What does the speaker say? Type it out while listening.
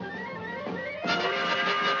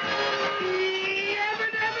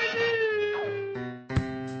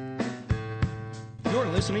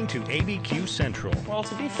listening to ABQ Central. Well,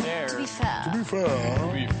 to be fair.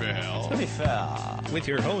 With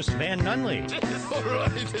your host, Van Nunley. All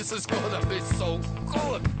right, this is gonna be so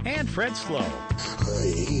good. And Fred Slow. I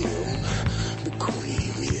am the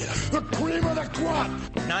cream, yeah. The cream of the crop.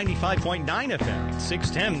 95.9 FM,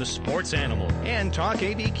 610 The Sports Animal, and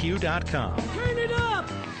TalkABQ.com. Turn it up!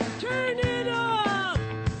 Turn it up!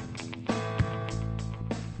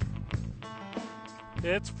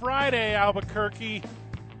 It's Friday, Albuquerque.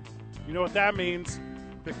 You know what that means.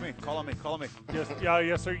 Pick me. Call on me.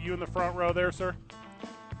 Yes, sir. You in the front row there, sir?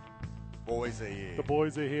 Boys are here. The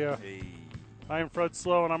boys are here. Hey. I am Fred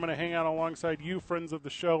Slow, and I'm going to hang out alongside you, friends of the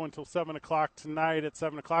show, until 7 o'clock tonight. At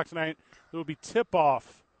 7 o'clock tonight, there will be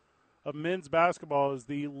tip-off of men's basketball as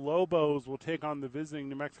the Lobos will take on the visiting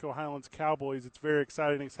New Mexico Highlands Cowboys. It's very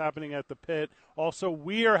exciting. It's happening at the Pit. Also,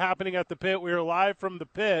 we are happening at the Pit. We are live from the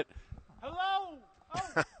Pit. Hello!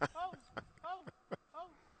 Oh.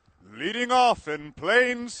 Leading off in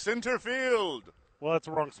plain center field, Well, that's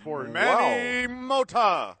the wrong sport. Manny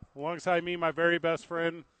Mota. Alongside me, my very best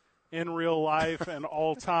friend in real life and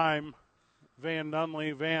all time, Van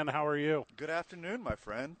Nunley. Van, how are you? Good afternoon, my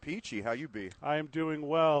friend. Peachy, how you be? I am doing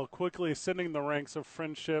well. Quickly ascending the ranks of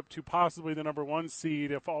friendship to possibly the number one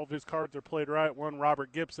seed if all of his cards are played right. One,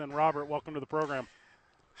 Robert Gibson. Robert, welcome to the program.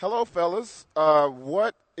 Hello, fellas.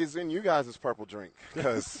 What is in you guys' purple drink?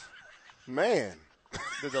 Because, man.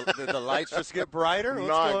 Did the lights just get brighter? What's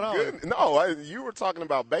going on? Good. No, you were talking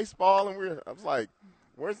about baseball, and I was like,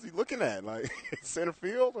 where's he looking at? Like, center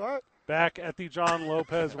field, what? Back at the John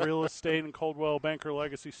Lopez Real Estate and Coldwell Banker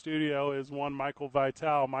Legacy Studio is one Michael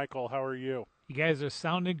Vitale. Michael, how are you? You guys are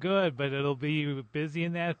sounding good, but it'll be busy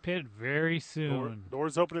in that pit very soon.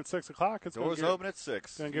 Doors open at 6 o'clock. Doors open at 6.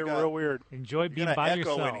 It's going to get real weird. Enjoy being You're by gonna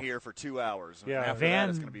yourself. echo in here for 2 hours. Yeah. After Van,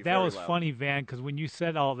 it's gonna be that very was loud. funny, Van, because when you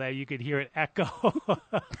said all that, you could hear it echo.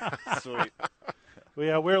 Sweet.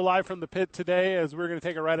 We're live from the Pit today as we're going to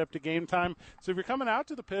take it right up to game time. So if you're coming out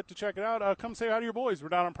to the Pit to check it out, come say hi to your boys. We're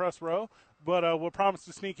down on press row, but we'll promise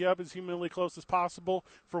to sneak you up as humanly close as possible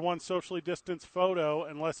for one socially distanced photo.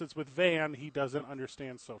 Unless it's with Van, he doesn't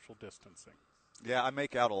understand social distancing. Yeah, I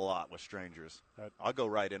make out a lot with strangers. I'll go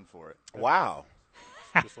right in for it. Wow.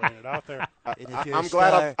 Just laying it out there. I'm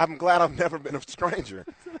glad I've never been a stranger.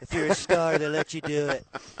 If you're a star, they let you do it.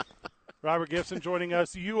 Robert Gibson joining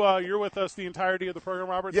us. You're with us the entirety of the program,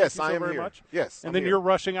 Robert. Yes, Thank you so I am very here. much. Yes, and I'm then here. you're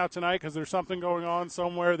rushing out tonight because there's something going on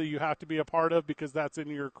somewhere that you have to be a part of because that's in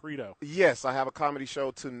your credo. Yes, I have a comedy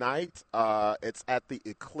show tonight. It's at the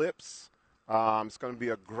Eclipse. It's going to be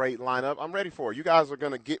a great lineup. I'm ready for it. You guys are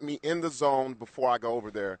going to get me in the zone before I go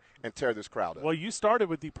over there and tear this crowd up. Well, you started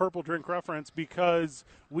with the purple drink reference because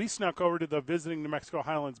we snuck over to the visiting New Mexico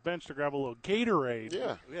Highlands bench to grab a little Gatorade.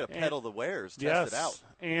 Yeah. We got to peddle the wares, Yes. test it out.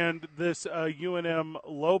 And this UNM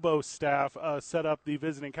Lobo staff set up the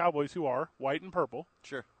visiting Cowboys, who are white and purple,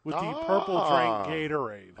 Sure. with the purple drink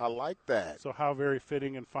Gatorade. I like that. So how very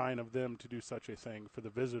fitting and fine of them to do such a thing for the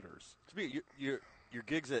visitors. Your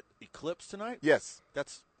gig's at Eclipse tonight? Yes.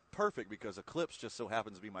 That's perfect because Eclipse just so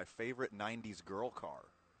happens to be my favorite 90s girl car.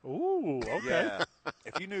 Ooh, okay. Yeah.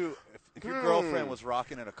 If you knew, if your girlfriend was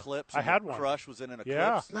rocking an Eclipse, I and had your one. crush was in an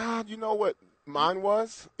Yeah. Eclipse, Nah, you know what mine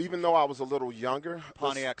was? Even though I was a little younger.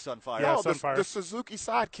 Pontiac Sunfire. Yeah, No, Sunfire. the Suzuki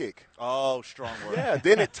Sidekick. Oh, strong word. Yeah,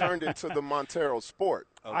 then it turned into the Montero Sport.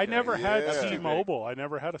 I never had Yeah. T-Mobile. I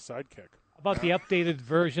never had a sidekick. About the updated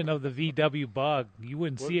version of the VW Bug, you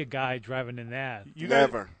wouldn't see a guy driving in that.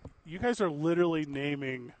 Never. You guys are literally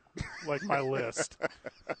naming like my list.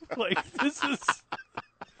 Like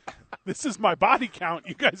this is my body count.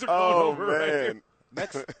 You guys are going over right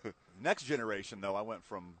here. Next generation, though, I went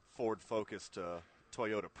from Ford Focus to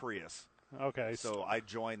Toyota Prius. Okay. So I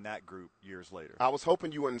joined that group years later. I was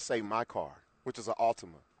hoping you wouldn't say my car, which is an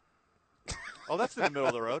Altima. Oh, that's in the middle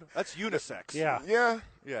of the road. That's unisex. Yeah. Yeah.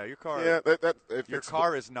 Yeah, your car. Yeah. If Your it's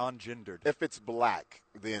car is non-gendered. If it's black,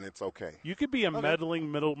 then it's okay. You could be a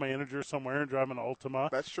meddling middle manager somewhere and drive an Ultima.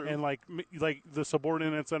 That's true. And like the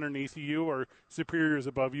subordinates underneath you or superiors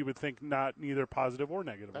above you would think neither positive or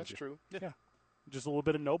negative. That's of you. true. Yeah. Just a little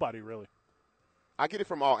bit of nobody, really. I get it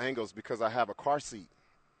from all angles because I have a car seat.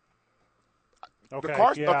 Okay.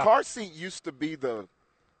 The car seat used to be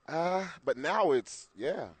but now it's,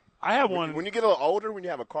 I have one. When you get a little older, when you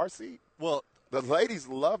have a car seat, Well, the ladies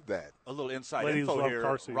love that. a little inside Ladies info love here.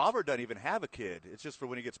 car seats. Robert doesn't even have a kid. It's just for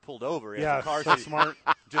when he gets pulled over. He Yeah, has a car so seat smart.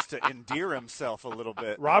 just to endear himself a little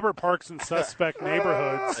bit. Robert parks in suspect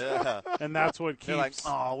neighborhoods, Yeah. and that's what keeps. They're like,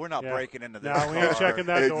 oh, we're not Yeah. breaking into this. No, we ain't car. checking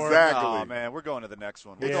that door. Exactly. Oh, man, we're going to the next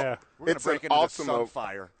one. We're Yeah. going to It's an break into the Altima.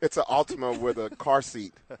 Sunfire. It's an Altima with a car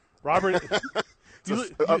seat. Robert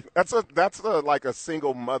That's like a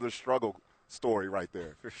single mother struggle story right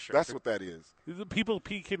there. For sure. That's what that is. The people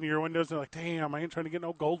peek into your windows and they're like, damn, I ain't trying to get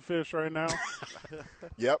no goldfish right now.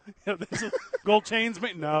 Yep. Gold chains,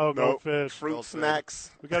 mate? No, goldfish. Fruit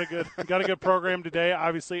snacks. We got a good program today.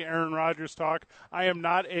 Obviously, Aaron Rodgers talk. I am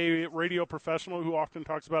not a radio professional who often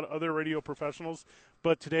talks about other radio professionals,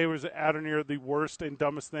 but today was at or near the worst and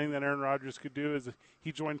dumbest thing that Aaron Rodgers could do is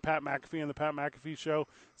he joined Pat McAfee on the Pat McAfee Show,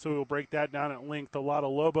 so we'll break that down at length. A lot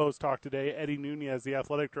of Lobos talk today. Eddie Nunez, the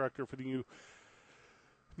athletic director for the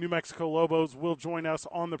New Mexico Lobos, will join us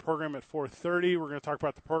on the program at 4:30. We're going to talk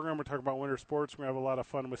about the program. We're talking about winter sports. We're going to have a lot of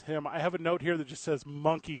fun with him. I have a note here that just says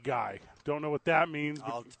monkey guy. Don't know what that means.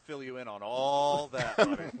 I'll fill you in on all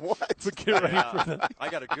that. What? But get ready for that. I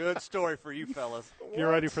got a good story for you fellas. Get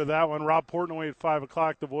ready for that one. Rob Portnoy at 5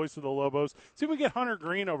 o'clock, the voice of the Lobos. See if we get Hunter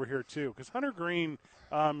Green over here, too, because Hunter Green,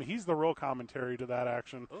 he's the real commentary to that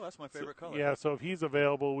action. Oh, that's my favorite color. Yeah, so if he's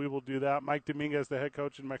available, we will do that. Mike Dominguez, the head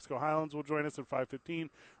coach in Mexico Highlands, will join us at 5:15.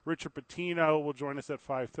 Richard Patino will join us at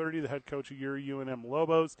 5:30, the head coach of your UNM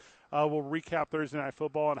Lobos. We'll recap Thursday Night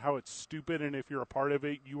Football and how it's stupid, and if you're a part of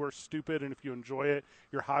it, you are stupid, and if you enjoy it,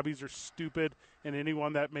 your hobbies are stupid, and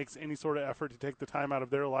anyone that makes any sort of effort to take the time out of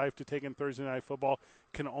their life to take in Thursday Night Football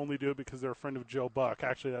can only do it because they're a friend of Joe Buck.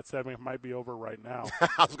 Actually, that segment might be over right now.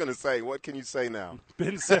 I was going to say, what can you say now?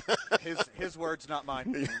 His words, not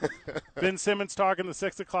mine. Ben Simmons talking the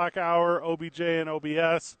 6 o'clock hour, OBJ and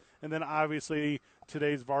OBS, and then obviously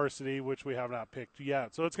today's varsity, which we have not picked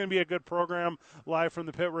yet. So it's going to be a good program live from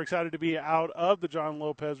the pit. We're excited to be out of the John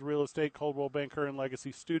Lopez Real Estate Coldwell Banker and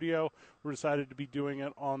Legacy Studio. We're excited to be doing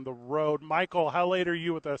it on the road. Michael, how late are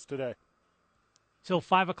you with us today? Till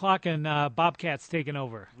 5 o'clock, and Bobcat's taking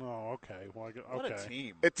over. Oh, okay. Well, okay. What a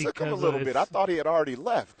team. It took him a little bit. I thought he had already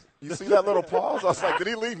left. You see that little pause? I was like, did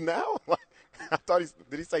he leave now? I thought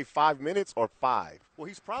did he say 5 minutes or 5? Well,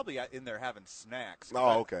 he's probably in there having snacks.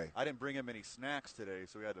 Oh, okay. I didn't bring him any snacks today,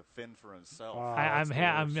 so he had to fend for himself. Wow,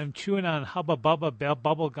 I'm chewing on Hubba Bubba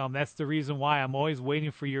bubble gum. That's the reason why I'm always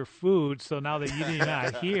waiting for your food. So now that you're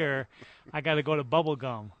not here, I got to go to bubble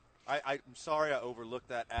gum. I'm sorry I overlooked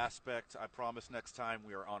that aspect. I promise next time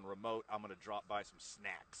we are on remote, I'm going to drop by some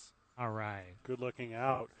snacks. All right. Good looking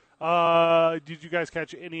out. Did you guys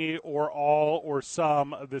catch any or all or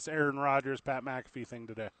some of this Aaron Rodgers, Pat McAfee thing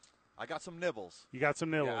today? I got some nibbles. You got some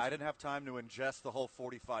nibbles. Yeah, I didn't have time to ingest the whole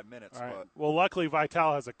 45 minutes. All right. But Well, luckily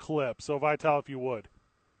Vital has a clip. So, Vital, if you would.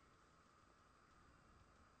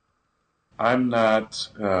 I'm not,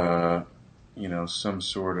 some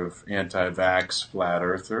sort of anti-vax flat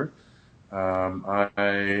earther. I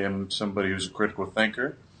am somebody who's a critical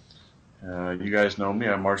thinker. You guys know me.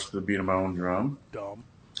 I march to the beat of my own drum. Dumb.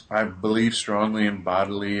 I believe strongly in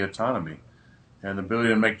bodily autonomy and the ability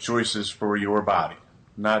to make choices for your body,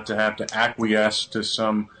 not to have to acquiesce to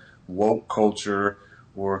some woke culture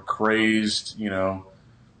or crazed,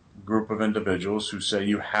 group of individuals who say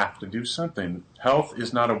you have to do something. Health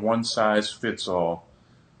is not a one-size-fits-all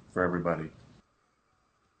for everybody.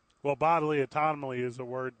 Well, bodily autonomy is a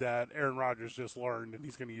word that Aaron Rodgers just learned, and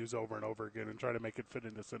he's going to use over and over again and try to make it fit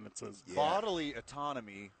into sentences. Yeah. Bodily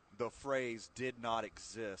autonomy, the phrase, did not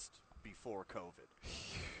exist before COVID.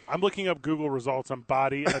 I'm looking up Google results on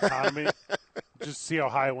body autonomy just to see how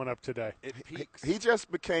high it went up today. It peaks. He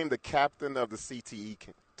just became the captain of the CTE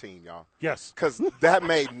team, y'all. Yes. Because that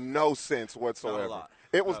made no sense whatsoever. Not a lot.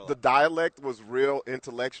 It was the dialect was real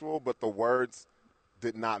intellectual, but the words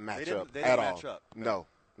did not match up they at didn't all. match up. No.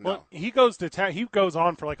 Well, he goes to town. He goes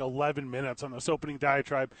on for like 11 minutes on this opening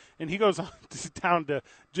diatribe, and he goes on to town to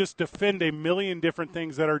just defend a million different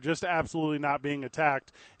things that are just absolutely not being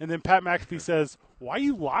attacked. And then Pat McAfee says, "Why are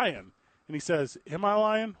you lying?" And he says, "Am I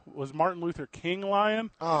lying? Was Martin Luther King lying?"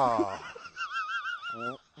 Oh.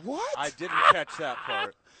 What? I didn't catch that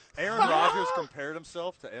part. Aaron Rodgers compared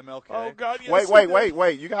himself to MLK. Oh God! Yes,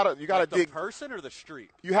 Wait! You gotta like dig. The person or the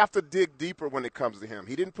street? You have to dig deeper when it comes to him.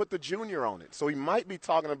 He didn't put the junior on it, so he might be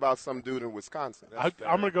talking about some dude in Wisconsin. I'm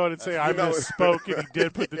going to go ahead and say I misspoke, and he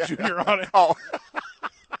did put the junior on it. Oh.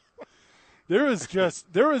 There was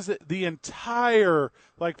the entire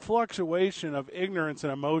fluctuation of ignorance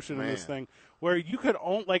and emotion in this thing, where you could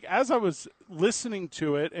as I was listening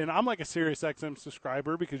to it, and I'm like a Sirius XM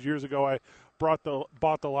subscriber because years ago I bought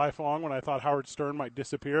the Lifelong when I thought Howard Stern might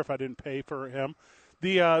disappear if I didn't pay for him.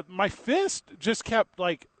 My fist just kept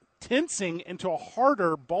tensing into a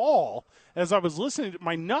harder ball as I was listening.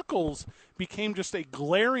 My knuckles became just a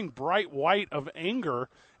glaring bright white of anger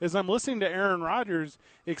as I'm listening to Aaron Rodgers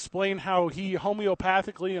explain how he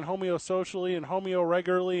homeopathically and homeosocially and homeo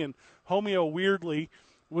regularly and homeo weirdly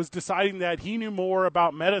was deciding that he knew more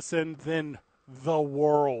about medicine than the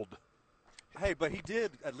world. Hey, but he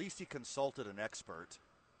did. At least he consulted an expert.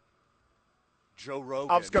 Joe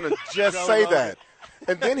Rogan. I was going to just say that.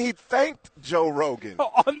 And then he thanked Joe Rogan.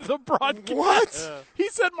 On the broadcast. What? He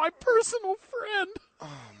said, my personal friend. Oh,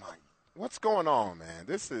 my. What's going on, man?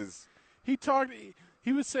 This is. He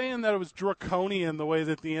was saying that it was draconian the way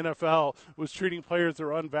that the NFL was treating players that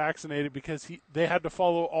were unvaccinated because they had to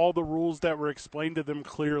follow all the rules that were explained to them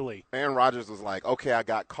clearly. Aaron Rodgers was like, okay, I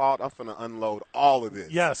got caught. I'm going to unload all of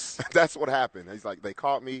this. Yes. That's what happened. He's like, they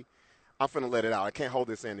caught me. I'm going to let it out. I can't hold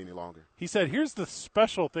this in any longer. He said, here's the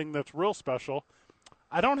special thing that's real special.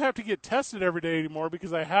 I don't have to get tested every day anymore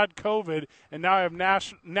because I had COVID, and now I have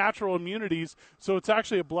natural immunities, so it's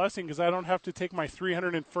actually a blessing because I don't have to take my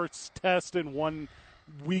 301st test in 1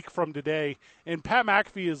 week from today. And Pat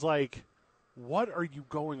McAfee is like, what are you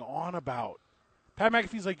going on about? Pat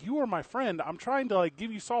McAfee's like, you are my friend. I'm trying to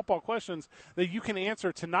give you softball questions that you can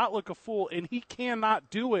answer to not look a fool, and he cannot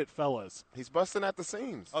do it, fellas. He's busting at the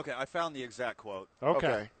seams. Okay, I found the exact quote.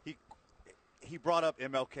 Okay. He brought up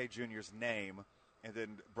MLK Jr.'s name and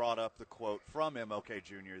then brought up the quote from MLK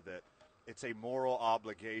Jr. that it's a moral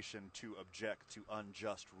obligation to object to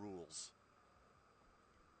unjust rules.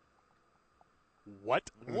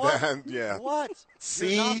 What? Yeah. What?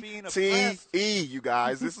 CTE, you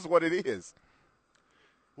guys. This is what it is.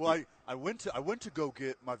 Well, I went to go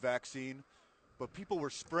get my vaccine, but people were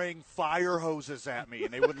spraying fire hoses at me,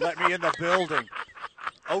 and they wouldn't let me in the building.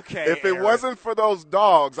 Okay. If it wasn't for those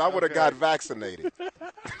dogs, I would have got vaccinated.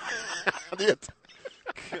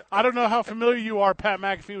 I don't know how familiar you are, Pat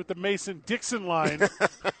McAfee, with the Mason-Dixon line,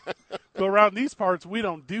 but around these parts, we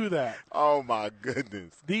don't do that. Oh, my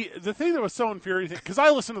goodness. The thing that was so infuriating, because I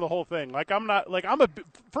listened to the whole thing.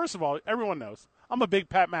 First of all, everyone knows, I'm a big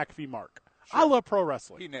Pat McAfee mark. Sure. I love pro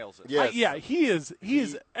wrestling. He nails it. Yes. He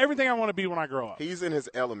is everything I want to be when I grow up. He's in his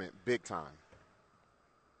element big time.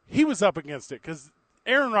 He was up against it because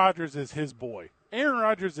Aaron Rodgers is his boy. Aaron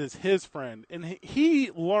Rodgers is his friend. And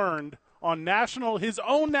he learned on his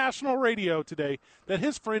own national radio today that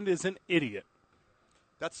his friend is an idiot.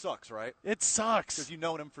 That sucks, right? It sucks. Because you've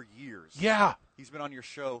known him for years. Yeah. He's been on your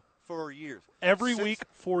show for years. Every week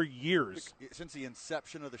for years. Since the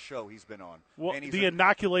inception of the show he's been on. Well, the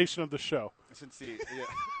inoculation of the show.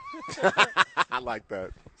 I like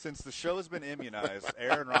that. Since the show has been immunized,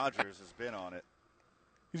 Aaron Rodgers has been on it.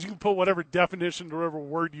 Because you can put whatever definition to whatever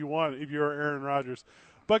word you want if you're Aaron Rodgers.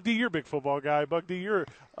 Buck D, you're a big football guy. Buck D, you're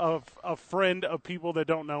a friend of people that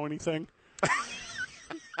don't know anything.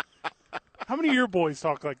 How many of your boys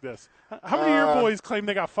talk like this? How many of your boys claim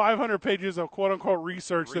they got 500 pages of quote-unquote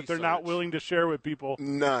research that they're not willing to share with people?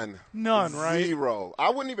 None, right? Zero. I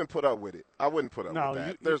wouldn't even put up with it. I wouldn't put up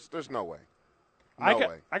with that. There's no way.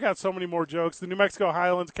 I got so many more jokes. The New Mexico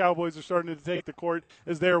Highlands Cowboys are starting to take the court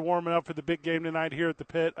as they're warming up for the big game tonight here at the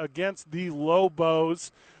Pit against the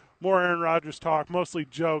Lobos. More Aaron Rodgers talk, mostly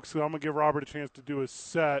jokes, so I'm going to give Robert a chance to do his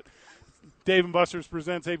set. Dave & Buster's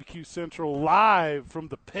presents ABQ Central live from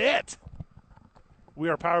the Pit. We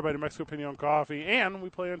are powered by New Mexico Pinion Coffee, and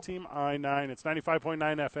we play on Team I-9. It's 95.9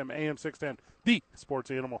 FM, AM 610, the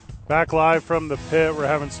sports animal. Back live from the Pit. We're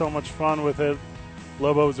having so much fun with it.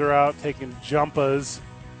 Lobos are out taking jumpas.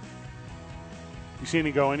 You seen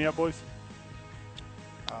any going yet, boys?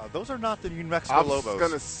 Those are not the New Mexico Lobos. I was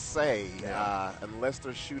going to say, unless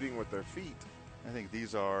they're shooting with their feet. I think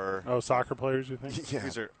these are... Oh, soccer players, you think? Yeah.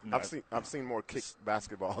 These are, I've seen more kick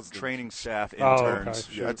basketballs. Training staff interns.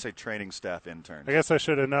 Okay. I'd say training staff interns. I guess I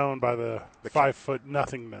should have known by the 5-foot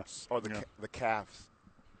nothingness. Or the calves.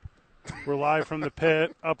 We're live from the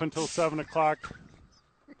Pit up until 7 o'clock.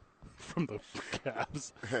 From the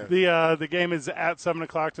Cavs. The game is at 7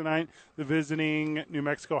 o'clock tonight. The visiting New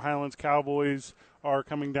Mexico Highlands Cowboys are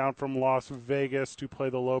coming down from Las Vegas to play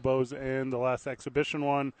the Lobos in the last exhibition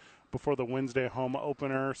one before the Wednesday home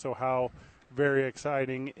opener. So how very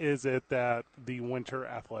exciting is it that the Winter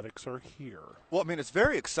Athletics are here? Well, I mean, it's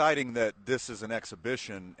very exciting that this is an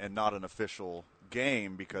exhibition and not an official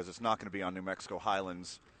game because it's not going to be on New Mexico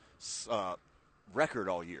Highlands record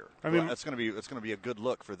all year. I mean, it's going to be a good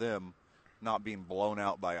look for them, not being blown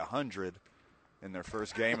out by 100 in their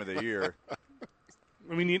first game of the year.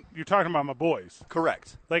 I mean, you're talking about my boys.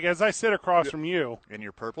 Correct. Like, as I sit across from you. In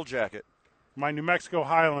your purple jacket. My New Mexico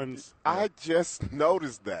Highlands. I just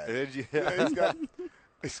noticed that. Did you? Yeah,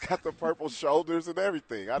 he's got the purple shoulders and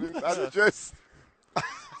everything. I just.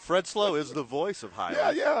 Fred Slow is the voice of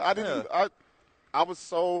Highlands. Yeah. I was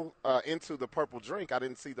so into the purple drink, I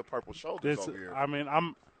didn't see the purple shoulders over here. I mean,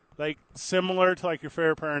 I'm like similar to like your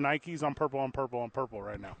favorite pair of Nikes. I'm purple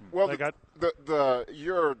right now. Well, like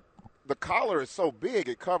your the collar is so big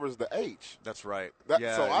it covers the H. That's right. So you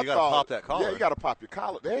got to pop that collar. Yeah, you got to pop your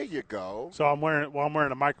collar. There you go. So I'm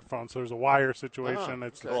wearing a microphone, so there's a wire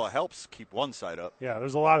situation. Well, it helps keep one side up. Yeah,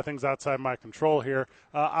 there's a lot of things outside my control here.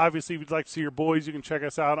 Obviously, if you'd like to see your boys, you can check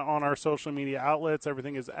us out on our social media outlets.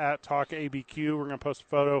 Everything is at Talk ABQ. We're going to post a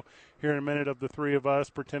photo here in a minute of the three of us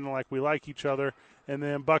pretending like we like each other. And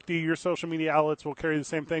then, Buck D, your social media outlets will carry the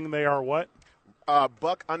same thing. They are what?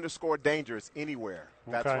 Buck_Dangerous anywhere.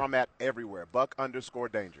 That's where I'm at everywhere.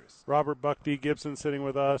 Buck_Dangerous. Robert Buck D. Gibson sitting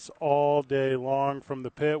with us all day long from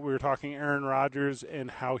the pit. We were talking Aaron Rodgers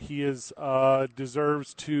and how he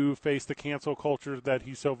deserves to face the cancel culture that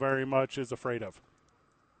he so very much is afraid of.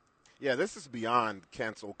 Yeah, this is beyond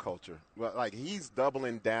cancel culture. Well, like, he's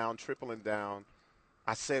doubling down, tripling down.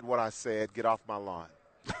 I said what I said. Get off my lawn.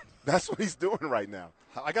 That's what he's doing right now.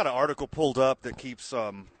 I got an article pulled up that keeps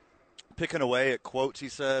picking away at quotes he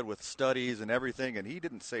said with studies and everything, and he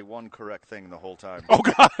didn't say one correct thing the whole time. Oh,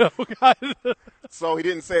 God. So he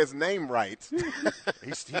didn't say his name right.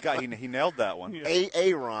 he nailed that one. Yeah.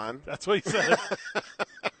 Aaron. That's what he said.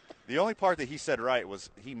 The only part that he said right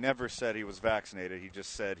was he never said he was vaccinated. He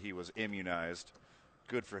just said he was immunized.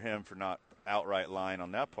 Good for him for not outright lying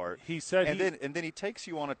on that part. He said and then he takes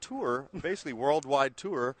you on a tour, basically worldwide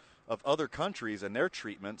tour, of other countries and their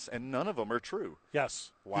treatments, and none of them are true.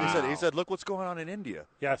 Yes. Wow. He said, look what's going on in India.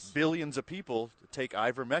 Yes. Billions of people take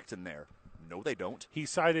ivermectin there. No, they don't. He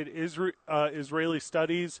cited Israeli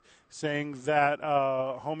studies saying that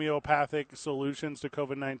homeopathic solutions to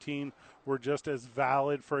COVID-19 were just as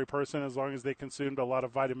valid for a person as long as they consumed a lot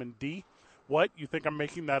of vitamin D. What? You think I'm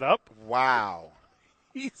making that up? Wow.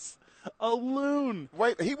 He's a loon.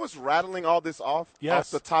 Wait, he was rattling all this off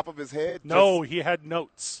the top of his head? No, he had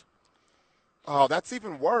notes. Oh, that's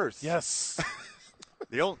even worse. Yes.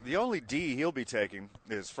 The only D he'll be taking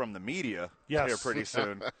is from the media here pretty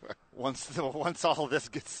soon. Once all this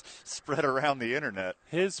gets spread around the internet,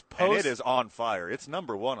 and it is on fire. It's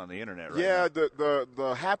number one on the internet right now. Yeah,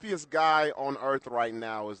 the happiest guy on earth right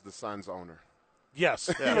now is the Suns owner.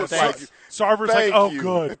 Yes. He was like, Sarver's like, oh,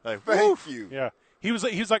 good. Like, thank you. Yeah. He was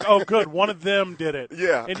like, oh, good. One of them did it.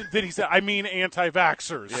 Yeah. And then he said, I mean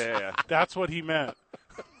anti-vaxxers. Yeah. That's what he meant.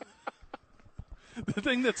 The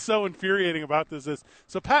thing that's so infuriating about this is,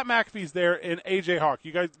 so Pat McAfee's there and A.J. Hawk. Do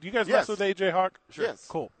you guys mess with A.J. Hawk? Sure. Yes.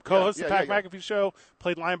 Cool. Co-host the Pat McAfee Show,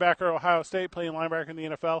 played linebacker at Ohio State, playing linebacker in the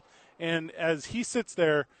NFL. And as he sits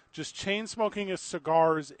there just chain-smoking his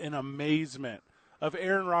cigars in amazement of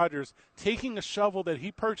Aaron Rodgers taking a shovel that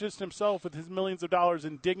he purchased himself with his millions of dollars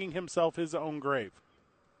and digging himself his own grave.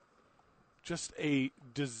 Just a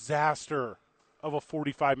disaster of a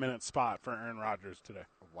 45-minute spot for Aaron Rodgers today.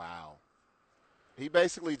 Wow. He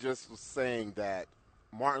basically just was saying that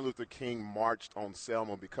Martin Luther King marched on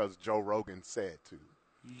Selma because Joe Rogan said to.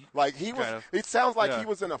 Like, he was. It sounds like he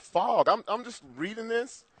was in a fog. I'm just reading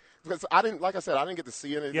this because I didn't get to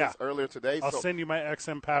see any of this earlier today. I'll send you my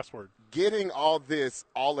XM password. Getting all this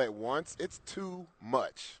all at once, it's too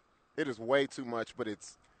much. It is way too much, but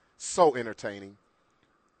it's so entertaining.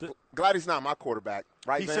 Glad he's not my quarterback,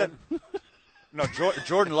 right? He said, "No,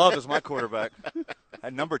 Jordan Love is my quarterback,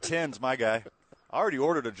 and number 10's my guy." I already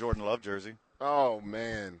ordered a Jordan Love jersey. Oh,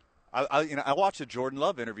 man. I watched a Jordan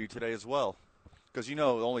Love interview today as well because, the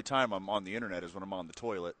only time I'm on the internet is when I'm on the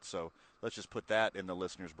toilet. So let's just put that in the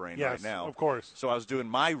listener's brain right now. Of course. So I was doing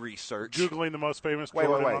my research. Googling the most famous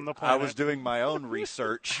Jordan on the planet. I was doing my own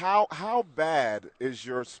research. How bad is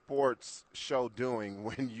your sports show doing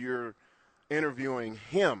when you're interviewing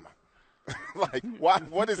him? Like,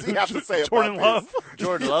 what does he have to say Jordan about Love? this?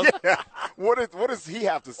 Jordan Love? Yeah. What does he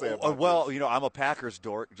have to say about this? I'm a Packers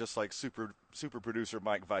dork, just like super producer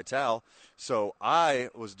Mike Vitale. So I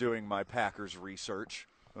was doing my Packers research.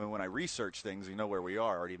 When I research things, where we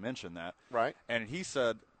are. I already mentioned that. Right. And he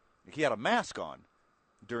said he had a mask on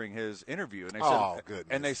during his interview. And they said, goodness.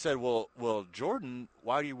 And they said, well, Jordan,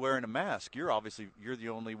 why are you wearing a mask? You're the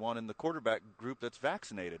only one in the quarterback group that's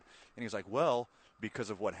vaccinated. And he's like, well,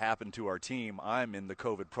 because of what happened to our team, I'm in the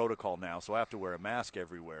COVID protocol now, so I have to wear a mask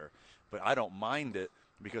everywhere. But I don't mind it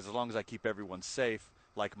because as long as I keep everyone safe,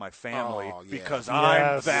 like my family, because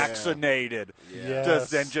I'm vaccinated,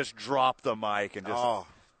 just drop the mic and just.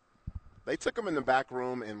 They took him in the back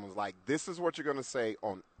room and was like, "This is what you're going to say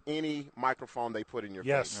on any microphone they put in your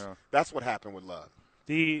face." Yeah. That's what happened with Love.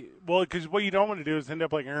 Because what you don't want to do is end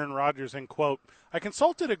up like Aaron Rodgers and quote, I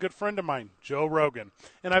consulted a good friend of mine, Joe Rogan,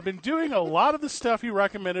 and I've been doing a lot of the stuff he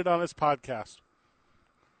recommended on his podcast.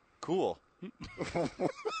 Cool.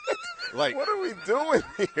 Like, what are we doing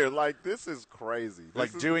here? Like, this is crazy.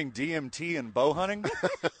 Doing DMT and bow hunting?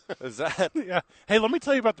 Is that? Yeah. Hey, let me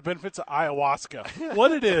tell you about the benefits of ayahuasca.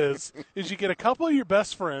 What it is you get a couple of your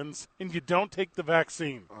best friends and you don't take the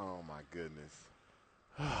vaccine. Oh, my goodness.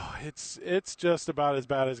 It's just about as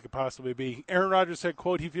bad as it could possibly be. Aaron Rodgers said,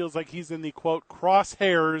 quote, he feels like he's in the, quote,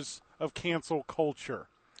 crosshairs of cancel culture.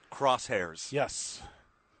 Crosshairs. Yes.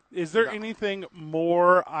 Is there anything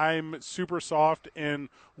more I'm super soft and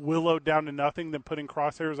willowed down to nothing than putting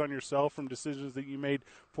crosshairs on yourself from decisions that you made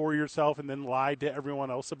for yourself and then lied to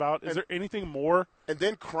everyone else about? Is there anything more? And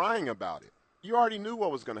then crying about it. You already knew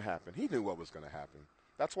what was going to happen. He knew what was going to happen.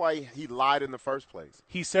 That's why he lied in the first place.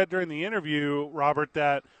 He said during the interview, Robert,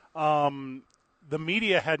 that the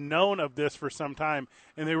media had known of this for some time,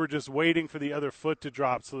 and they were just waiting for the other foot to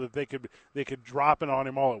drop so that they could drop it on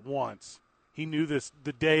him all at once. He knew this,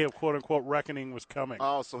 the day of quote-unquote reckoning was coming.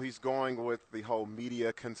 Oh, so he's going with the whole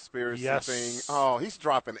media conspiracy yes. thing. Oh, he's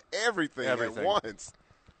dropping everything at once.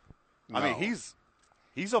 No. I mean,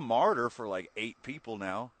 he's a martyr for like 8 people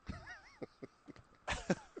now.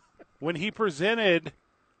 When he presented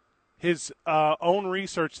his own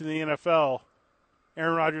research in the NFL,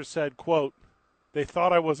 Aaron Rodgers said, quote, they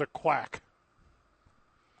thought I was a quack.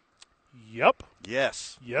 Yep.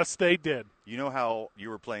 Yes. Yes, they did. You know how you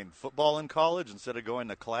were playing football in college instead of going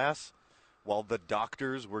to class while the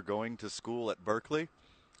doctors were going to school at Berkeley?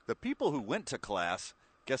 The people who went to class,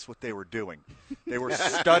 guess what they were doing? They were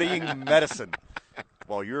studying medicine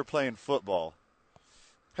while you were playing football.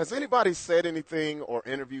 Has anybody said anything or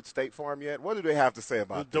interviewed State Farm yet? What do they have to say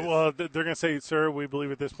about this? Well, they're going to say, sir, we believe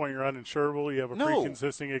at this point you're uninsurable. You have a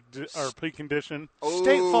precondition. Oh,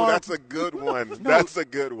 State Farm. That's a good one. That's a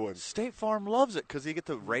good one. State Farm loves it because you get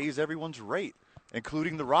to raise everyone's rate,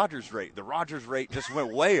 including the Rodgers rate. The Rodgers rate just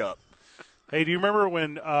went way up. Hey, do you remember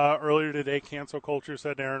when earlier today cancel culture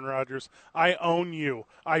said to Aaron Rodgers, I own you.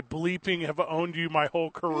 I bleeping have owned you my whole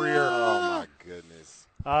career. Oh, my goodness.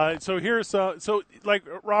 So here's like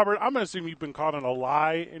Robert, I'm gonna assume you've been caught in a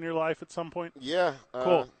lie in your life at some point. Yeah.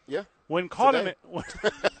 Cool. Yeah. When caught in it.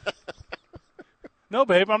 No,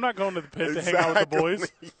 babe, I'm not going to the pit to hang out with the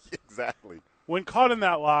boys. Exactly. When caught in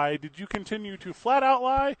that lie, did you continue to flat out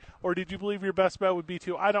lie, or did you believe your best bet would be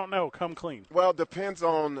to, I don't know, come clean? Well, it depends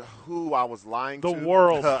on who I was lying to. The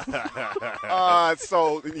world.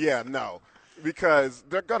 No. Because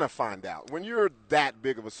they're going to find out. When you're that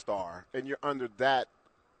big of a star and you're under that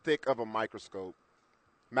thick of a microscope,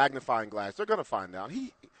 magnifying glass, they're going to find out.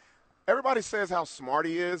 Everybody says how smart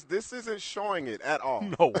he is. This isn't showing it at all.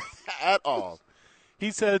 No. At all. He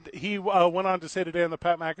said he went on to say today on the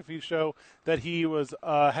Pat McAfee show that he was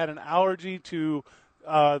had an allergy to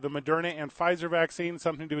the Moderna and Pfizer vaccine,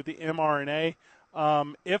 something to do with the mRNA.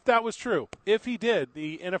 If that was true, if he did,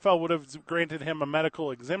 the NFL would have granted him a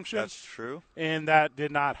medical exemption. That's true. And that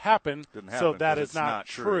did not happen. So that is not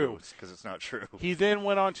true. Because it's not true. He then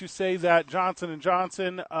went on to say that Johnson &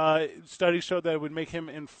 Johnson studies showed that it would make him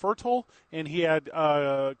infertile, and he had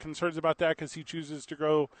concerns about that because he chooses to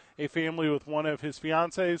grow a family with one of his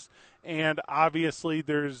fiancées. And obviously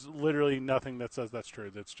there's literally nothing that says that's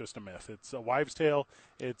true. That's just a myth. It's a wives' tale.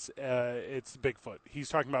 It's Bigfoot. He's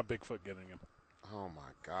talking about Bigfoot getting him. Oh,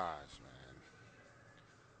 my gosh, man.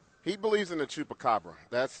 He believes in the chupacabra.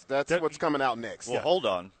 That's what's coming out next. Well, hold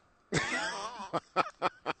on.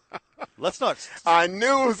 Let's not. I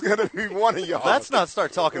knew it was going to be one of y'all. Let's not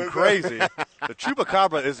start talking crazy. The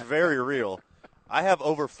chupacabra is very real. I have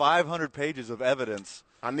over 500 pages of evidence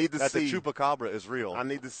the chupacabra is real. I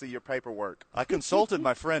need to see your paperwork. I consulted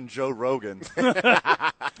my friend Joe Rogan,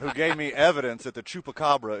 who gave me evidence that the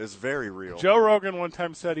chupacabra is very real. Joe Rogan one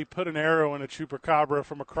time said he put an arrow in a chupacabra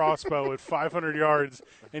from a crossbow at 500 yards,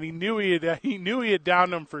 and he knew he had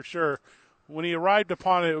downed him for sure. When he arrived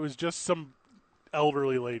upon it, it was just some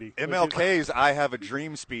elderly lady. MLK's "I Have a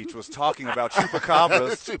Dream" speech was talking about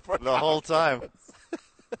chupacabras the whole time.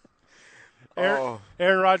 Aaron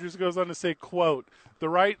Rodgers goes on to say, quote, the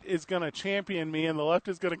right is going to champion me and the left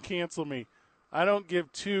is going to cancel me. I don't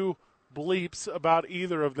give two bleeps about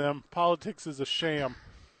either of them. Politics is a sham.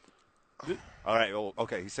 All right. Well,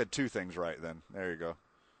 okay. He said 2 things right then. There you go.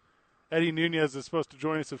 Eddie Nunez is supposed to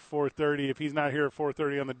join us at 4:30. If he's not here at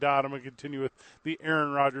 4:30 on the dot, I'm going to continue with the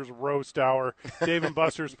Aaron Rodgers Roast Hour. Dave &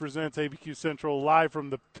 Buster's presents ABQ Central live from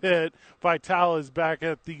the pit. Vital is back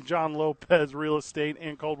at the John Lopez Real Estate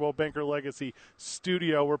and Coldwell Banker Legacy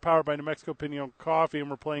studio. We're powered by New Mexico Pinon Coffee, and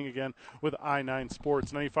we're playing again with I-9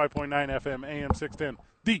 Sports, 95.9 FM, AM 610,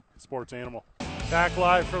 the sports animal. Back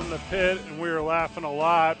live from the pit, and we are laughing a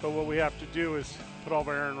lot, but what we have to do is put all of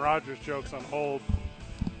our Aaron Rodgers jokes on hold.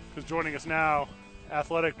 Because joining us now,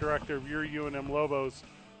 athletic director of your UNM Lobos,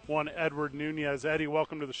 one Edward Nunez. Eddie,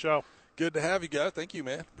 welcome to the show. Good to have you guys. Thank you,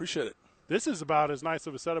 man. Appreciate it. This is about as nice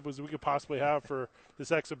of a setup as we could possibly have for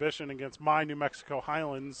this exhibition against my New Mexico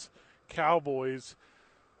Highlands Cowboys.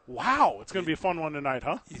 Wow, it's going to be a fun one tonight,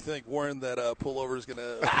 huh? You think wearing that pullover is going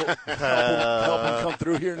to help him come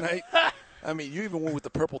through here tonight? I mean, you even went with the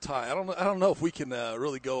purple tie. I don't know if we can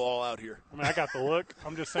really go all out here. I mean, I got the look.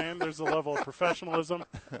 I'm just saying there's a level of professionalism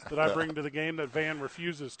that I bring to the game that Van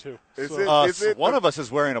refuses to. One of us is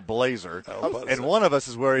wearing a blazer, and one of us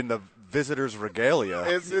is wearing the visitor's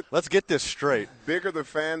regalia. Let's get this straight. Bigger the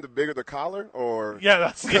fan, the bigger the collar? Or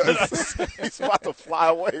yeah, he's about to fly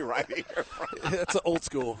away right here. That's an old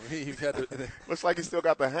school. Looks like he's still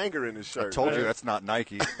got the hanger in his shirt. I told you that's not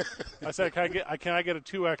Nike. I said, can I get a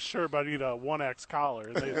 2X shirt, but I need a 1X collar.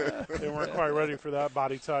 And they weren't quite ready for that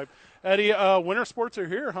body type. Eddie, winter sports are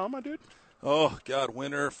here, huh, my dude? Oh, God,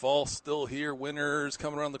 winter, fall still here. Winter's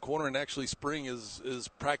coming around the corner, and actually spring is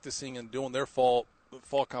practicing and doing their fall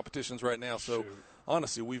competitions right now. So,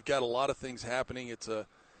 honestly, we've got a lot of things happening. It's a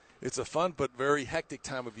fun but very hectic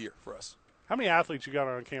time of year for us. How many athletes you got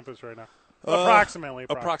on campus right now?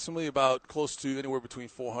 Approximately about close to anywhere between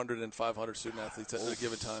 400 and 500 student athletes at a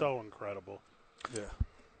given time. So incredible. Yeah.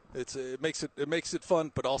 It makes it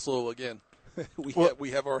fun, but also, again,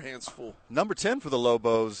 we have our hands full. Number 10 for the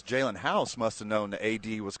Lobos, Jalen House, must have known the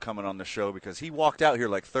AD was coming on the show because he walked out here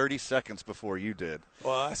like 30 seconds before you did.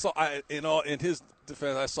 Well, in his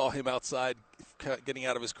defense, I saw him outside getting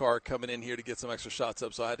out of his car, coming in here to get some extra shots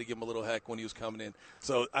up, so I had to give him a little heck when he was coming in.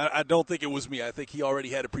 So I don't think it was me. I think he already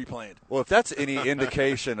had it pre-planned. Well, if that's any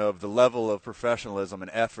indication of the level of professionalism and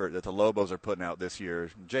effort that the Lobos are putting out this year,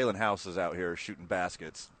 Jalen House is out here shooting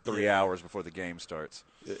baskets 3 hours before the game starts.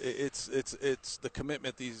 It's the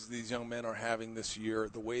commitment these young men are having this year,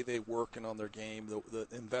 the way they working on their game, the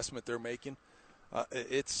investment they're making.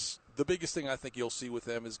 It's the biggest thing I think you'll see with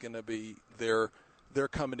them is going to be they're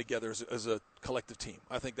coming together as a collective team.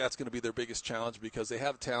 I think that's going to be their biggest challenge because they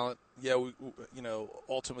have talent. Yeah,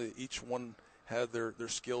 ultimately each one had their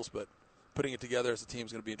skills, but putting it together as a team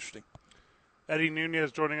is going to be interesting. Eddie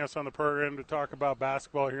Nunez joining us on the program to talk about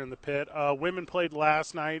basketball here in the pit. Women played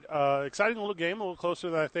last night. Exciting little game, a little closer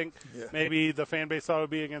than I think maybe the fan base thought it would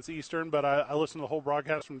be against Eastern, but I listened to the whole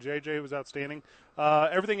broadcast from JJ. It was outstanding.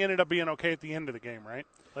 Everything ended up being okay at the end of the game, right?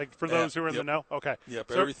 Like for those who are in the know? Okay.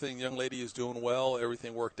 Yep, everything, young lady is doing well.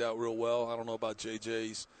 Everything worked out real well. I don't know about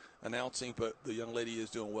JJ's announcing, but the young lady is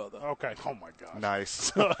doing well, though. Okay. Oh, my gosh.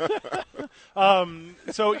 Nice.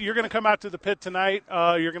 So you're going to come out to the pit tonight.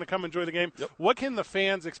 You're going to come enjoy the game. Yep. What can the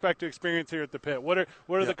fans expect to experience here at the pit? What are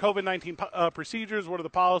the COVID-19 procedures? What are the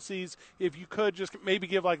policies? If you could just maybe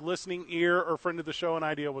give like listening ear or friend of the show an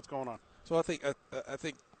idea of what's going on. So I think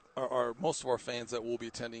our most of our fans that will be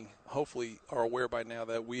attending hopefully are aware by now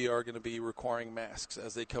that we are going to be requiring masks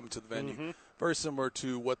as they come to the venue. Mm-hmm. Very similar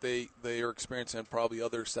to what they are experiencing in probably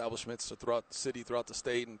other establishments throughout the city, throughout the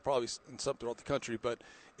state, and probably in some throughout the country. But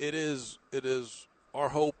it is our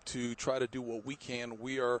hope to try to do what we can.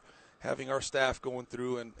 We are having our staff going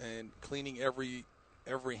through and cleaning every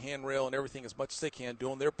handrail and everything as much as they can,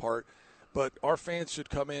 doing their part. But our fans should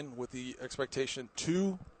come in with the expectation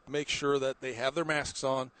to make sure that they have their masks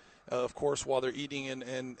on. Of course, while they're eating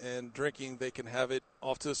and drinking, they can have it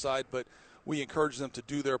off to the side. But we encourage them to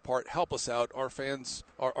do their part, help us out. Our fans,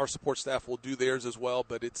 our support staff will do theirs as well.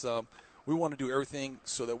 But it's we want to do everything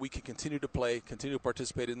so that we can continue to play, continue to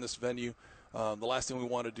participate in this venue. The last thing we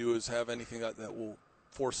want to do is have anything that will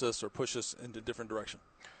force us or push us into a different direction.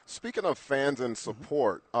 Speaking of fans and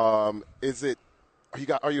support, are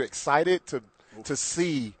you excited to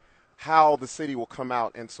see how the city will come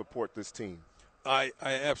out and support this team? I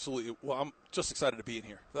absolutely. Well, I'm just excited to be in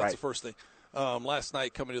here. That's the first thing. Last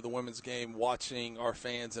night, coming to the women's game, watching our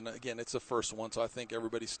fans, and again, it's the first one, so I think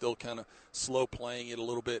everybody's still kind of slow playing it a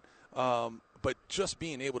little bit. But just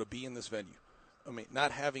being able to be in this venue, I mean,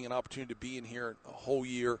 not having an opportunity to be in here a whole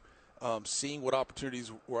year, seeing what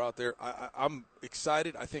opportunities were out there, I'm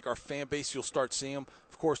excited. I think our fan base, you'll start seeing them.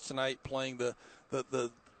 Of course, tonight playing the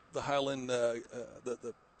Highland,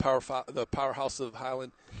 the powerhouse of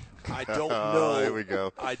Highland. I don't know. There we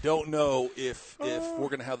go. I don't know if we're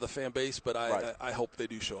going to have the fan base, but I hope they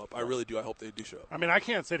do show up. I really do. I hope they do show up. I mean, I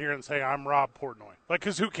can't sit here and say I'm Rob Portnoy,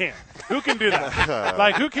 because who can? Who can do that?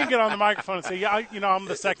 Like, who can get on the microphone and say, I'm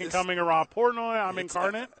the second coming of Rob Portnoy. I'm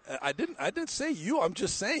incarnate. I didn't say you. I'm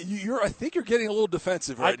just saying I think you're getting a little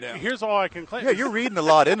defensive right now. Here's all I can claim. Yeah, you're reading a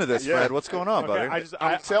lot into this, Fred. What's going on, buddy?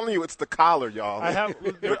 I'm telling you, it's the collar, y'all.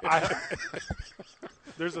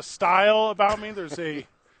 There's a style about me. There's a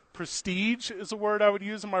prestige is a word I would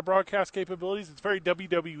use in my broadcast capabilities. It's very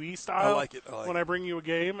WWE style. I like it. When I bring you a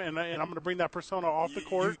game, and I'm going to bring that persona off the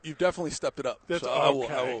court. You've definitely stepped it up. That's I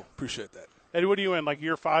will appreciate that. Eddie, what are you in, like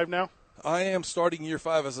year 5 now? I am starting year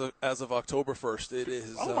 5 as of October 1st. It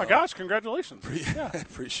is. Oh my gosh! Congratulations! Yeah, I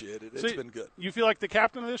appreciate it. It's been good. You feel like the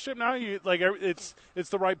captain of this ship now? You like it's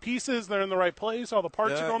the right pieces. They're in the right place. All the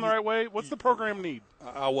parts are going the right way. What's the program need?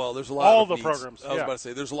 Well, there's a lot. All the needs. programs. I was about to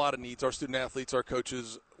say there's a lot of needs. Our student athletes, our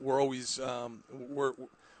coaches, we're always we're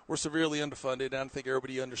severely underfunded, and I think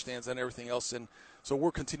everybody understands that and everything else. And so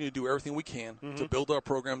we're continuing to do everything we can to build our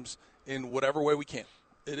programs in whatever way we can.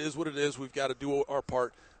 It is what it is. We've got to do our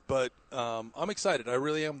part. But I'm excited. I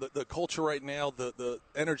really am. The culture right now, the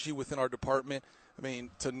energy within our department. I mean,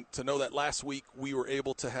 to know that last week we were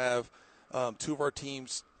able to have 2 of our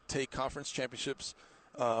teams take conference championships.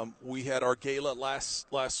 We had our gala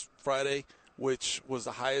last Friday, which was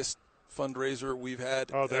the highest fundraiser we've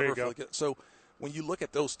had ever. There you go. So when you look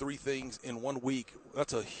at those 3 things in 1 week,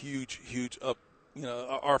 that's a huge up. You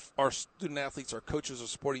know, our student athletes, our coaches are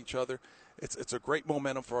supporting each other. It's a great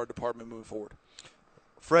momentum for our department moving forward.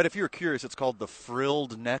 Fred, if you're curious, it's called the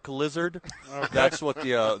frilled neck lizard. Okay. That's what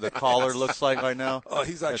the collar looks like right now. Oh,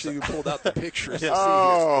 he's actually pulled out the pictures. It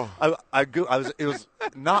was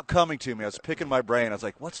not coming to me. I was picking my brain. I was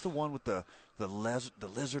like, what's the one with the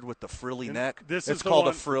lizard with the frilly neck? It's called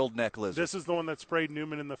a frilled neck lizard. This is the one that sprayed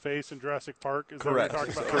Newman in the face in Jurassic Park. Is correct. That what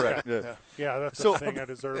you're talking about? Correct. Yeah, that's the thing I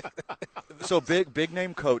deserve. So big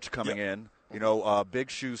name coach coming in. You know, big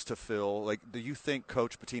shoes to fill. Like, do you think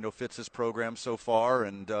Coach Pitino fits his program so far?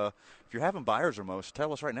 And if you're having buyer's remorse,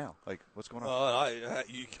 tell us right now. Like, what's going on? I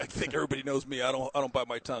think everybody knows me. I don't bite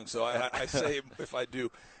my tongue, so I say if I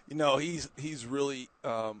do. You know, he's really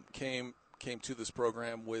came to this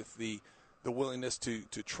program with the willingness to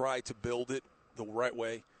try to build it the right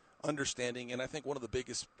way, understanding. And I think one of the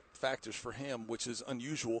biggest factors for him, which is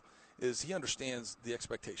unusual, is he understands the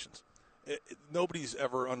expectations. Nobody's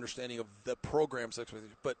ever understanding of the program's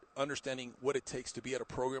expectations, but understanding what it takes to be at a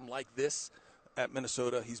program like this at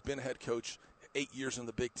Minnesota. He's been a head coach 8 years in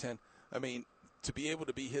the Big Ten. I mean, to be able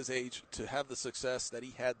to be his age, to have the success that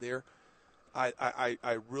he had there,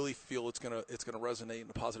 I really feel it's gonna resonate in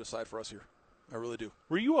the positive side for us here. I really do.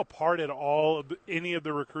 Were you a part at all of any of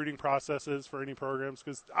the recruiting processes for any programs?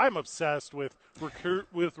 Because I'm obsessed with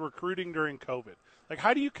recruiting during COVID. Like,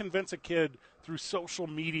 how do you convince a kid through social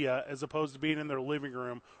media as opposed to being in their living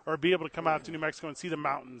room, or be able to come out to New Mexico and see the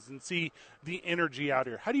mountains and see the energy out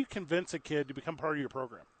here? How do you convince a kid to become part of your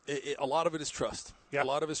program? A lot of it is trust. Yeah. A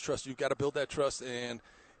lot of it is trust. You've got to build that trust, and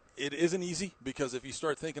it isn't easy because if you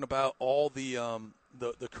start thinking about all the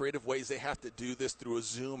creative ways they have to do this through a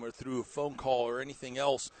Zoom or through a phone call or anything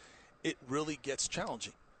else, it really gets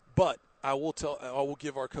challenging. But I will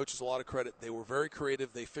give our coaches a lot of credit. They were very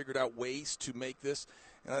creative. They figured out ways to make this.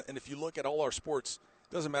 And if you look at all our sports,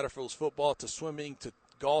 it doesn't matter if it was football to swimming to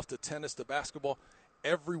golf to tennis to basketball,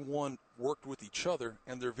 everyone worked with each other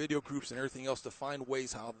and their video groups and everything else to find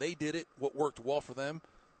ways how they did it, what worked well for them,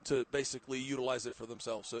 to basically utilize it for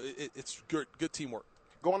themselves. So it's good teamwork.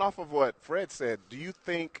 Going off of what Fred said, do you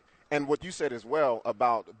think, and what you said as well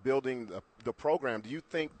about building the program, do you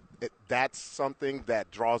think that's something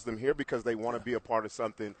that draws them here because they want to be a part of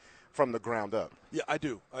something from the ground up? Yeah, I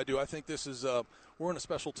do. I think this is we're in a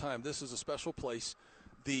special time. This is a special place.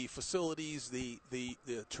 The facilities, the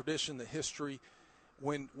tradition, the history,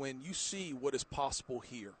 when you see what is possible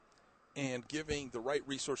here and giving the right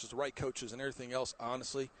resources, the right coaches and everything else,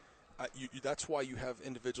 honestly, that's why you have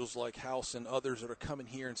individuals like House and others that are coming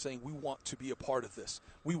here and saying, we want to be a part of this.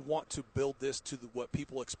 We want to build this to what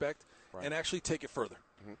people expect and actually take it further.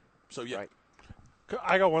 Mm-hmm. So, yeah. Right.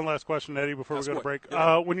 I got one last question, Eddie, before we go to break.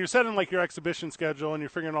 Yeah. When you're setting like your exhibition schedule and you're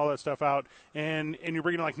figuring all that stuff out, and you're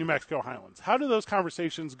bringing like New Mexico Highlands, how do those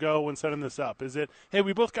conversations go when setting this up? Is it, hey,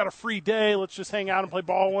 we both got a free day, let's just hang out and play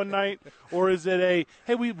ball one night, or is it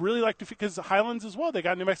hey, we really like to, because Highlands as well, they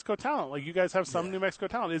got New Mexico talent. Like you guys have some New Mexico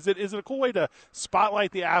talent. Is it a cool way to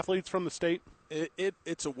spotlight the athletes from the state?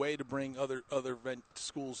 It's a way to bring other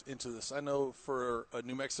schools into this. I know for a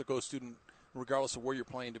New Mexico student, regardless of where you're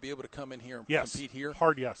playing, to be able to come in here and compete here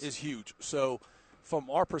is huge. So from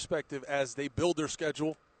our perspective, as they build their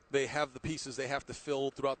schedule, they have the pieces they have to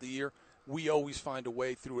fill throughout the year. We always find a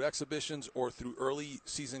way through exhibitions or through early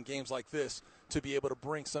season games like this to be able to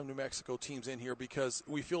bring some New Mexico teams in here because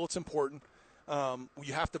we feel it's important.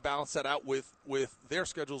 You have to balance that out with their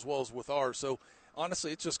schedule as well as with ours. So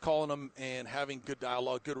honestly, it's just calling them and having good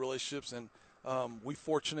dialogue, good relationships, and we're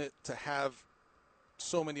fortunate to have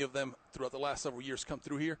so many of them throughout the last several years come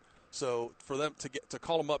through here. So for them to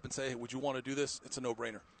call them up and say, hey, would you want to do this? It's a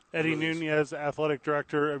no-brainer. Eddie Nunez, athletic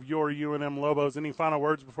director of your UNM Lobos. Any final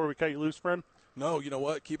words before we cut you loose, friend? No, you know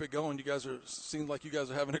what? Keep it going. Seems like you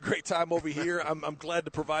guys are having a great time over here. I'm glad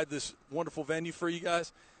to provide this wonderful venue for you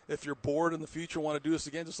guys. If you're bored in the future, want to do this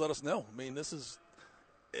again, just let us know. I mean,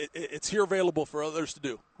 it's here available for others to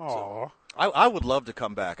do. Aww. I would love to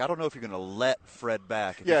come back. I don't know if you're going to let Fred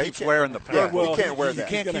back. If he keeps wearing the pants. Well, he can't wear that.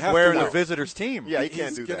 You can't keep wearing the visitors' team. Yeah, he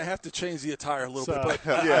can't do that. He's going to have to change the attire a little bit.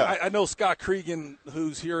 But I know Scott Cregan,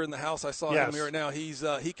 who's here in the house. I saw him here right now.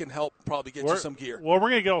 He can help probably get you some gear. Well,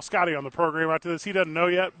 we're going to get old Scotty on the program after this. He doesn't know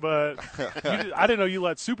yet, but I didn't know you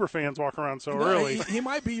let super fans walk around so early. He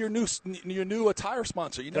might be your new attire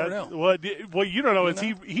sponsor. You never know. Well, you don't know.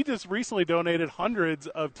 He just recently donated hundreds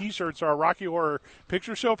of T-shirts to our Rocky Horror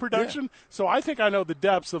Picture Show production. Yeah. So I think I know the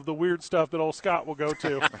depths of the weird stuff that old Scott will go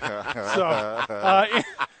to. So,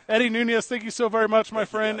 Eddie Nunez, thank you so very much, my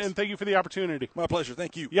friend, and thank you for the opportunity. My pleasure.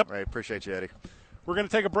 Thank you. Yep. All right, appreciate you, Eddie. We're going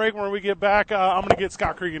to take a break. When we get back, I'm going to get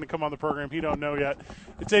Scott Cregan to come on the program. He don't know yet.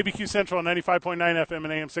 It's ABQ Central on 95.9 FM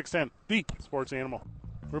and AM 610, the Sports Animal.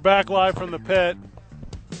 We're back live from the pit.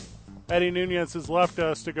 Eddie Nunez has left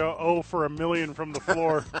us to go 0 for a million from the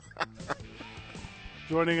floor.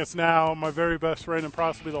 Joining us now, my very best friend and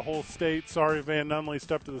possibly the whole state. Sorry, Van Nunley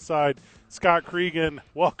stepped to the side. Scott Cregan,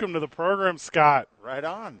 welcome to the program, Scott. Right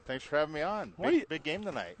on. Thanks for having me on. Big game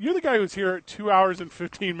tonight. You're the guy who's here 2 hours and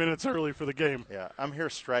 15 minutes early for the game. Yeah, I'm here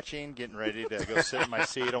stretching, getting ready to go sit in my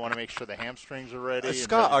seat. I want to make sure the hamstrings are ready.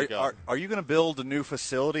 Scott, are you going to build a new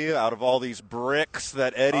facility out of all these bricks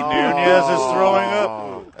that Eddie Nunez is throwing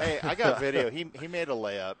up? Hey, I got video. He made a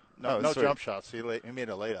layup. No jump shots. He made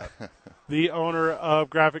a layup. The owner of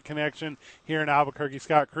Graphic Connection here in Albuquerque,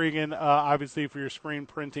 Scott Cregan. Obviously, for your screen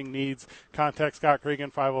printing needs, contact Scott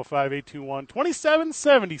Cregan,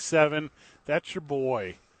 505-821-2777. That's your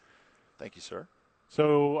boy. Thank you, sir.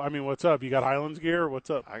 So, I mean, what's up? You got Highlands gear? Or what's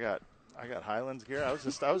up? I got Highlands gear. I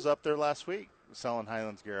was up there last week selling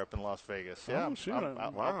Highlands gear up in Las Vegas. Yeah,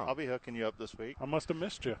 wow. I'll be hooking you up this week. I must have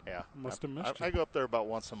missed you. Yeah, I go up there about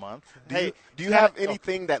once a month. Do you have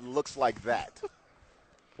anything that looks like that?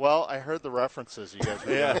 Well, I heard the references you guys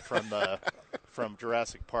were doing from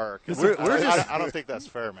Jurassic Park. I don't think that's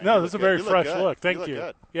fair, man. No, this is a very fresh look. Thank you.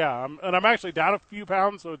 Good. Yeah, and I'm actually down a few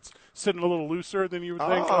pounds, so it's sitting a little looser than you would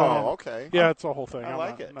think. Oh, okay. Yeah, it's a whole thing. I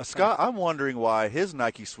like it. Scott, I'm wondering why his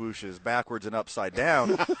Nike swoosh is backwards and upside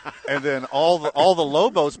down, and then all the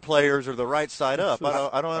Lobos players are the right side up.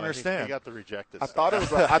 I don't understand. He got the rejected. I thought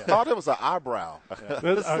it was an eyebrow.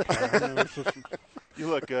 Yeah. You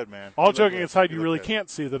look good, man. All joking aside, you really can't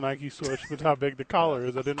see the Nike swoosh with how big the collar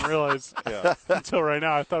is. I didn't realize until right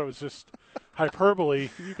now. I thought it was just hyperbole.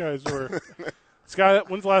 You guys were. Scott,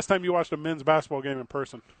 when's the last time you watched a men's basketball game in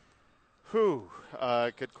person? Good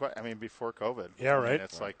question. I mean, before COVID. Yeah, right.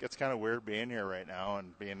 It's kind of weird being here right now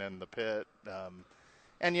and being in the pit.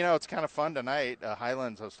 And, it's kind of fun tonight.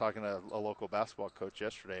 Highlands, I was talking to a local basketball coach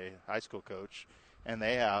yesterday, high school coach. And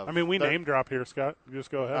they have. I mean, we name drop here, Scott.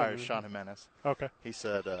 Just go ahead. All right, Sean Jimenez. Okay. He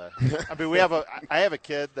said. I mean, I have a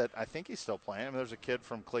kid that I think he's still playing. I mean, there's a kid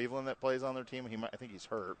from Cleveland that plays on their team. I think he's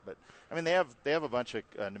hurt, but I mean, they have a bunch of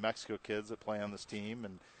New Mexico kids that play on this team,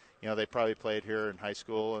 and they probably played here in high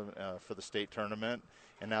school for the state tournament,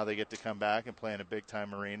 and now they get to come back and play in a big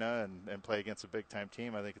time arena and play against a big time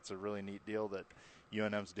team. I think it's a really neat deal that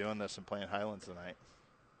UNM's doing this and playing Highlands tonight.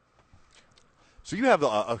 So you have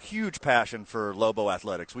a huge passion for Lobo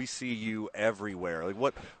athletics. We see you everywhere. Like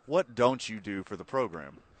what don't you do for the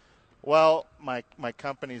program? Well, my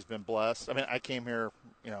company's been blessed. I mean, I came here,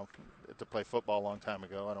 to play football a long time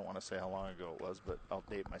ago. I don't want to say how long ago it was, but I'll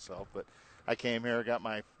date myself. But I came here, got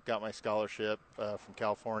my scholarship from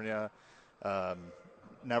California. I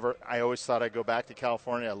always thought I'd go back to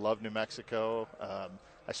California. I love New Mexico.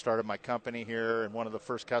 I started my company here, and one of the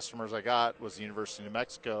first customers I got was the University of New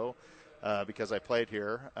Mexico. Because I played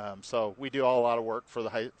here, so we do a lot of work for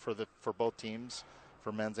both teams,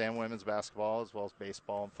 for men's and women's basketball, as well as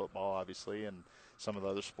baseball and football, obviously, and some of the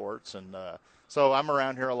other sports. And so I'm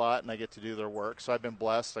around here a lot, and I get to do their work. So I've been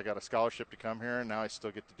blessed. I got a scholarship to come here, and now I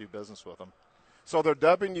still get to do business with them. So they're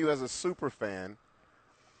dubbing you as a super fan.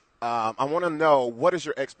 I want to know, what is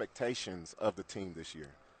your expectations of the team this year?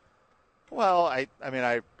 Well, I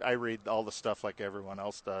read all the stuff like everyone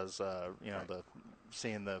else does.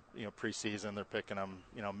 Seeing the preseason, they're picking them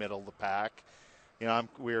middle of the pack.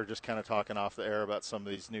 We were just kind of talking off the air about some of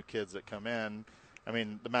these new kids that come in. I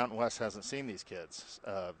mean, the Mountain West hasn't seen these kids.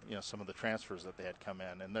 Some of the transfers that they had come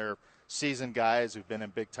in, and they're seasoned guys who've been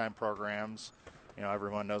in big time programs.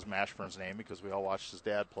 Everyone knows Mashburn's name because we all watched his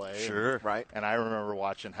dad play. Sure, right. And I remember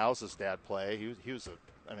watching House's dad play. He was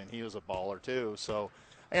a baller too. So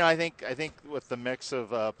I think with the mix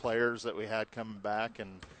of players that we had coming back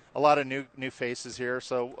and a lot of new faces here,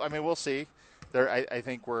 so I mean we'll see. I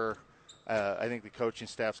think the coaching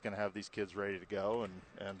staff's going to have these kids ready to go,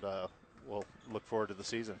 and we'll look forward to the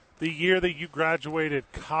season. The year that you graduated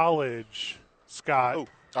college, Scott.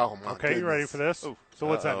 Oh my Okay, goodness. you ready for this? Ooh. So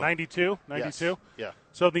what's that, 92? 92? Yes. Yeah.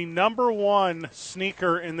 So the number one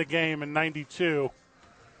sneaker in the game in 92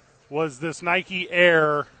 was this Nike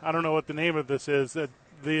Air. I don't know what the name of this is.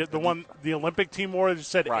 The one the Olympic team wore, that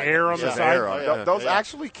just said Air on the side. Those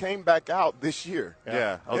actually came back out this year.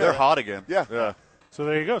 Yeah. Oh, they're hot again. Yeah. So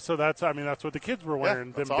there you go. So that's what the kids were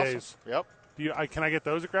wearing them awesome. days. Yep. Can I get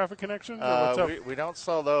those at Graphic Connections? Or what's up? We don't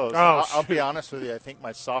sell those. Oh, I'll be honest with you. I think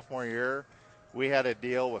my sophomore year, we had a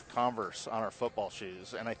deal with Converse on our football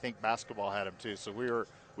shoes, and I think basketball had them too. So we were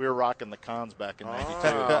rocking the Cons back in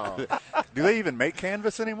 '92. Do they even make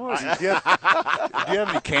canvas anymore? Do you have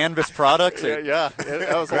any canvas products? Yeah.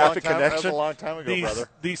 That was a long time ago, brother.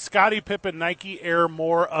 The Scottie Pippen Nike Air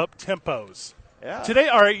More Up Tempos. Yeah. Today,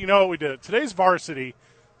 all right, you know what we did? Today's varsity.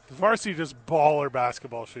 The varsity just baller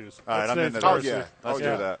basketball shoes. All right, I'm into Oh, this. yeah. Let's do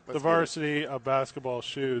that. The varsity of basketball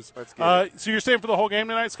shoes. Let's get it. So you're staying for the whole game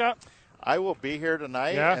tonight, Scott? I will be here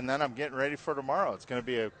tonight, Yeah. and then I'm getting ready for tomorrow. It's going to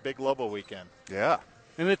be a big Lobo weekend. Yeah.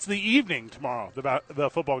 And it's the evening tomorrow, the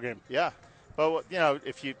football game. Yeah. But,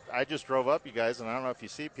 I just drove up, you guys, and I don't know if you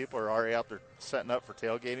see, people are already out there setting up for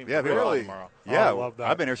tailgating. Yeah, really? Tomorrow. Yeah, I love that.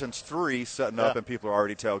 I've been here since 3 setting up, and people are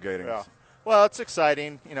already tailgating. Yeah. Well, it's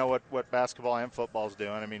exciting, what basketball and football is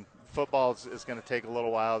doing. I mean, football is going to take a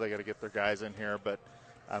little while. They got to get their guys in here, but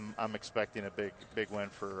I'm expecting a big win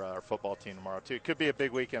for our football team tomorrow, too. It could be a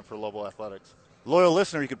big weekend for Lobo Athletics. Loyal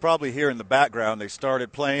listener, you could probably hear in the background they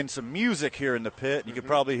started playing some music here in the pit. You could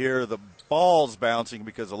probably hear the balls bouncing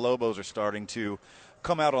because the Lobos are starting to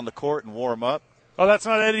come out on the court and warm up. Oh, that's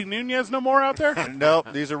not Eddie Nunez no more out there? Nope,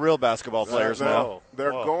 these are real basketball players now.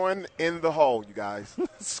 They're going in the hole, you guys.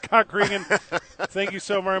 Scott Cregan, thank you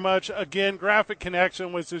so very much. Again, Graphic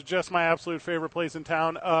Connection, which is just my absolute favorite place in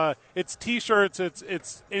town. It's T-shirts.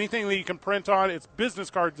 It's anything that you can print on. It's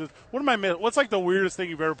business cards. What am I missing? What's like the weirdest thing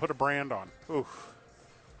you've ever put a brand on? Oof.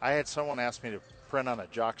 I had someone ask me to print on a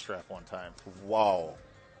jockstrap one time. Wow.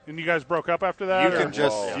 And you guys broke up after that?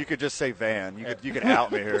 You could just say Van. You could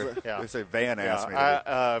out me here. Yeah. You say Van asked me.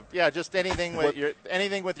 Just anything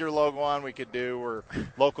with your logo on we could do. We're a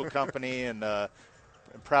local company and I'm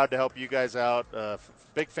proud to help you guys out.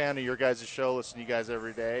 Big fan of your guys' show. Listen to you guys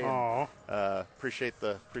every day. And, appreciate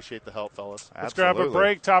the help, fellas. Let's grab a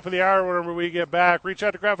break. Top of the hour. Whenever we get back, reach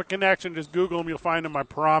out to Graphic Connection. Just Google them. You'll find them. I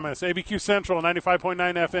promise. ABQ Central 95.9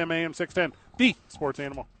 FM AM 610. The Sports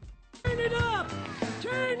Animal. Turn it up!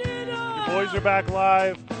 Turn it up! The boys are back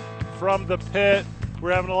live from the pit.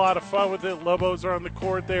 We're having a lot of fun with it. Lobos are on the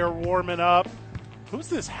court. They are warming up. Who's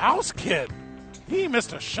this house kid? He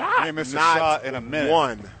missed a shot. He missed a shot in a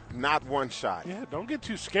minute. Not one shot. Yeah, don't get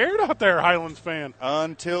too scared out there, Highlands fan.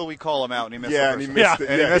 Until we call him out and he missed the first one.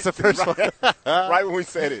 And he missed the first one. Right when we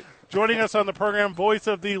said it. Joining us on the program, voice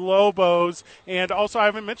of the Lobos, and also I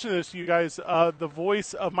haven't mentioned this to you guys, the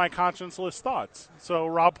voice of my conscienceless thoughts. So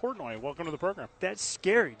Rob Portnoy, welcome to the program. That's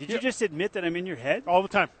scary. Did you just admit that I'm in your head? All the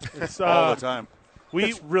time. It's, all the time.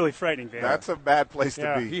 It's really frightening, Van. That's a bad place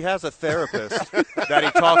to be. He has a therapist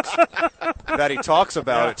that he talks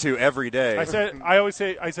about it to every day. I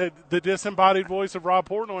said the disembodied voice of Rob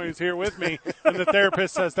Portnoy is here with me, and the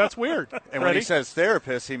therapist says that's weird. And when he says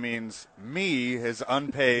therapist, he means me, his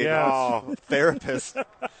unpaid therapist.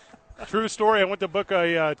 True story. I went to book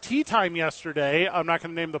a tea time yesterday. I'm not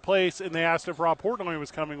going to name the place, and they asked if Rob Portnoy was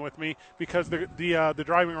coming with me because the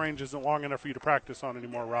driving range isn't long enough for you to practice on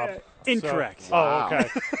anymore, Rob. Incorrect. So, wow. Oh, okay.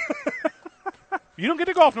 You don't get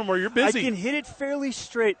to golf no more. You're busy. I can hit it fairly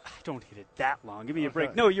straight. I don't hit it that long. Give me a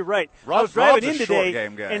break. No, you're right. Rob's, I was driving Rob's in a short today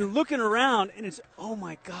game guy. and looking around, and it's, oh,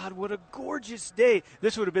 my God, what a gorgeous day.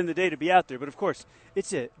 This would have been the day to be out there. But, of course,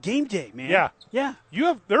 it's a game day, man. Yeah. Yeah.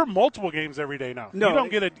 There are multiple games every day now. No,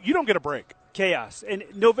 you don't get a break. Chaos. And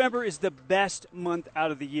November is the best month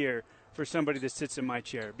out of the year for somebody that sits in my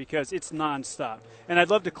chair because it's nonstop. And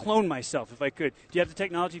I'd love to clone myself if I could. Do you have the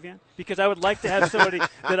technology, Van? Because I would like to have somebody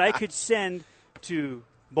that I could send to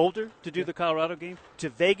Boulder to do the Colorado game, to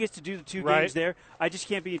Vegas to do the two games there. I just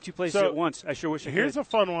can't be in two places at once. I sure wish I could. Here's a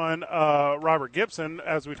fun one. Robert Gibson,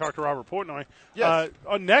 as we talked to Robert Portnoy. Yes.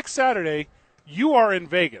 On next Saturday, you are in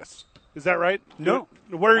Vegas. Is that right? No.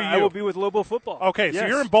 Where are you? I will be with Lobo football. Okay, yes. so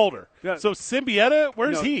you're in Boulder. Yeah. So Symbieta,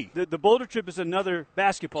 where's he? The Boulder trip is another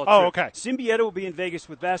basketball trip. Oh, okay. Symbieta will be in Vegas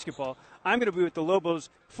with basketball. I'm going to be with the Lobos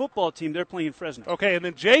football team. They're playing Fresno. Okay, and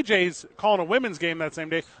then JJ's calling a women's game that same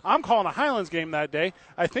day. I'm calling a Highlands game that day.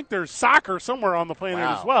 I think there's soccer somewhere on the planet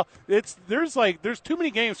as well. There's too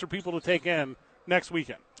many games for people to take in next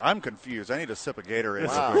weekend. I'm confused. I need a sip of Gatorade.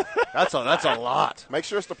 Wow. That's a lot. Make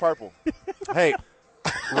sure it's the purple. Hey,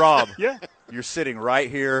 Rob. Yeah. You're sitting right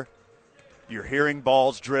here. You're hearing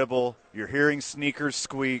balls dribble. You're hearing sneakers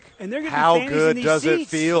squeak. And they're going to How be fannies good in these does seats.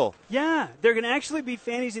 it feel? Yeah, they're going to actually be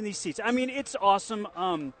fannies in these seats. I mean, it's awesome.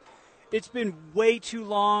 It's been way too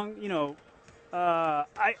long. You know, I've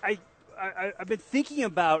been thinking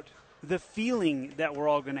about the feeling that we're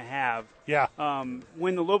all going to have. Yeah.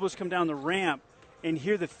 When the Lobos come down the ramp and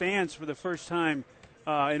hear the fans for the first time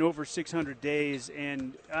in over 600 days,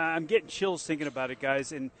 and I'm getting chills thinking about it,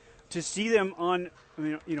 guys. And to see them on,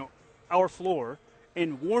 our floor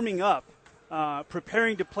and warming up,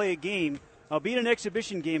 preparing to play a game, be it an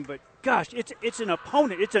exhibition game, but gosh, it's an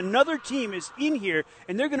opponent. It's another team is in here,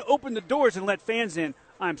 and they're going to open the doors and let fans in.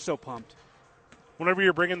 I'm so pumped. Whenever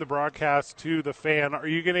you're bringing the broadcast to the fan, are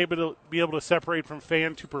you going to be able to separate from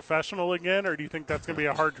fan to professional again, or do you think that's going to be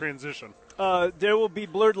a hard transition? There will be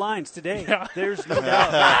blurred lines today. Yeah. There's no doubt.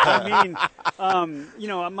 I mean,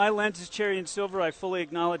 my lens is cherry and silver. I fully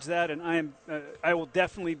acknowledge that, and I will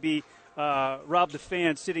definitely be Rob the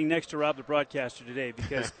fan sitting next to Rob the broadcaster today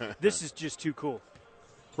because this is just too cool.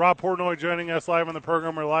 Rob Portnoy joining us live on the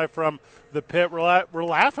program. We're live from the pit. We're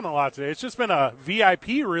laughing a lot today. It's just been a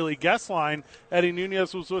VIP, really, guest line. Eddie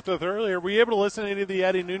Nunez was with us earlier. Were you able to listen to any of the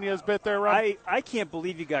Eddie Nunez bit there, Rob? I can't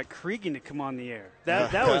believe you got Cregan to come on the air.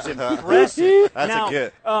 That was impressive. That's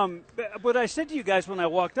a get. What I said to you guys when I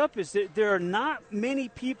walked up is that there are not many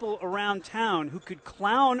people around town who could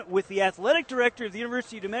clown with the athletic director of the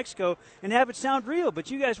University of New Mexico and have it sound real. But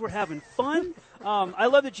you guys were having fun. I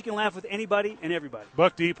love that you can laugh with anybody and everybody.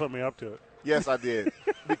 Buck D put me up to it. Yes, I did.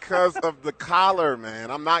 Because of the collar, man.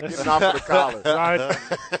 I'm not getting off of the collar.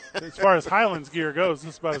 As far as Highlands gear goes,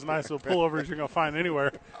 this is about as nice of a pullover as you're going to find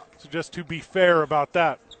anywhere. So just to be fair about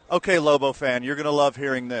that. Okay, Lobo fan, you're going to love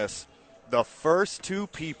hearing this. The first two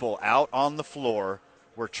people out on the floor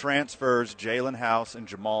were transfers Jalen House and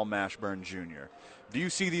Jamal Mashburn Jr. Do you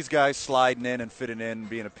see these guys sliding in and fitting in and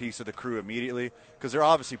being a piece of the crew immediately? Because they're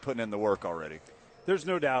obviously putting in the work already. There's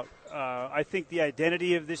no doubt. I think the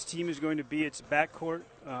identity of this team is going to be its backcourt.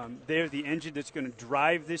 They're the engine that's going to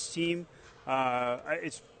drive this team.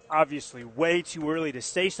 It's obviously way too early to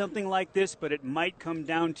say something like this, but it might come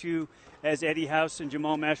down to, as Eddie House and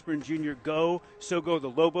Jamal Mashburn Jr. go, so go the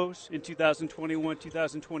Lobos in 2021,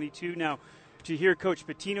 2022. Now, to hear Coach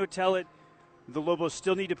Pitino tell it, the Lobos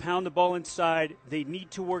still need to pound the ball inside. They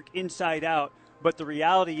need to work inside out. But the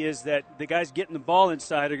reality is that the guys getting the ball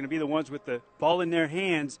inside are going to be the ones with the ball in their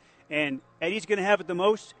hands. And Eddie's going to have it the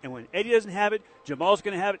most. And when Eddie doesn't have it, Jamal's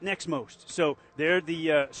going to have it next most. So they're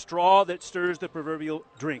the straw that stirs the proverbial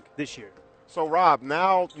drink this year. So, Rob,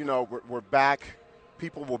 now, we're back.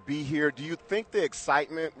 People will be here. Do you think the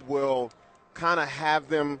excitement will kind of have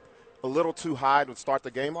them a little too high to start the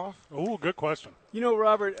game off? Oh, good question.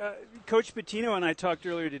 Robert, Coach Pitino and I talked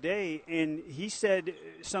earlier today, and he said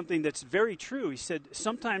something that's very true. He said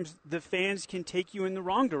sometimes the fans can take you in the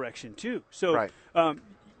wrong direction, too. So right.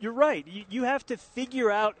 You're right. You have to figure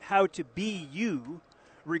out how to be you,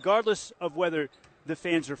 regardless of whether the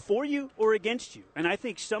fans are for you or against you. And I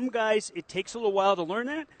think some guys, it takes a little while to learn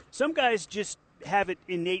that. Some guys just have it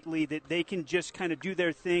innately that they can just kind of do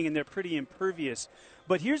their thing, and they're pretty impervious.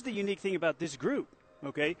 But here's the unique thing about this group,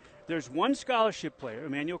 okay? There's one scholarship player,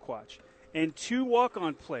 Emmanuel Quach, and two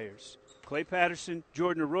walk-on players, Clay Patterson,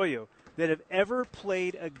 Jordan Arroyo, that have ever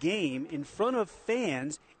played a game in front of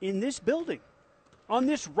fans in this building. On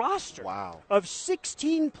this roster of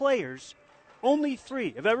 16 players, only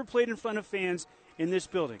 3 have ever played in front of fans in this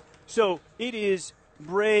building. So it is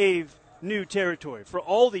brave new territory for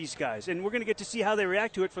all these guys, and we're going to get to see how they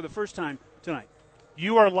react to it for the first time tonight.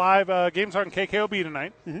 You are live. Game's on KKOB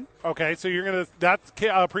tonight. Mm-hmm. Okay, so you're gonna. That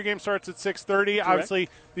pregame starts at 6:30. Obviously,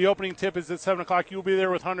 the opening tip is at 7:00. You'll be there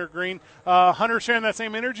with Hunter Green. Hunter sharing that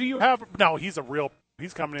same energy you have. No, he's a real.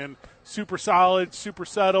 He's coming in super solid, super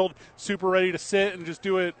settled, super ready to sit and just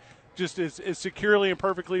do it. Just as securely and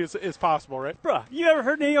perfectly as possible, right? Bruh, you ever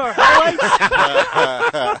heard any of our highlights?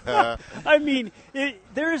 I mean,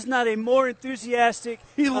 there is not a more enthusiastic.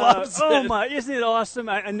 He loves it. Oh, my, isn't it awesome?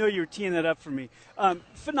 I know you were teeing that up for me.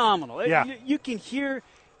 Phenomenal. Yeah. You can hear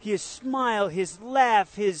his smile, his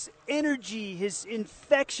laugh, his energy, his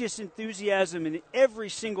infectious enthusiasm in every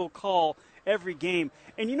single call, every game.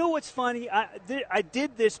 And you know what's funny? I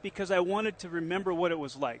did this because I wanted to remember what it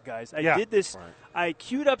was like, guys. I did this. Right. I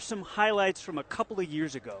queued up some highlights from a couple of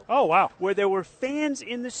years ago. Oh, wow. Where there were fans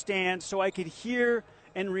in the stands so I could hear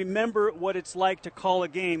and remember what it's like to call a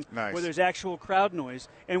game where there's actual crowd noise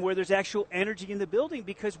and where there's actual energy in the building,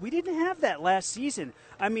 because we didn't have that last season.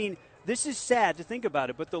 I mean, this is sad to think about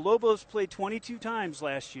it, but the Lobos played 22 times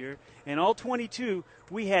last year, and all 22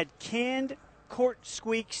 we had canned court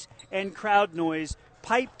squeaks and crowd noise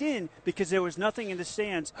piped in because there was nothing in the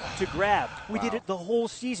stands to grab. We did it the whole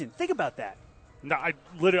season. Think about that. No, I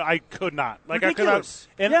could not. Like, ridiculous.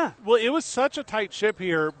 I could not. And, well, it was such a tight ship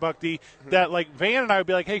here, Buckdy, that, like, Van and I would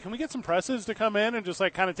be like, hey, can we get some presses to come in and just,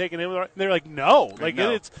 like, kind of take it in? And they're like, no. Like,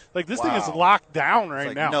 it's like this thing is locked down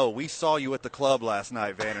right now. No, we saw you at the club last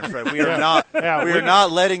night, Van and Fred. We are not we're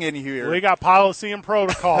not letting in here. We got policy and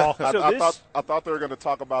protocol. I thought they were going to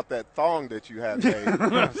talk about that thong that you had made.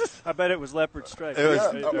 I bet it was leopard stripe.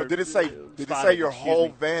 Did it say your whole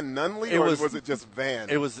Van Nunley, or was it just Van?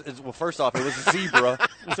 Well, first off, it was zebra.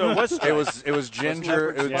 So what's it was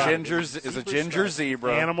ginger. It was ginger's is a ginger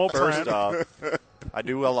zebra. Animal first print. off. I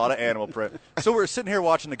do a lot of animal print. So we're sitting here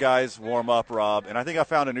watching the guys warm up, Rob, and I think I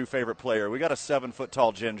found a new favorite player. We got a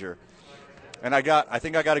 7-foot-tall ginger, and I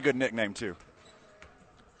think I got a good nickname too.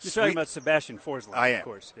 You're talking about Sebastian Forsland, I am. Of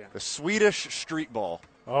course. Yeah. The Swedish street ball.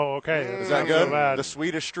 Oh, okay. Is that good? The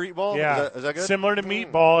Swedish street ball? Yeah. Is that good? Similar to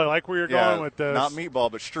meatball. I like where you're going with this. Not meatball,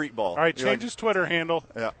 but street ball. All right, change his Twitter handle.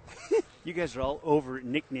 Yeah. You guys are all over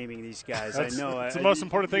nicknaming these guys. I know. It's the most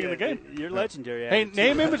important thing in the game. You're legendary. Hey,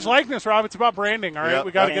 name, image, likeness, Rob. It's about branding, all right? Yep.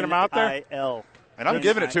 We got to get them out there. N-I-L. And I'm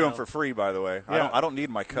giving it to him for free, by the way. Yeah. I don't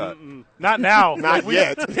need my cut. Not now. Not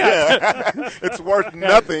yet. It's worth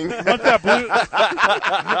nothing.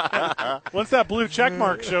 Once that blue check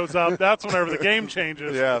mark shows up, that's whenever the game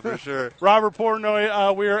changes. Yeah, for sure. Robert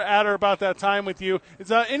Portnoy, we are at or about that time with you.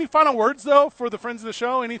 Is any final words, though, for the friends of the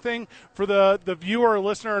show? Anything for the viewer or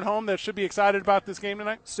listener at home that should be excited about this game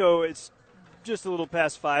tonight? So it's just a little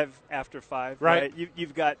past 5 after 5. Right.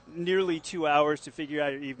 You've got nearly 2 hours to figure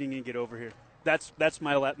out your evening and get over here. That's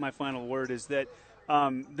my final word is that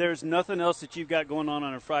there's nothing else that you've got going on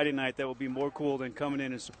a Friday night that will be more cool than coming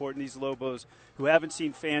in and supporting these Lobos who haven't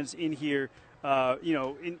seen fans in here,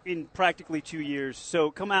 in practically 2 years.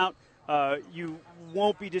 So come out. You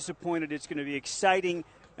won't be disappointed. It's going to be exciting.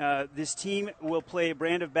 This team will play a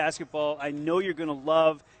brand of basketball I know you're going to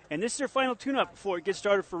love. And this is their final tune-up before it gets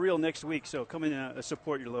started for real next week. So come in and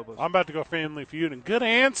support your Lobos. I'm about to go Family Feud. And good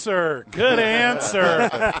answer. Good answer,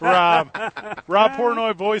 Rob. Rob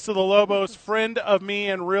Portnoy, voice of the Lobos, friend of me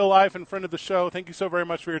in real life and friend of the show. Thank you so very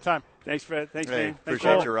much for your time. Thanks, Fred. Thanks, man.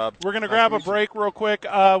 Appreciate you, Rob. We're going to grab a break real quick.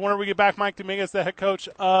 Whenever we get back, Mike Dominguez, the head coach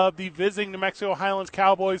of the visiting New Mexico Highlands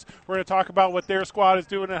Cowboys. We're going to talk about what their squad is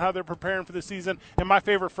doing and how they're preparing for the season. And my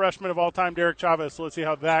favorite freshman of all time, Derek Chavez. So let's see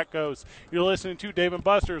how that goes. You're listening to Dave &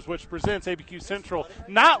 Buster's, which presents ABQ Central,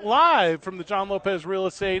 not live from the John Lopez Real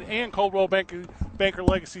Estate and Coldwell Banker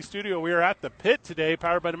Legacy Studio. We are at the Pit today,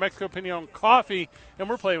 powered by New Mexico Pinon Coffee, and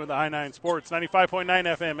we're playing with the I-9 Sports, 95.9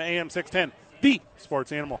 FM, AM 610, the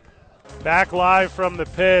sports animal. Back live from the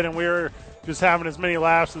Pit, and we're just having as many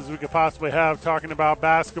laughs as we could possibly have talking about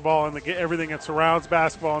basketball and everything that surrounds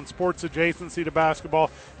basketball and sports adjacency to basketball,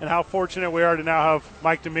 and how fortunate we are to now have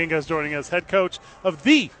Mike Dominguez joining us, head coach of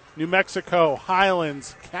the New Mexico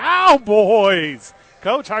Highlands Cowboys.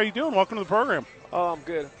 Coach, how are you doing? Welcome to the program. Oh, I'm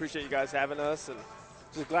good. Appreciate you guys having us, and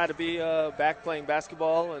just glad to be back playing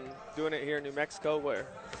basketball and doing it here in New Mexico where,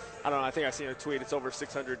 I don't know, I think I seen a tweet. It's over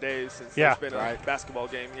 600 days since there's been a basketball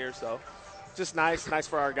game here. So just nice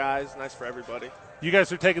for our guys, nice for everybody. You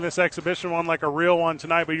guys are taking this exhibition one like a real one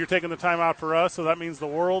tonight, but you're taking the time out for us, so that means the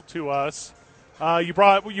world to us. You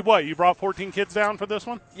brought 14 kids down for this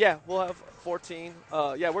one? Yeah, we'll have 14.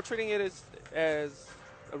 We're treating it as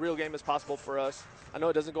a real game as possible for us. I know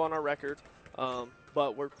it doesn't go on our record,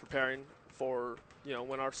 but we're preparing for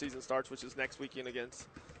when our season starts, which is next weekend against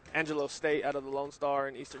Angelo State out of the Lone Star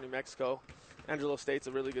in eastern New Mexico. Angelo State's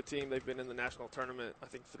a really good team. They've been in the national tournament, I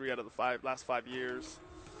think, 3 out of the last 5 years.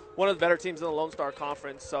 One of the better teams in the Lone Star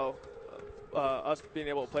Conference, so us being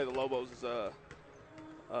able to play the Lobos is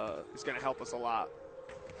going to help us a lot.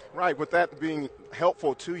 Right, with that being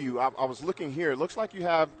helpful to you, I was looking here. It looks like you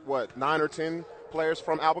have, 9 or 10 players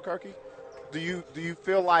from Albuquerque? Do you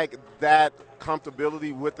feel like that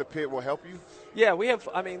comfortability with the Pit will help you? Yeah, we have,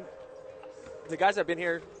 the guys that have been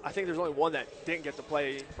here, I think there's only one that didn't get to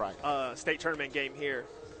play state tournament game here.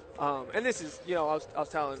 And this is, I was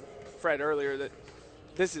telling Fred earlier that,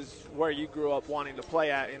 this is where you grew up wanting to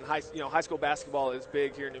play at. In high school basketball is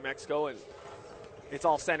big here in New Mexico, and it's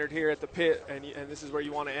all centered here at the Pit, and this is where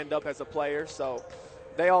you want to end up as a player. So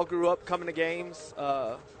they all grew up coming to games,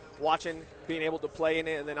 watching, being able to play in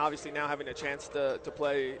it, and then obviously now having a chance to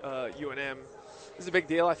play UNM. This is a big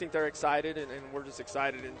deal. I think they're excited, and we're just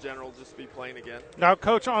excited in general just to be playing again. Now,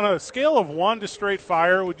 Coach, on a scale of 1 to straight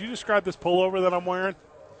fire, would you describe this pullover that I'm wearing?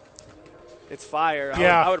 It's fire.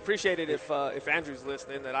 Yeah. I would appreciate it if Andrew's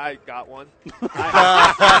listening that I got one.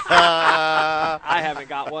 I haven't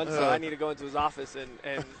got one, so I need to go into his office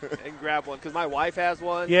and grab one because my wife has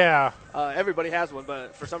one. Yeah. Everybody has one,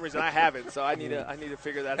 but for some reason I haven't, so I need to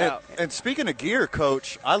figure that out. And speaking of gear,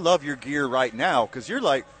 Coach, I love your gear right now because you're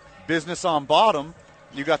like business on bottom.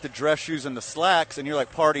 You got the dress shoes and the slacks, and you're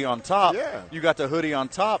like party on top. Yeah. You got the hoodie on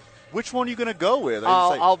top. Which one are you going to go with?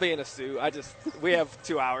 I'll be in a suit. We have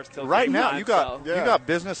 2 hours till right now. Time, you got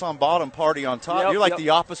business on bottom, party on top. Yep, you're like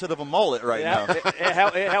the opposite of a mullet right now.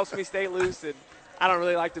 It helps me stay loose, and I don't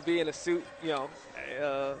really like to be in a suit,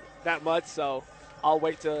 that much. So I'll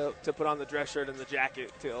wait to put on the dress shirt and the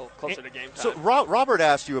jacket till closer to game time. So Robert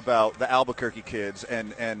asked you about the Albuquerque kids,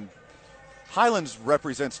 and Highlands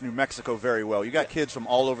represents New Mexico very well. You got kids from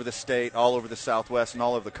all over the state, all over the Southwest, and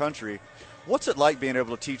all over the country. What's it like being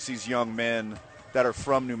able to teach these young men that are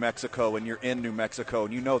from New Mexico and you're in New Mexico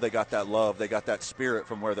and you know they got that love, they got that spirit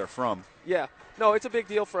from where they're from? Yeah. No, it's a big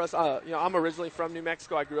deal for us. I'm originally from New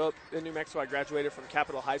Mexico. I grew up in New Mexico. I graduated from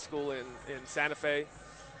Capitol High School in Santa Fe.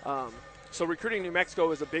 So recruiting New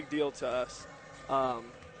Mexico is a big deal to us.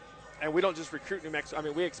 And we don't just recruit New Mexico. I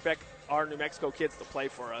mean, we expect our New Mexico kids to play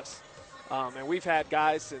for us. And we've had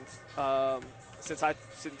guys since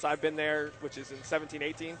I've been there, which is in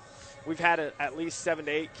 17-18. We've had at least 7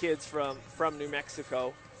 to 8 kids from New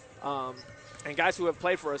Mexico, and guys who have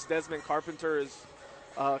played for us. Desmond Carpenter is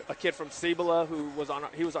a kid from Cibola who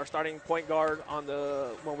he was our starting point guard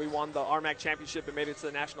when we won the RMAC championship and made it to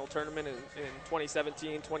the national tournament in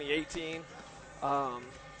 2017, 2018.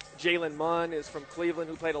 Jalen Munn is from Cleveland,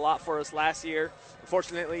 who played a lot for us last year.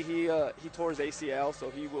 Unfortunately, he tore his ACL, so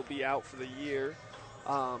he will be out for the year.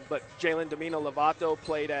 But Jalen Domino Lovato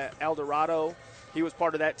played at El Dorado. He was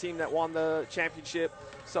part of that team that won the championship.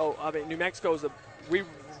 So, I mean, New Mexico we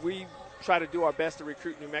try to do our best to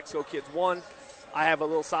recruit New Mexico kids. One, I have a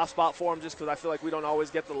little soft spot for them just because I feel like we don't always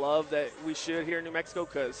get the love that we should here in New Mexico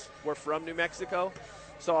because we're from New Mexico.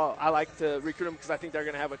 So I like to recruit them because I think they're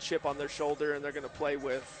going to have a chip on their shoulder and they're going to play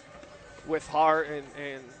with heart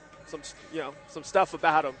and some stuff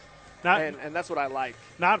about them. And that's what I like.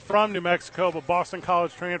 Not from New Mexico, but Boston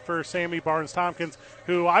College transfer Sammy Barnes-Tompkins,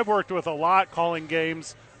 who I've worked with a lot calling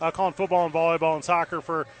games, calling football and volleyball and soccer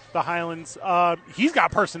for the Highlands. He's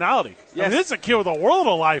got personality. Yes. I mean, this is a kid with a world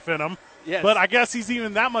of life in him. Yes. But I guess he's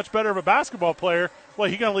even that much better of a basketball player. Well,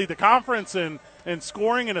 he's going to lead the conference in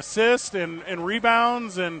scoring and assists and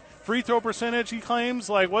rebounds and free throw percentage, he claims.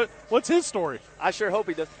 Like, what's his story? I sure hope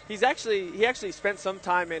he does. He actually spent some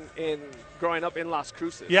time in growing up in Las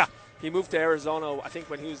Cruces. Yeah. He moved to Arizona, I think,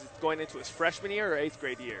 when he was going into his freshman year or 8th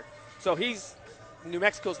grade year. So New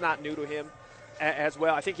Mexico's not new to him as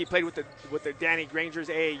well. I think he played with the Danny Granger's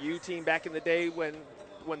AAU team back in the day when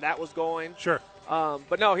that was going. Sure.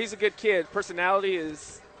 But no, he's a good kid. Personality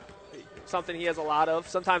is something he has a lot of.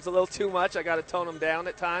 Sometimes a little too much. I got to tone him down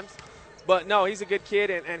at times. But no, he's a good kid,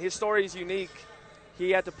 and his story is unique. He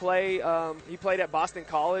had to play. He played at Boston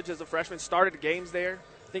College as a freshman. Started games there.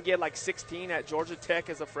 I think he had like 16 at Georgia Tech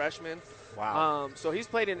as a freshman. Wow. So he's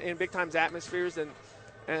played in big times atmospheres, and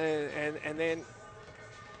then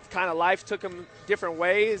kind of life took him different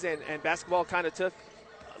ways, and basketball kind of took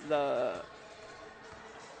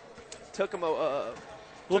him a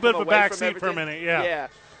little bit of a backseat for a minute. Yeah. Yeah.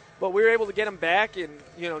 But we were able to get him back, and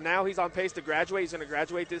now he's on pace to graduate. He's going to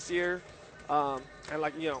graduate this year. And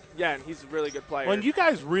he's a really good player. Well, and you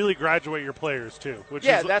guys really graduate your players too,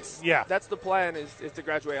 that's the plan is to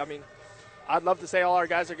graduate. I mean, I'd love to say all our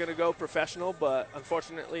guys are going to go professional, but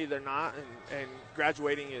unfortunately they're not. And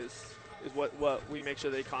graduating is what we make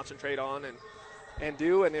sure they concentrate on and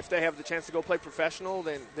do. And if they have the chance to go play professional,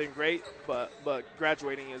 then great. But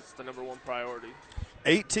graduating is the number one priority.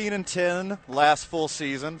 18-10 last full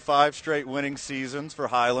season, 5 straight winning seasons for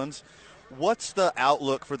Highlands. What's the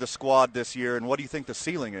outlook for the squad this year, and what do you think the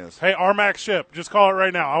ceiling is? Hey, RMAC ship. Just call it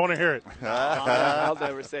right now. I want to hear it. I'll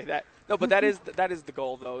never say that. No, but that is the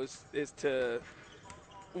goal, though, is to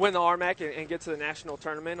win the RMAC and get to the national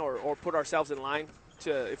tournament or put ourselves in line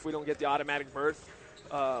to, if we don't get the automatic berth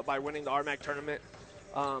by winning the RMAC tournament,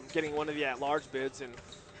 getting one of the at-large bids. And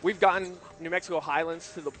we've gotten New Mexico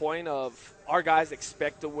Highlands to the point of our guys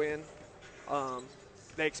expect to win.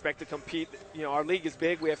 they expect to compete. You know, our league is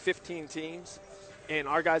big. We have 15 teams, and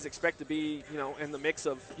our guys expect to be, you know, in the mix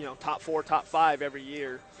of, you know, top 4, top 5 every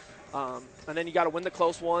year. And then you got to win the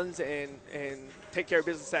close ones and take care of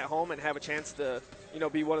business at home and have a chance to, you know,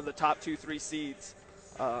 be one of the top 2, 3 seeds.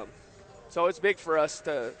 So it's big for us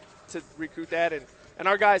to recruit that, and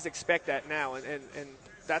our guys expect that now, and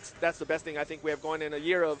that's the best thing I think we have going in a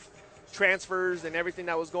year of transfers and everything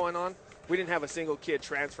that was going on. We didn't have a single kid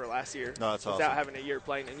transfer last year without having a year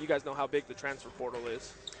playing, and you guys know how big the transfer portal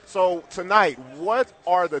is. So tonight, what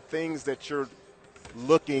are the things that you're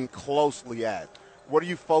looking closely at? What are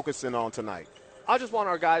you focusing on tonight? I just want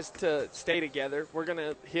our guys to stay together. We're going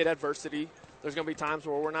to hit adversity. There's going to be times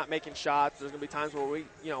where we're not making shots. There's going to be times where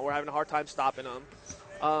we're having a hard time stopping them.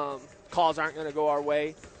 Calls aren't going to go our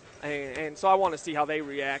way. And so I want to see how they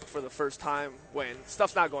react for the first time when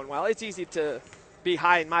stuff's not going well. It's easy to be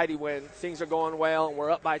high and mighty when things are going well and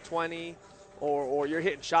we're up by 20 or you're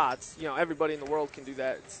hitting shots. You know, everybody in the world can do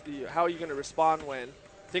that. How are you going to respond when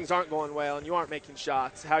things aren't going well and you aren't making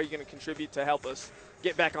shots? How are you going to contribute to help us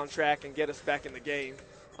get back on track and get us back in the game?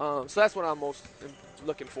 So that's what I'm most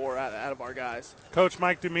looking for out of our guys. Coach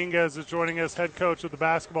Mike Dominguez is joining us, head coach of the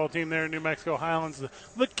basketball team there in New Mexico Highlands.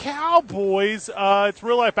 The Cowboys, it's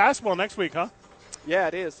real-life basketball next week, huh? Yeah,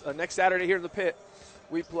 it is. Next Saturday here in the pit,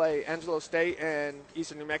 we play Angelo State, and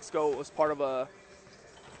Eastern New Mexico was part of a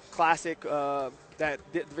classic that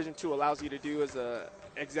Division II allows you to do as a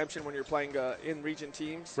exemption when you're playing in-region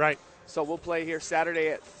teams. Right. So we'll play here Saturday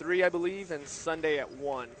at 3, I believe, and Sunday at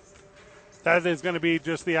 1. That is going to be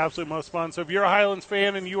just the absolute most fun. So if you're a Highlands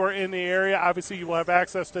fan and you are in the area, obviously you will have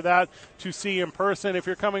access to that to see in person. If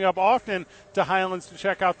you're coming up often to Highlands to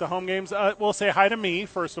check out the home games, we'll say hi to me,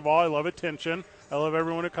 first of all. I love attention. I love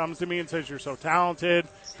everyone who comes to me and says, you're so talented,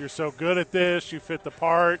 you're so good at this, you fit the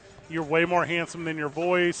part, you're way more handsome than your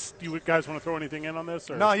voice. Do you guys want to throw anything in on this?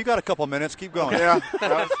 Or? No, you got a couple minutes. Keep going. Yeah,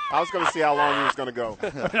 I was going to see how long he was going to go.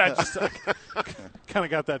 I just kind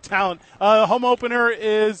of got that talent. Home opener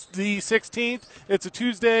is the 16th. It's a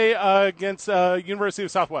Tuesday against University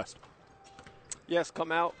of Southwest. Yes,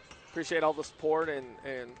 come out. Appreciate all the support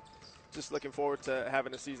and just looking forward to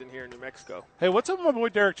having a season here in New Mexico. Hey, what's up with my boy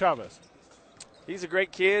Derek Chavez? He's a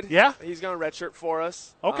great kid. Yeah? He's going to redshirt for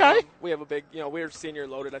us. Okay. We have a big, we're senior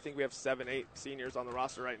loaded. I think we have 7, 8 seniors on the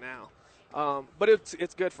roster right now. But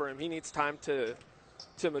it's good for him. He needs time to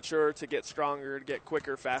mature, to get stronger, to get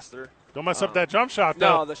quicker, faster. Don't mess up that jump shot,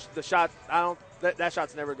 though. No, the shot, that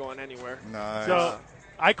shot's never going anywhere. Nice. So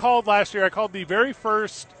I called last year. I called the very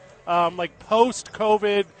first,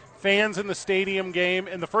 post-COVID fans in the stadium game,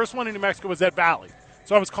 and the first one in New Mexico was at Valley.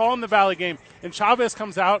 So I was calling the Valley game, and Chavez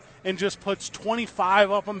comes out and just puts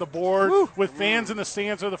 25 up on the board with fans in the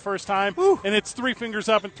stands for the first time, and it's 3 fingers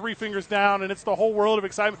up and 3 fingers down, and it's the whole world of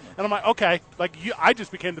excitement. And I'm like, okay, I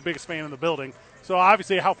just became the biggest fan in the building. So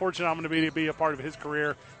obviously how fortunate I'm going to be a part of his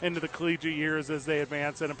career into the collegiate years as they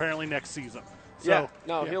advance, and apparently next season. So,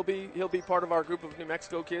 he'll be part of our group of New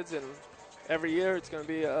Mexico kids, and every year it's going to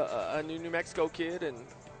be a new New Mexico kid, and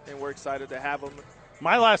we're excited to have him.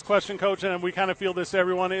 My last question, Coach, and we kind of feel this to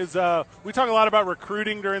everyone, is we talk a lot about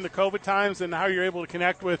recruiting during the COVID times and how you're able to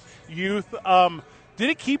connect with youth. Did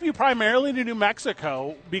it keep you primarily to New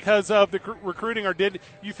Mexico because of the recruiting, or did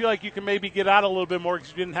you feel like you can maybe get out a little bit more because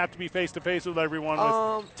you didn't have to be face-to-face with everyone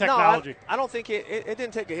with technology? No, I don't think it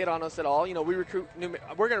didn't take a hit on us at all. We're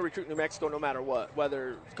going to recruit New Mexico no matter what,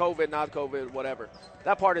 whether COVID, not COVID, whatever.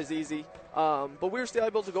 That part is easy. But we were still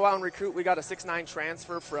able to go out and recruit. We got a 6'9"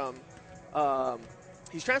 transfer from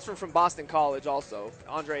he's transferring from Boston College also,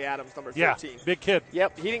 Andre Adams, number 13. Yeah, big kid.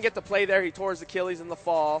 Yep, he didn't get to play there. He tore his Achilles in the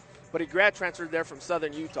fall, but he grad transferred there from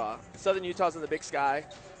Southern Utah. Southern Utah's in the Big Sky.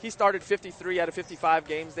 He started 53 out of 55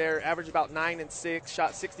 games there, averaged about 9 and 6,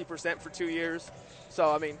 shot 60% for 2 years.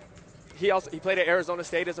 So, I mean, he played at Arizona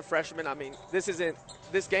State as a freshman. I mean, this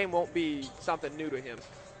game won't be something new to him.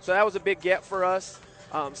 So that was a big get for us.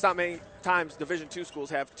 It's not many times Division II schools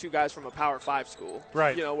have 2 guys from a Power 5 school.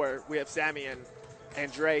 Right. Where we have Sammy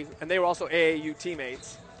and Dre, and they were also AAU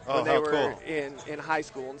teammates when they were in high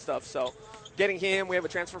school and stuff. So getting him, we have a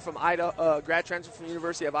transfer from grad transfer from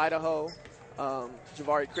University of Idaho,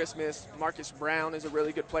 Javari Christmas. Marcus Brown is a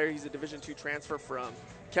really good player. He's a Division II transfer from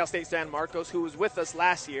Cal State San Marcos, who was with us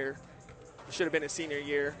last year. He should have been his senior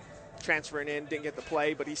year, transferring in, didn't get to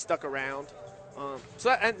play, but he stuck around.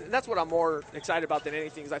 And that's what I'm more excited about than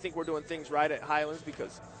anything is I think we're doing things right at Highlands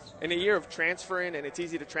because in a year of transferring, and it's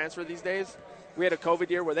easy to transfer these days, we had a COVID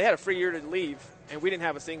year where they had a free year to leave, and we didn't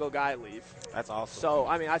have a single guy leave. That's awesome. So,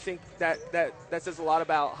 I mean, I think that says a lot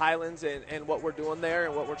about Highlands and what we're doing there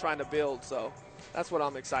and what we're trying to build. So That's what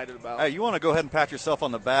I'm excited about. Hey, you want to go ahead and pat yourself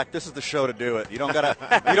on the back? This is the show to do it. You don't gotta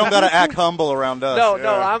act humble around us. No.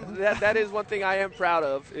 That is one thing I am proud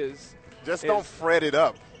of. Don't fret it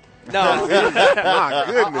up. No, my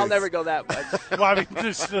goodness. I'll never go that much. Well, I mean,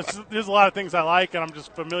 there's a lot of things I like, and I'm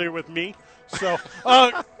just familiar with me. So,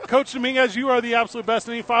 Coach Dominguez, you are the absolute best.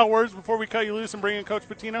 Any final words before we cut you loose and bring in Coach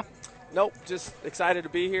Pitino? Nope, just excited to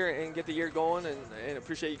be here and get the year going, and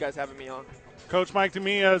appreciate you guys having me on. Coach Mike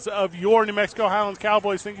Dominguez of your New Mexico Highlands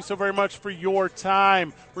Cowboys, thank you so very much for your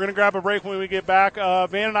time. We're going to grab a break when we get back.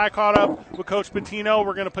 Van and I caught up with Coach Pitino.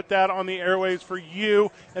 We're going to put that on the airwaves for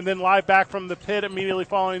you, and then live back from the pit immediately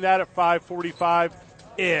following that at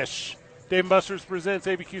 5:45-ish. Dave & Buster's presents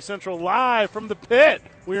ABQ Central live from the pit.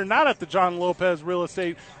 We are not at the John Lopez Real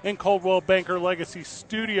Estate and Coldwell Banker Legacy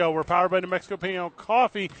Studio. We're powered by New Mexico Pino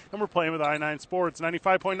Coffee, and we're playing with I-9 Sports,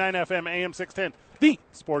 95.9 FM, AM 610, the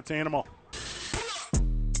sports animal.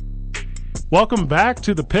 Welcome back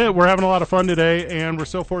to the pit. We're having a lot of fun today, and we're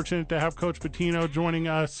so fortunate to have Coach Pitino joining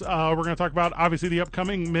us. We're going to talk about, obviously, the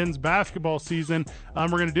upcoming men's basketball season. We're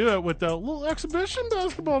going to do it with a little exhibition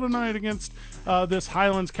basketball tonight against this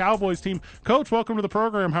Highlands Cowboys team. Coach, welcome to the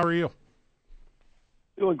program. How are you?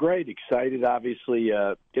 Doing great. Excited, obviously,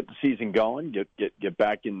 get the season going, get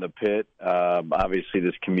back in the pit. Obviously,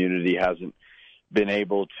 this community hasn't been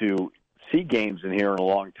able to see games in here in a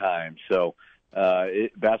long time, so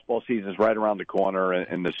basketball season is right around the corner,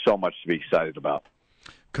 and there's so much to be excited about.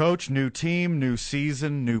 Coach, new team, new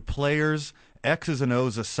season, new players, X's and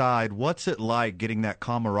O's aside, what's it like getting that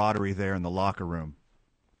camaraderie there in the locker room?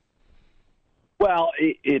 Well,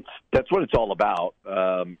 that's what it's all about.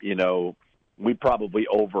 We probably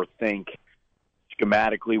overthink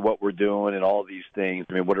schematically what we're doing and all these things.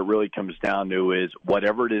 I mean, what it really comes down to is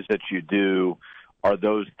whatever it is that you do, are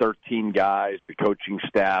those 13 guys, the coaching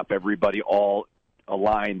staff, everybody all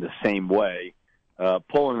aligned the same way,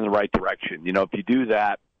 pulling in the right direction? If you do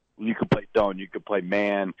that, you could play zone, you could play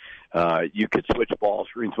man, you could switch ball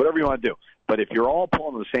screens, whatever you want to do. But if you're all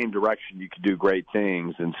pulling in the same direction, you can do great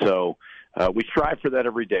things. And so we strive for that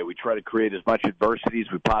every day. We try to create as much adversity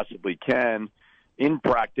as we possibly can in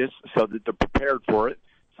practice so that they're prepared for it,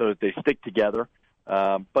 so that they stick together.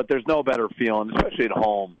 But there's no better feeling, especially at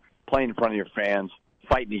home, playing in front of your fans,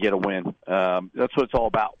 fighting to get a win. That's what it's all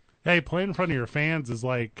about. Hey, playing in front of your fans is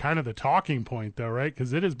like kind of the talking point, though, right?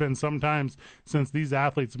 Because it has been some times since these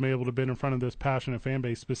athletes have been able to be in front of this passionate fan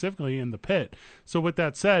base, specifically in the pit. So with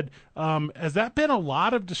that said, has that been a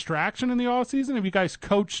lot of distraction in the offseason? Have you guys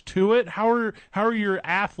coached to it? How are your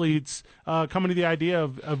athletes coming to the idea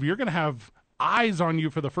of you're going to have eyes on you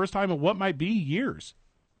for the first time in what might be years?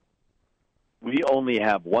 We only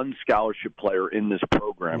have one scholarship player in this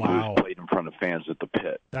program who's played in front of fans at the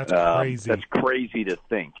pit. That's crazy. That's crazy to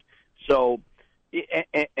think. So,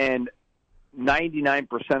 and 99%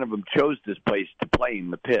 of them chose this place to play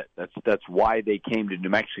in the pit. That's why they came to New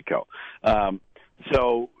Mexico.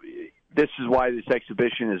 So this is why this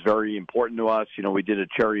exhibition is very important to us. We did a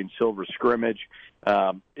cherry and silver scrimmage.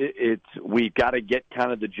 We've got to get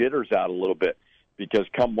kind of the jitters out a little bit, because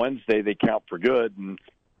come Wednesday they count for good, and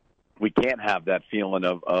we can't have that feeling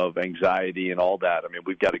of anxiety and all that. I mean,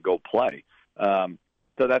 we've got to go play. So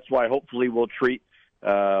that's why hopefully we'll treat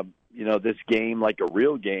this game like a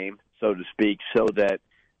real game, so to speak, so that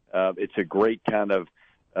it's a great kind of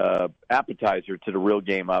appetizer to the real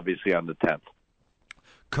game, obviously, on the 10th.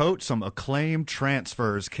 Coach, some acclaimed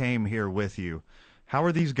transfers came here with you. How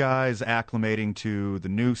are these guys acclimating to the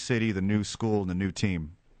new city, the new school, and the new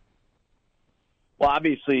team? Well,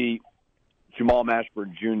 obviously, Jamal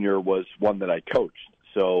Mashburn Jr. was one that I coached.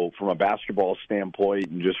 So from a basketball standpoint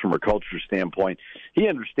and just from a culture standpoint, he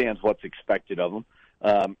understands what's expected of him.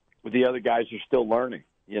 The other guys are still learning,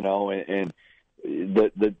 and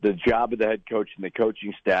the job of the head coach and the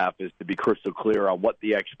coaching staff is to be crystal clear on what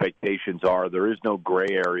the expectations are. There is no gray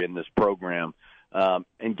area in this program,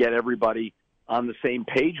 and get everybody on the same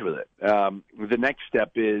page with it. The next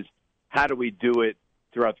step is, how do we do it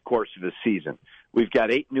throughout the course of the season? We've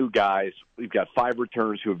got 8 new guys. We've got 5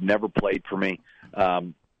 returners who have never played for me.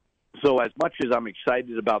 So as much as I'm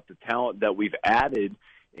excited about the talent that we've added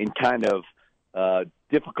in kind of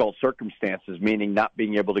difficult circumstances, meaning not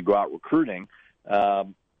being able to go out recruiting,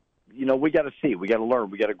 we got to see. We got to learn.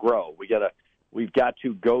 We got to grow. We've got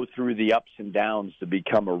to go through the ups and downs to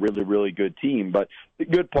become a really, really good team. But the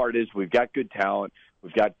good part is we've got good talent.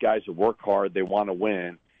 We've got guys that work hard. They want to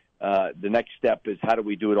win. The next step is, how do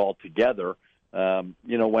we do it all together,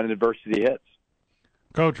 when adversity hits?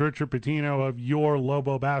 Coach Richard Pitino of your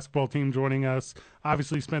Lobo basketball team joining us.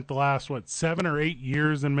 Obviously spent the last, 7 or 8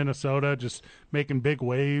 years in Minnesota just making big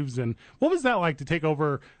waves. And what was that like to take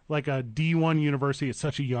over like a D1 university at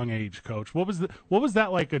such a young age, Coach? What was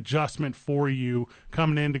that like adjustment for you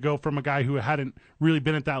coming in to go from a guy who hadn't really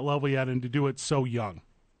been at that level yet and to do it so young?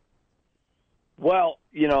 Well,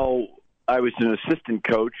 I was an assistant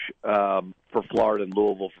coach for Florida and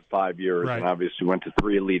Louisville for 5 years, right. And obviously went to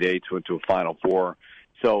 3 Elite Eights, went to a Final Four.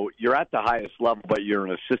 So you're at the highest level, but you're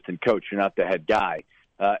an assistant coach. You're not the head guy.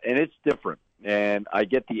 And it's different. And I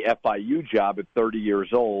get the FIU job at 30 years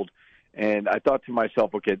old, and I thought to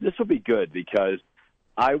myself, okay, this will be good because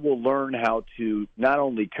I will learn how to not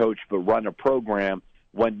only coach but run a program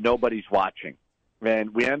when nobody's watching.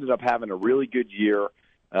 And we ended up having a really good year.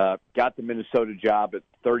 Got the Minnesota job at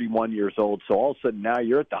 31 years old. So all of a sudden now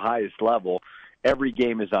you're at the highest level. Every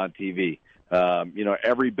game is on TV.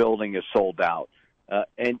 Every building is sold out.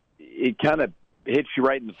 And it kind of hits you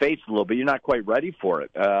right in the face a little bit. You're not quite ready for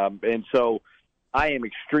it. And so I am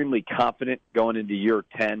extremely confident going into year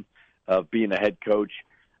 10 of being a head coach.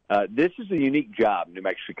 This is a unique job in New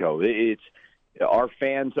Mexico. Our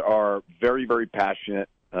fans are very, very passionate.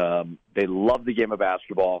 They love the game of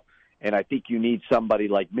basketball. And I think you need somebody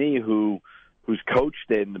like me who's coached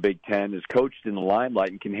in the Big Ten, is coached in the limelight,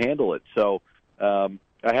 and can handle it. So I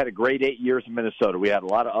had a great 8 years in Minnesota. We had a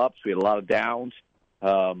lot of ups, we had a lot of downs,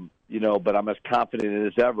 but I'm as confident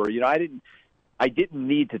as ever. I didn't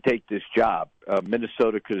need to take this job.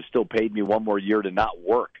 Minnesota could have still paid me one more year to not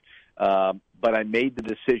work. But I made the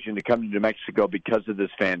decision to come to New Mexico because of this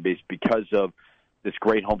fan base, because of this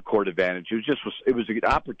great home court advantage. It was an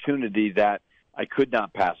opportunity that I could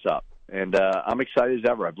not pass up. And I'm excited as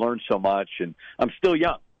ever. I've learned so much, and I'm still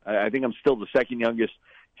young. I think I'm still the second youngest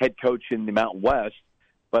head coach in the Mountain West,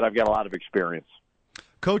 but I've got a lot of experience.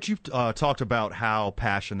 Coach, you've talked about how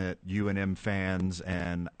passionate UNM fans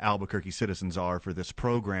and Albuquerque citizens are for this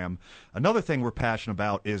program. Another thing we're passionate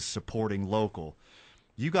about is supporting local.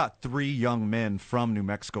 You got 3 young men from New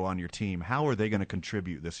Mexico on your team. How are they going to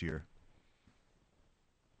contribute this year?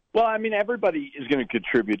 Well, everybody is going to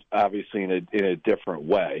contribute, obviously, in a different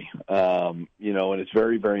way, and it's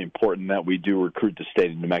very, very important that we do recruit the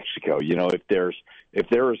state of New Mexico. If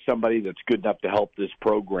there is somebody that's good enough to help this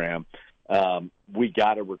program, we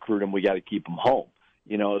got to recruit them. We got to keep them home.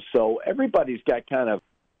 So everybody's got kind of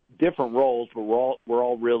different roles, but we're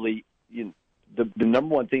all really. The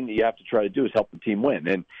number one thing that you have to try to do is help the team win.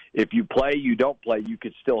 And if you play, you don't play, you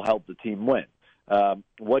could still help the team win.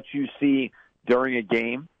 What you see during a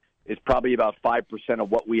game is probably about 5%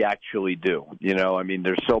 of what we actually do.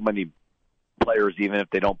 There's so many players, even if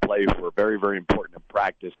they don't play, who are very, very important in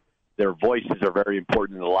practice. Their voices are very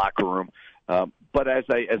important in the locker room. But as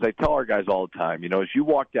I tell our guys all the time, as you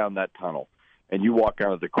walk down that tunnel and you walk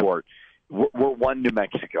onto the court, we're one New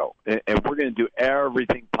Mexico, and we're going to do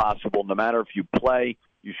everything possible, no matter if you play,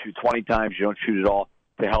 you shoot 20 times, you don't shoot at all,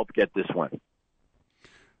 to help get this win.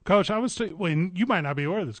 Coach, you might not be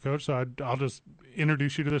aware of this, Coach, so I'll just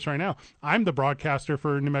introduce you to this right now. I'm the broadcaster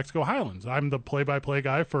for New Mexico Highlands. I'm the play-by-play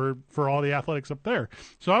guy for all the athletics up there.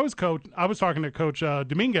 So I was talking to Coach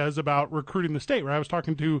Dominguez about recruiting the state, right? I was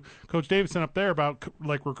talking to Coach Davidson up there about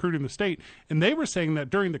recruiting the state, and they were saying that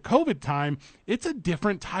during the COVID time, it's a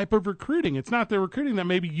different type of recruiting. It's not the recruiting that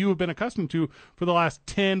maybe you have been accustomed to for the last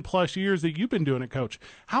 10-plus years that you've been doing it, Coach.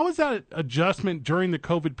 How is that adjustment during the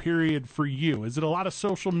COVID period for you? Is it a lot of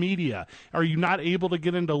social media? Are you not able to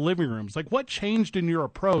get into living rooms? What changed in your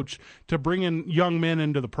approach to bringing young men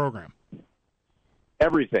into the program?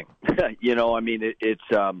 Everything. It's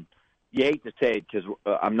you hate to say it because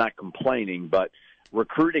I'm not complaining, but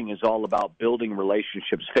recruiting is all about building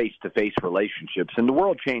relationships, face-to-face relationships. And the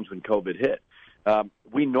world changed when COVID hit.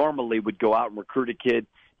 We normally would go out and recruit a kid.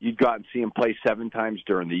 You'd go out and see him play 7 times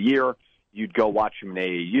during the year. You'd go watch him in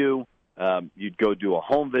AAU. You'd go do a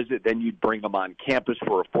home visit. Then you'd bring them on campus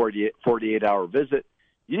for a 48-hour visit.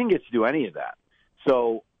 You didn't get to do any of that.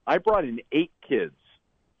 So I brought in 8 kids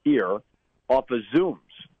here off of Zooms.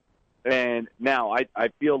 And now I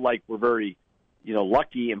feel like we're very,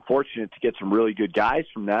 lucky and fortunate to get some really good guys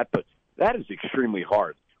from that, but that is extremely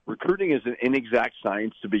hard. Recruiting is an inexact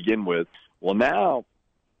science to begin with. Well, now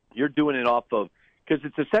you're doing it off of, because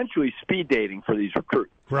it's essentially speed dating for these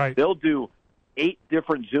recruits. Right. They'll do 8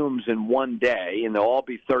 different Zooms in one day, and they'll all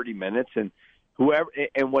be 30 minutes. And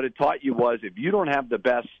what it taught you was if you don't have the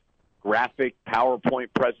best graphic, PowerPoint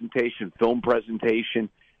presentation, film presentation,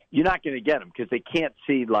 you're not going to get them because they can't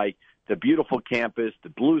see the beautiful campus, the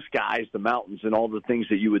blue skies, the mountains, and all the things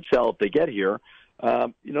that you would sell if they get here.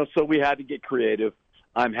 So we had to get creative.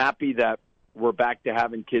 I'm happy that we're back to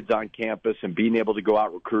having kids on campus and being able to go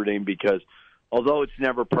out recruiting because although it's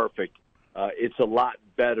never perfect, it's a lot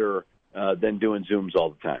better than doing Zooms all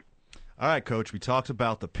the time. All right, Coach, we talked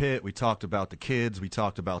about the pit, we talked about the kids, we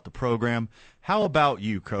talked about the program. How about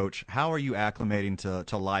you, Coach? How are you acclimating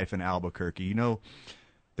to life in Albuquerque? You know,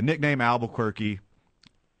 the nickname Albuquerque,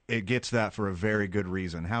 it gets that for a very good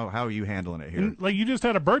reason. How are you handling it here? And, like, you just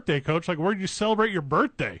had a birthday, Coach. Like, where did you celebrate your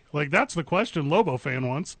birthday? Like, that's the question Lobo fan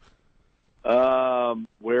wants.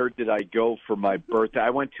 Where did I go for my birthday?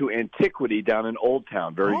 I went to Antiquity down in Old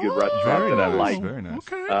Town. Very good restaurant that I like. Very nice.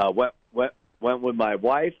 Okay. Went with my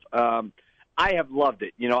wife. I have loved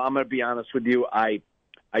it. You know, I'm going to be honest with you. I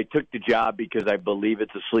took the job because I believe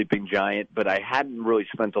it's a sleeping giant, but I hadn't really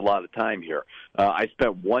spent a lot of time here. I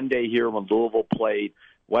spent one day here when Louisville played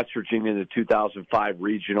West Virginia in the 2005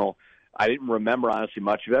 regional. I didn't remember, honestly,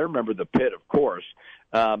 much of it. I remember the pit, of course,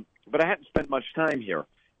 but I hadn't spent much time here.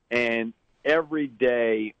 And every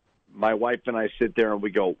day, my wife and I sit there and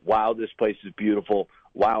we go, wow, this place is beautiful.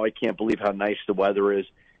 Wow, I can't believe how nice the weather is.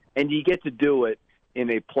 And you get to do it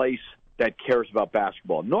in a place that cares about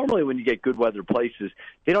basketball. Normally when you get good weather places,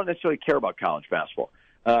 they don't necessarily care about college basketball.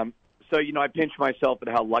 So, you know, I pinch myself at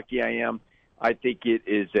how lucky I am. I think it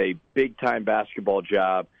is a big-time basketball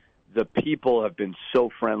job. The people have been so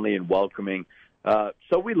friendly and welcoming.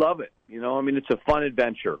 So we love it. You know, I mean, it's a fun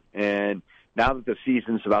adventure. And now that the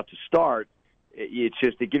season's about to start, it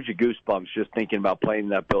gives you goosebumps just thinking about playing in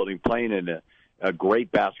that building, playing in a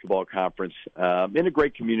great basketball conference, in a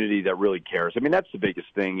great community that really cares. I mean, that's the biggest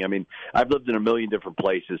thing. I mean, I've lived in a million different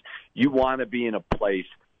places. You want to be in a place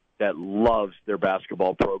that loves their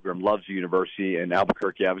basketball program, loves the university, and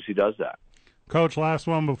Albuquerque obviously does that. Coach, last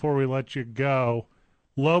one before we let you go.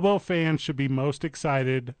 Lobo fans should be most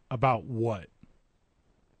excited about what?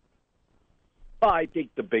 Well, I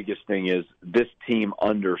think the biggest thing is this team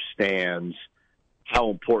understands how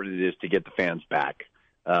important it is to get the fans back.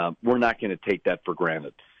 We're not going to take that for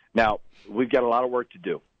granted. Now, we've got a lot of work to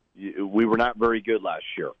do. We were not very good last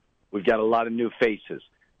year. We've got a lot of new faces.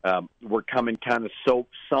 We're coming kind of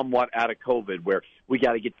somewhat out of COVID where we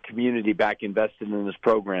got to get the community back invested in this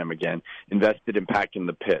program again, invested in packing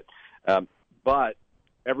the pit. But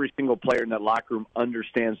every single player in that locker room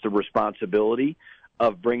understands the responsibility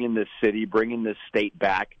of bringing this city, bringing this state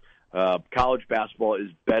back. College basketball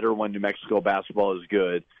is better when New Mexico basketball is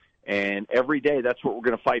good. And every day, that's what we're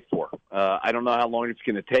going to fight for. I don't know how long it's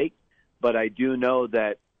going to take, but I do know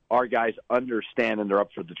that our guys understand and they're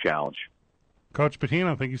up for the challenge. Coach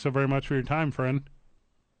Pitino, thank you so very much for your time, friend.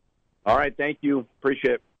 All right, thank you.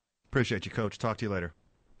 Appreciate it. Appreciate you, Coach. Talk to you later.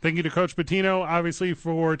 Thank you to Coach Pitino, obviously,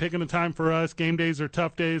 for taking the time for us. Game days are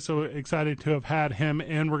tough days, so excited to have had him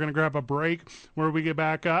in. We're going to grab a break where we get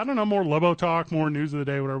back, I don't know, more Lobo talk, more news of the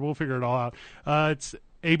day, whatever. We'll figure it all out. It's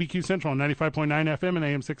ABQ Central on 95.9 FM and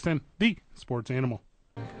AM 610, the Sports Animal.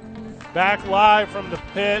 Back live from the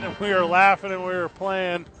pit, and we are laughing and we are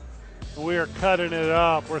playing. We are cutting it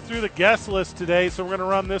up. We're through the guest list today, so we're going to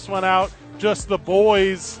run this one out. Just the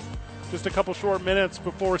boys, just a couple short minutes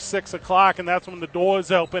before 6 o'clock, and that's when the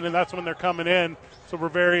doors open, and that's when they're coming in. So we're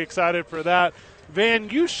very excited for that. Van,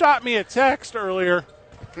 you shot me a text earlier,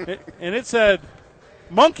 and it said,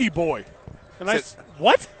 Monkey Boy. And I said,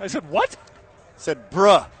 what? I said, what? Said,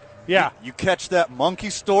 bruh. Yeah. You catch that monkey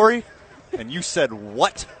story? And you said,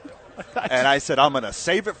 what? And I said, I'm going to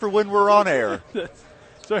save it for when we're on air.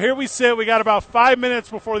 So here we sit. We got about 5 minutes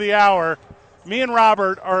before the hour. Me and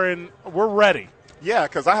Robert we're ready. Yeah,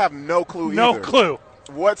 because I have no clue either. No clue.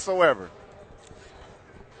 Whatsoever.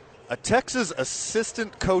 A Texas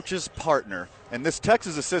assistant coach's partner. And this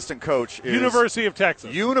Texas assistant coach is University of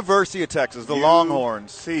Texas. University of Texas, the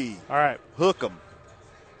Longhorns. See. All right. Hook 'em.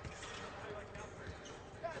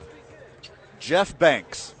 Jeff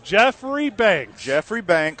Banks. Jeffrey Banks. Jeffrey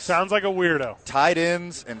Banks. Sounds like a weirdo. Tight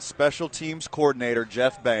ends and special teams coordinator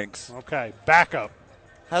Jeff Banks. Okay. Backup.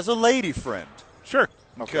 Has a lady friend. Sure.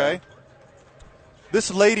 Okay.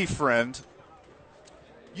 This lady friend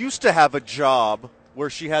used to have a job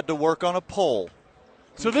where she had to work on a pole.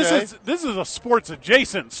 So this is a sports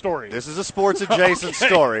adjacent story. This is a sports adjacent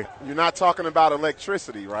story. You're not talking about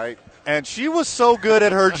electricity, right? And she was so good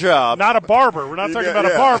at her job. Not a barber. We're not talking about a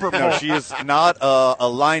barber. No, she is not a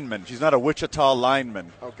lineman. She's not a Wichita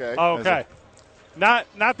lineman. Okay. Okay. Not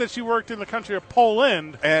that she worked in the country of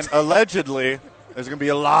Poland. And allegedly, there's going to be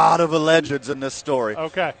a lot of allegeds in this story.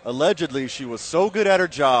 Okay. Allegedly, she was so good at her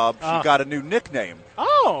job, she got a new nickname.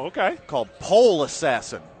 Oh, okay. Called Pole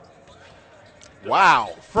Assassin.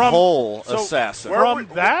 Wow. Pole Assassin.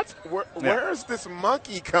 Where is this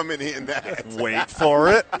monkey coming in at? Wait for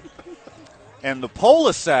it. And the Pole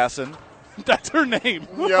Assassin That's her name.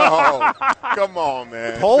 Yo, come on,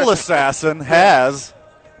 man. Pole Assassin has,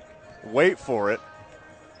 wait for it,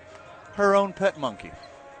 her own pet monkey.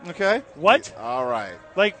 Okay? What? All right.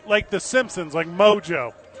 Like The Simpsons, like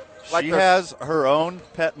Mojo. She has her own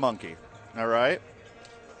pet monkey. All right?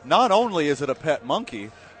 Not only is it a pet monkey,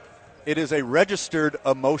 it is a registered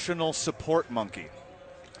emotional support monkey.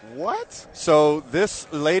 What? So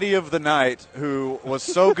this lady of the night who was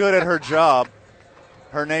so good at her job,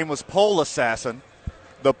 her name was Pole Assassin.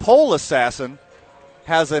 The Pole Assassin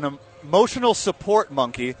has an emotional support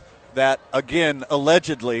monkey that, again,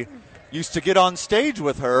 allegedly used to get on stage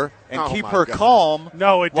with her and keep her calm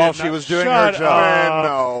while she was doing her job.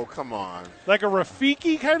 No, come on. Like a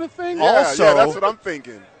Rafiki kind of thing? Yeah, that's what I'm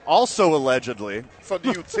thinking. Also allegedly. So do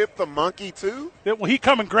you tip the monkey too? Well, he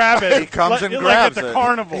come and grab it. He comes and grabs like at the it.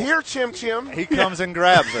 carnival. Here, Chim Chim. He comes and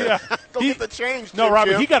grabs it. Yeah. Go get the change, No, Chim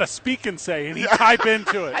Robert, Chim. he got a speak and say, and he type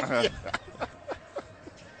into it.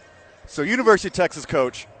 So University of Texas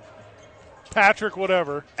coach. Patrick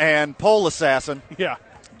whatever. And Pole Assassin. Yeah.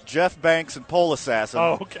 Jeff Banks and Pole Assassin.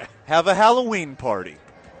 Oh, okay. Have a Halloween party.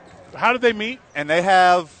 How did they meet? And they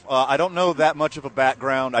have, I don't know that much of a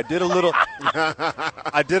background. I did a little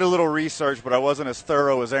research, but I wasn't as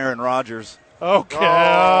thorough as Aaron Rodgers. Okay.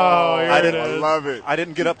 I love it. I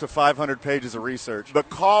didn't get up to 500 pages of research. The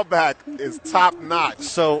callback is top notch.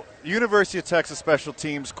 So, University of Texas Special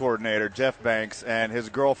Teams coordinator Jeff Banks and his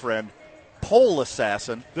girlfriend, Pole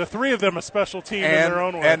Assassin. The three of them a special team in their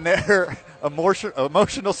own way. And their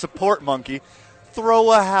emotional support monkey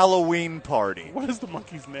throw a Halloween party. What is the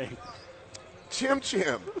monkey's name? Chim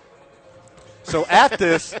Chim. So at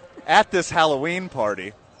this Halloween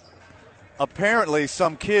party, apparently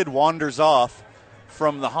some kid wanders off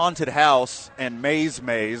from the haunted house and maze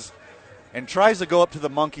and tries to go up to the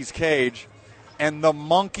monkey's cage, and the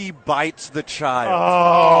monkey bites the child.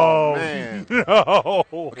 Oh, man. No.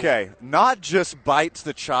 Okay, not just bites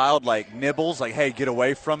the child, like nibbles, like, hey, get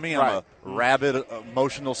away from me. I'm a rabid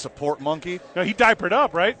emotional support monkey. No, he diapered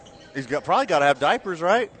up, right? He's probably got to have diapers,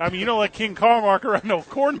 right? I mean, you don't let King Kong walk around no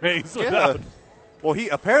corn maze without. Well,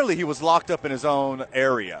 he was locked up in his own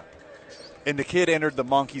area, and the kid entered the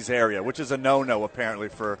monkey's area, which is a no-no apparently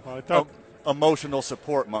for emotional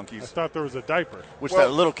support monkeys. I thought there was a diaper. Which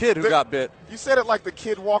that little kid who got bit. You said it like the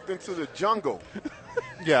kid walked into the jungle.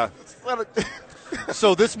 Yeah.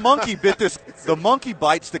 So this monkey the monkey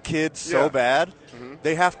bites the kid so bad,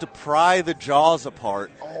 they have to pry the jaws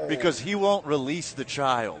apart because he won't release the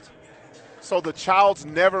child. So the child's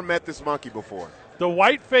never met this monkey before. The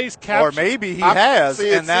white-faced capture. Or maybe he has,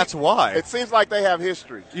 and that's why. It seems like they have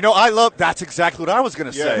history. You know, that's exactly what I was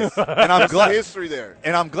going to say. And I'm glad history there.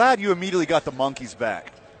 And I'm glad you immediately got the monkeys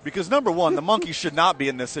back. Because number one, the monkey should not be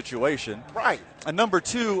in this situation. Right. And number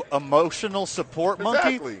two, emotional support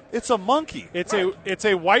monkey. It's a monkey. It's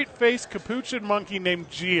a white-faced capuchin monkey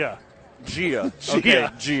named Gia. Gia. Okay,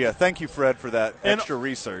 Gia. Thank you, Fred, for that extra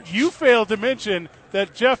research. You failed to mention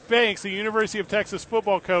that Jeff Banks, the University of Texas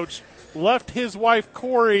football coach, left his wife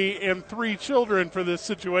Corey and 3 children for this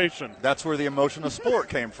situation. That's where the emotional support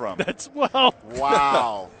came from.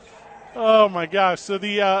 Wow. Oh my gosh! So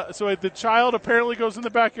the child apparently goes in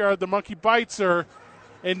the backyard. The monkey bites her,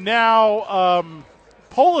 and now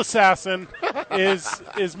Pole Assassin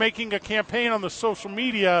is making a campaign on the social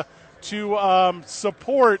media to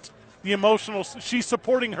support the emotional. She's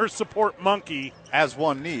supporting her support monkey as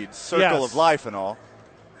one needs. Circle of life and all.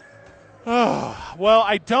 Well,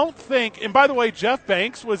 I don't think. And by the way, Jeff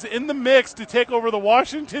Banks was in the mix to take over the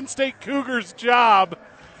Washington State Cougars job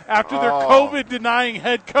after their COVID-denying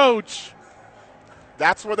head coach.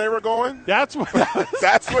 That's where they were going? That's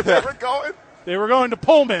where they were going? They were going to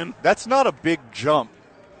Pullman. That's not a big jump.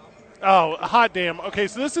 Oh, hot damn. Okay,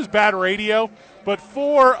 so this is bad radio, but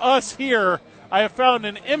for us here, I have found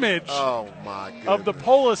an image of the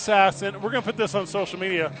Pole Assassin. We're going to put this on social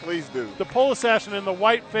media. Please do. The Pole Assassin and the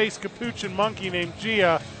white-faced capuchin monkey named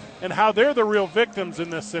Gia, and how they're the real victims in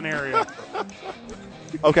this scenario.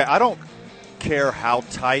 Okay, I don't care how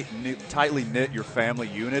tightly knit your family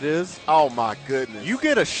unit is. Oh, my goodness. You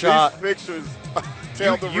get a shot. These pictures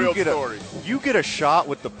tell the real story. You get a shot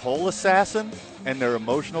with the Pole Assassin and their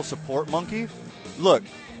emotional support monkey. Look,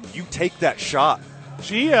 you take that shot.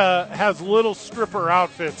 Gia has little stripper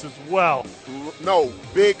outfits as well. No,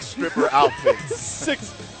 big stripper outfits.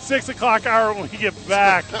 6 o'clock hour when we get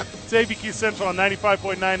back. It's ABQ Central on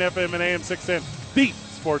 95.9 FM and AM 610. The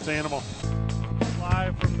Sports Animal.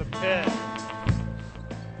 Live from the pit.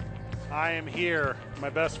 I am here. My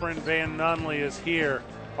best friend Van Nunley is here.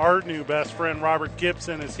 Our new best friend Robert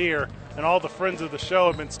Gibson is here. And all the friends of the show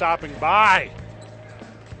have been stopping by.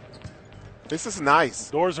 This is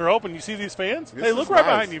nice. Doors are open. You see these fans? This hey, look is right nice.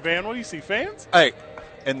 behind you, Van. What do you see, fans? Hey,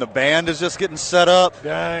 and the band is just getting set up.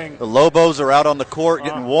 Dang. The Lobos are out on the court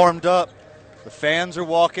getting warmed up. The fans are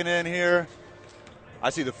walking in here. I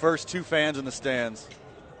see the first 2 fans in the stands.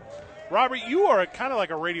 Robert, you are kind of like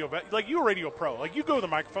a radio vet. Like, you're a radio pro. Like, you go to the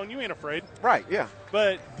microphone. You ain't afraid. Right, yeah.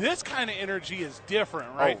 But this kind of energy is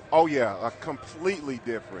different, right? Oh yeah, completely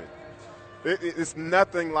different. It's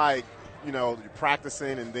nothing like, you're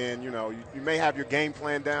practicing and then, you may have your game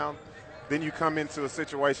plan down. Then you come into a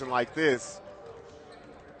situation like this.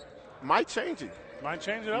 Might change it. Might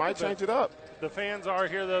change it up. Might change it up. The fans are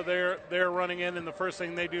here, though. They're running in, and the first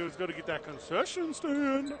thing they do is go to get that concession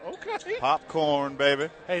stand. Okay. Popcorn, baby.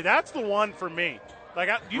 Hey, that's the one for me. Like,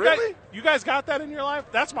 Really? you guys got that in your life?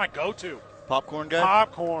 That's my go-to. Popcorn guy?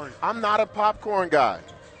 Popcorn. I'm not a popcorn guy.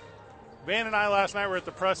 Van and I last night were at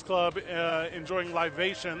the press club enjoying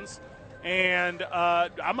libations, and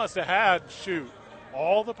I must have had,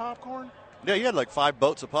 all the popcorn? Yeah, you had like 5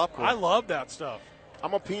 boats of popcorn. I love that stuff.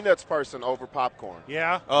 I'm a peanuts person over popcorn.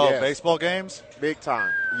 Yeah? Oh, Yes. baseball games? Big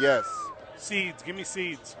time. Yes. Seeds. Give me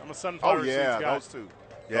seeds. I'm a sunflower seeds guy. Those two.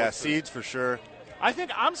 Yeah, Those two. seeds for sure. I think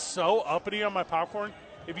I'm so uppity on my popcorn.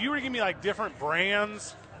 If you were to give me, like, different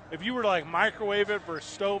brands, if you were to, like, microwave it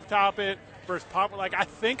versus stovetop it versus popcorn, like, I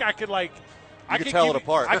think I could, like... You could tell it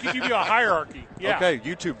apart. I could give you a hierarchy. Yeah. Okay,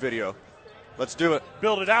 YouTube video. Let's do it.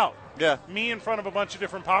 Build it out. Yeah. Me in front of a bunch of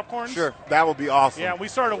different popcorns. Sure. That would be awesome. Yeah, we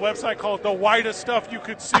started a website called The Whitest Stuff You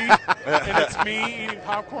Could See, and it's me eating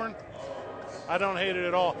popcorn. I don't hate it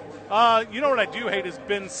at all. You know what I do hate is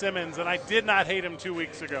Ben Simmons, and I did not hate him 2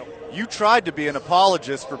 weeks ago. You tried to be an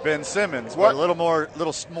apologist for Ben Simmons, but a little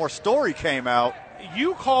more story came out.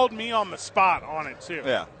 You called me on the spot on it, too.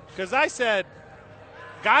 Yeah. Because I said,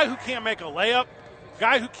 guy who can't make a layup,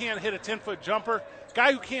 guy who can't hit a 10-foot jumper,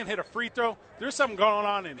 guy who can't hit a free throw, there's something going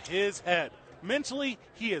on in his head. Mentally,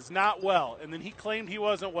 he is not well. And then he claimed he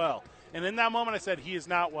wasn't well. And in that moment, I said, he is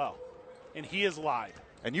not well. And he has lied.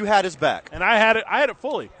 And you had his back. And I had it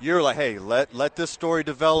fully. You're like, hey, let this story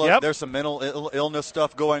develop. Yep. There's some mental illness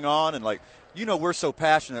stuff going on. And, like, we're so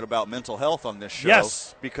passionate about mental health on this show.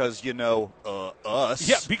 Yes. Because, us.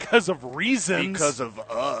 Yeah, because of reasons. Because of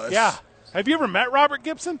us. Yeah. Have you ever met Robert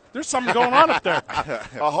Gibson? There's something going on up there.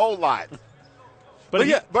 A whole lot.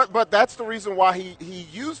 But that's the reason why he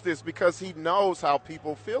used this, because he knows how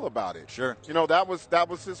people feel about it. Sure. That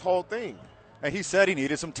was his whole thing. And he said he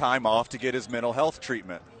needed some time off to get his mental health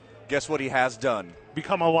treatment. Guess what he has done?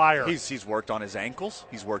 Become a liar. He's worked on his ankles.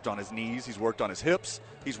 He's worked on his knees. He's worked on his hips.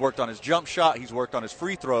 He's worked on his jump shot. He's worked on his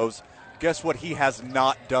free throws. Guess what he has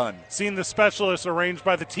not done? Seen the specialists arranged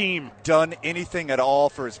by the team. Done anything at all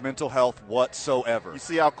for his mental health whatsoever. You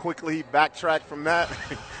see how quickly he backtracked from that?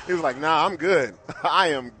 He was like, nah, I'm good. I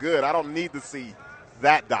am good. I don't need to see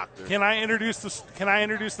that doctor. Can I introduce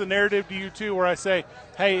the narrative to you too, where I say,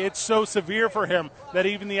 hey, it's so severe for him that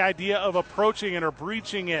even the idea of approaching it or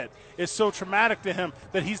breaching it is so traumatic to him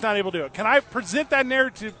that he's not able to do it. Can I present that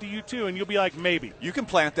narrative to you too, and you'll be like, maybe. You can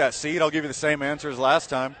plant that seed. I'll give you the same answer as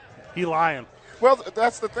last time. He lying. Well,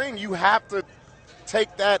 that's the thing. You have to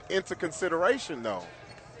take that into consideration, though,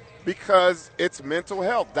 because it's mental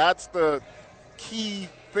health. That's the key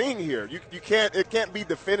thing here. It can't be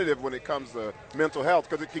definitive when it comes to mental health,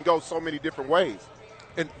 because it can go so many different ways.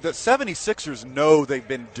 And the 76ers know they've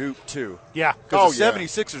been duped, too. Yeah. Because the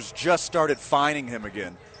 76ers just started fining him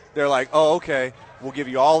again. They're like, oh, okay, we'll give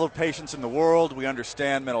you all the patience in the world. We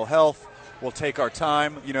understand mental health. We'll take our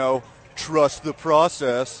time. Trust the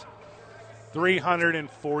process.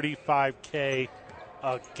 $345K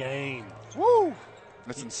a game. Woo!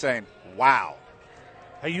 That's insane. Wow.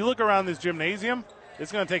 Hey, you look around this gymnasium,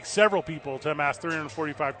 it's going to take several people to amass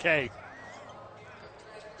 $345K.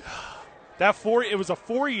 It was a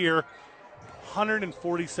 4-year,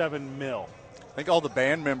 $147 million. I think all the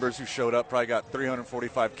band members who showed up probably got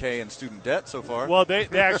 $345K in student debt so far. Well, they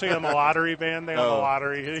actually on the lottery, man. They on the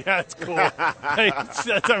lottery. Yeah, it's cool. That's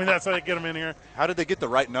how they get them in here. How did they get the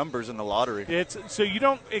right numbers in the lottery? So you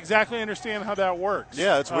don't exactly understand how that works.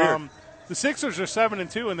 Yeah, it's weird. The Sixers are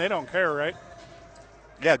 7-2, and they don't care, right?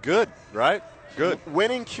 Yeah, good, right? Good.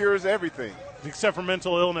 Winning cures everything. Except for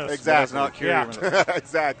mental illness. Exactly. It does not cure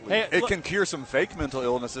Exactly. Hey, it can cure some fake mental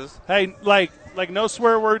illnesses. Hey, like no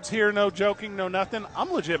swear words here, no joking, no nothing.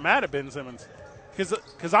 I'm legit mad at Ben Simmons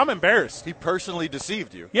because I'm embarrassed. He personally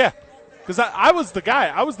deceived you. Yeah, because I was the guy.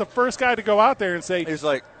 I was the first guy to go out there and say. He's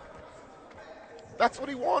like. That's what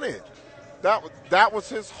he wanted. That was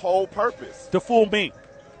his whole purpose. To fool me.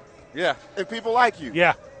 Yeah. And people like you.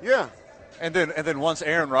 Yeah. Yeah. And then once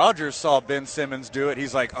Aaron Rodgers saw Ben Simmons do it,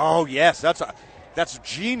 he's like, "Oh yes, that's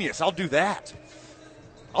genius. I'll do that."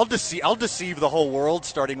 I'll deceive the whole world,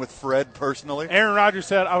 starting with Fred personally. Aaron Rodgers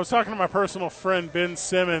said, I was talking to my personal friend Ben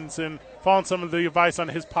Simmons and following some of the advice on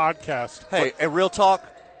his podcast. Hey, and real talk,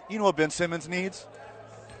 you know what Ben Simmons needs?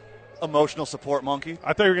 Emotional support monkey.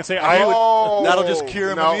 I thought you were going to say, that'll just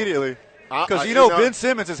cure him immediately. Because Ben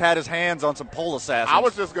Simmons has had his hands on some pole assassins. I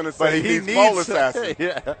was just going to say he needs pole assassin.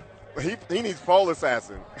 Yeah. He needs pole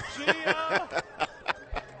assassin.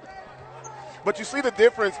 But you see the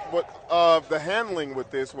difference of the handling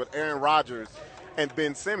with this with Aaron Rodgers and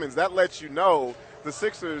Ben Simmons. That lets you know the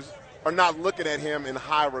Sixers are not looking at him in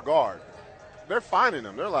high regard. They're finding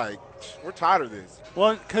him. They're like, we're tired of this.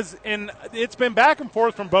 Well, because it's been back and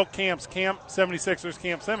forth from both camps, Camp 76ers,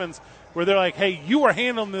 Camp Simmons, where they're like, hey, you are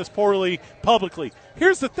handling this poorly publicly.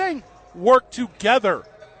 Here's the thing. Work together.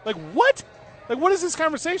 Like, what? Like, what is this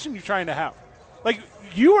conversation you're trying to have? Like,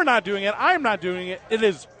 you are not doing it. I am not doing it. It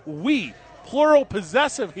is we. Plural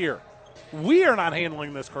possessive here. We are not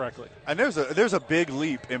handling this correctly. And there's a big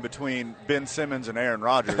leap in between Ben Simmons and Aaron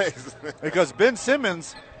Rodgers. Because Ben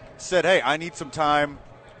Simmons said, hey, I need some time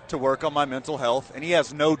to work on my mental health, and he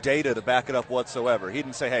has no data to back it up whatsoever. He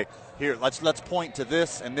didn't say, hey, here, let's point to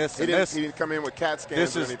this and this and this. He didn't come in with CAT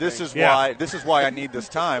scans or anything. This is why I need this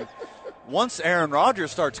time. Once Aaron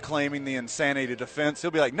Rodgers starts claiming the insanity defense,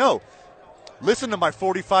 he'll be like, no, listen to my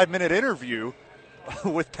 45-minute interview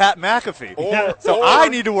with Pat McAfee. I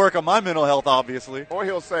need to work on my mental health, obviously. Or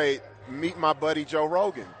he'll say, meet my buddy Joe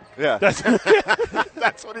Rogan. Yeah.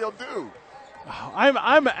 That's what he'll do.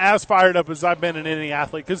 I'm as fired up as I've been in any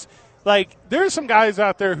athlete because, like, there's some guys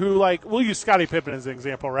out there who, like, we'll use Scottie Pippen as an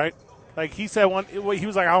example, right? Like, he said he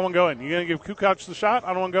was like, I don't want to go in. You're going to give Kukoc the shot?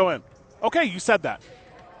 I don't want to go in. Okay, you said that.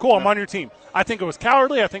 Cool, I'm on your team. I think it was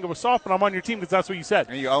cowardly. I think it was soft, but I'm on your team because that's what you said.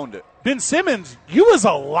 And you owned it. Ben Simmons, you was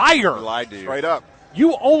a liar. He lied to you. Straight up.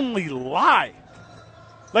 You only lie.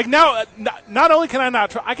 Like, now, not only can I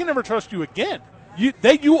not I can never trust you again.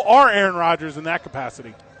 You are Aaron Rodgers in that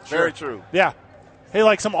capacity. Very true. Yeah. Hey,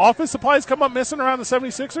 like some office supplies come up missing around the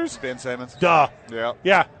 76ers? Ben Simmons. Duh. Yeah.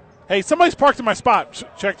 Yeah. Hey, somebody's parked in my spot.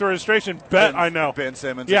 Check the registration. I know. Ben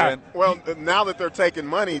Simmons. Yeah. Again. Well, now that they're taking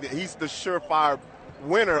money, he's the surefire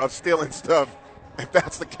winner of stealing stuff, if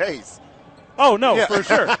that's the case. Oh, no, for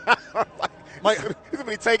sure. He's going to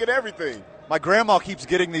be taking everything. My grandma keeps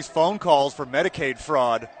getting these phone calls for Medicaid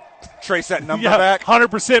fraud. Trace that number back.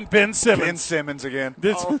 100% Ben Simmons. Ben Simmons again.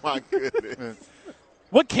 Oh, my goodness.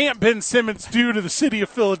 What can't Ben Simmons do to the city of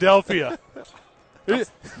Philadelphia?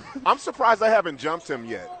 I'm surprised I haven't jumped him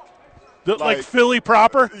yet. Like Philly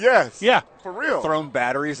proper? Yes. Yeah. For real. Thrown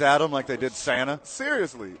batteries at him like they did Santa.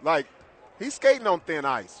 Seriously. Like, he's skating on thin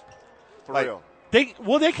ice. For real. They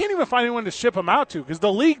can't even find anyone to ship him out to because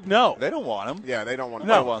the league, no. They don't want him. Yeah, they don't want him.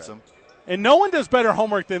 No. Wants him. And no one does better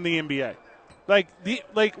homework than the NBA. Like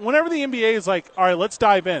whenever the NBA is like, all right, let's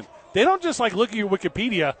dive in. They don't just like look at your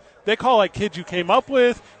Wikipedia. They call like kids you came up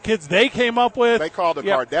with, kids they came up with. They call the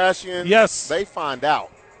Kardashians. Yes. They find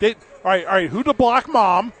out. All right, who to block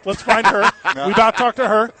mom? Let's find her. We about to talk to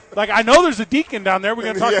her. Like, I know there's a deacon down there. We're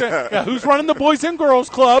going to talk to who's running the Boys and Girls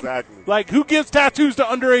Club. Exactly. Like, who gives tattoos to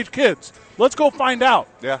underage kids? Let's go find out.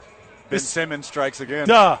 Yeah. Ben Simmons strikes again.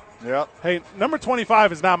 Duh. Yep. Hey, number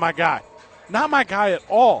 25 is not my guy. Not my guy at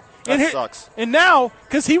all. That sucks. And now,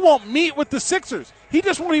 because he won't meet with the Sixers, he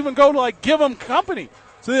just won't even go to, like, give them company.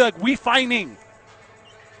 So they're like, we fining.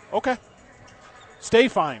 Okay. Stay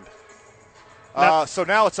fined. So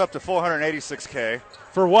now it's up to $486K.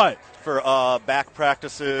 For what? For back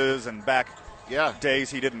practices and back days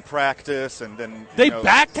he didn't practice, and then they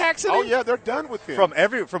back tax him. Oh yeah, they're done with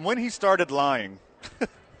him from when he started lying.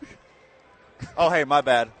 Oh hey, my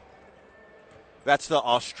bad. That's the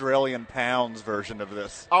Australian pounds version of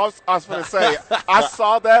this. I was going to say, I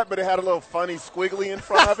saw that, but it had a little funny squiggly in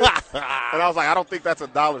front of it. And I was like, I don't think that's a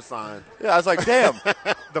dollar sign. Yeah, I was like, damn,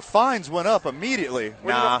 the fines went up immediately.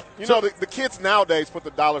 Well, you know the kids nowadays put the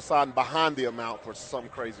dollar sign behind the amount for some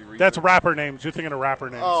crazy reason. That's rapper names. You're thinking of rapper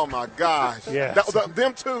names. Oh, my gosh. Yeah.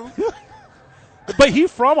 Them too. But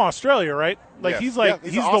he's from Australia, right? Like, yes. he's like,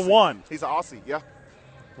 he's the one. He's an Aussie, yeah.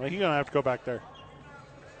 Well, he's going to have to go back there.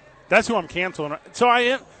 That's who I'm canceling. So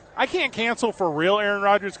I can't cancel for real Aaron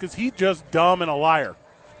Rodgers because he's just dumb and a liar.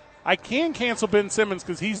 I can cancel Ben Simmons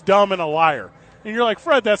because he's dumb and a liar. And you're like,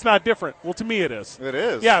 Fred, that's not different. Well, to me it is. It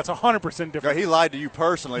is. Yeah, it's 100% different. He lied to you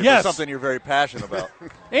personally yes. for something you're very passionate about.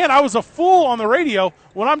 And I was a fool on the radio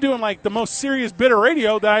when I'm doing like the most serious bitter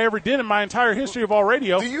radio that I ever did in my entire history of all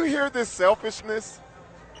radio. Do you hear this selfishness?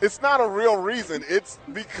 It's not a real reason. It's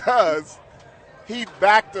because he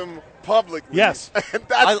backed him publicly. Yes. And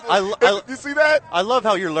you see that? I love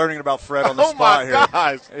how you're learning about Fred on the spot here. Oh, my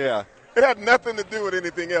gosh. Yeah. It had nothing to do with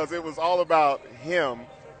anything else. It was all about him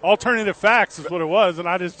alternative facts is what it was, and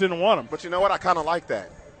I just didn't want them. But you know what? I kind of like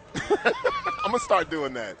that. I'm going to start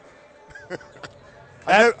doing that.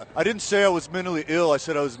 I didn't say I was mentally ill. I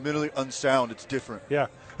said I was mentally unsound. It's different. Yeah.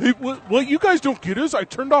 Hey, what you guys don't get is I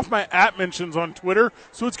turned off my @ mentions on Twitter,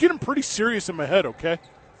 so it's getting pretty serious in my head, okay?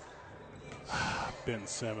 Ben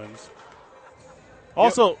Simmons.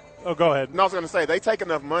 Also, go ahead. No, I was going to say, they take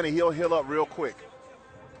enough money, he'll heal up real quick.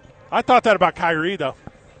 I thought that about Kyrie, though.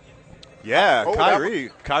 Yeah,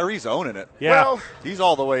 Kyrie's owning it. Yeah. Well, he's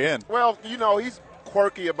all the way in. Well, he's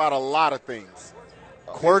quirky about a lot of things.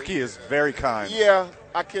 Quirky is very kind. Yeah,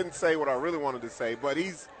 I couldn't say what I really wanted to say, but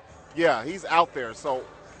he's out there. So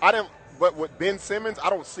but with Ben Simmons, I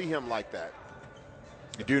don't see him like that.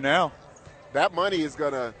 You do now. That money is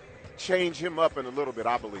going to change him up in a little bit,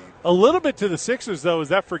 I believe. A little bit to the Sixers, though. Is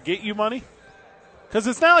that forget you money? Because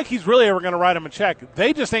it's not like he's really ever going to write him a check.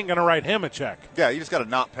 They just ain't going to write him a check. Yeah, you just got to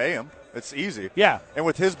not pay him. It's easy. Yeah. And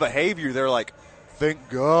with his behavior, they're like, thank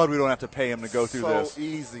God we don't have to pay him to go through this. So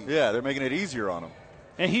easy. Yeah, they're making it easier on him.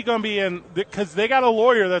 And he's going to be in – because they got a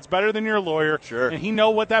lawyer that's better than your lawyer. Sure. And he know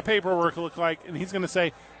what that paperwork look like. And he's going to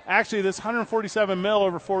say, actually, this $147 million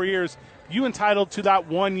over 4 years, you entitled to that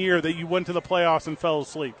 1 year that you went to the playoffs and fell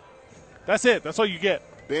asleep. That's it. That's all you get.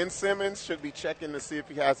 Ben Simmons should be checking to see if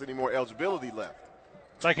he has any more eligibility left.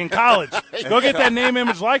 Like in college. Go get that name,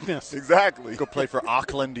 image, likeness. Exactly. Go play for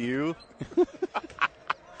Auckland U.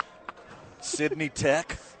 Sydney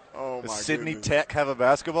Tech. Oh, my Does Sydney goodness. Tech have a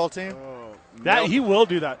basketball team? He will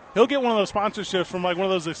do that. He'll get one of those sponsorships from like one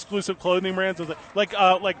of those exclusive clothing brands,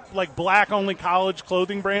 like black only college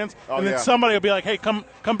clothing brands. And then somebody will be like, "Hey, come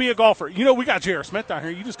be a golfer. We got J.R. Smith down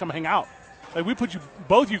here. You just come hang out. Like we put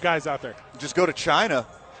both you guys out there. Just go to China.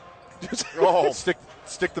 Just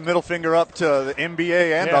stick the middle finger up to the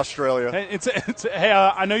NBA and Australia. Hey,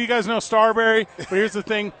 I know you guys know Starberry, but here's the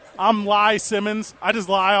thing. I'm Lie Simmons. I just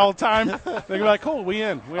lie all the time. They're be like, cool, we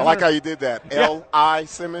in. I like how you did that. L.I.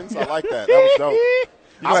 Simmons. I like that. That was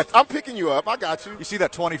dope. I'm picking you up. I got you. You see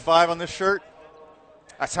that 25 on this shirt?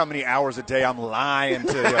 That's how many hours a day I'm lying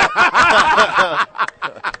to you.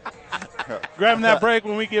 Grabbing that break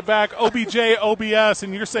when we get back. OBJ, OBS,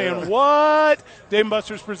 and you're saying, what? Dave &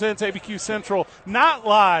 Buster's presents ABQ Central, not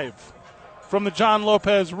live from the John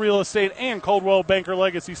Lopez Real Estate and Coldwell Banker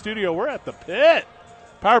Legacy Studio. We're at the Pit.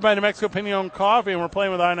 Powered by New Mexico Pinon Coffee, and we're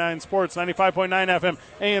playing with I-9 Sports, 95.9 FM,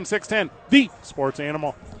 AM 610, the sports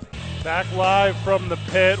animal. Back live from the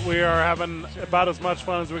Pit. We are having about as much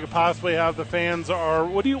fun as we could possibly have. The fans are,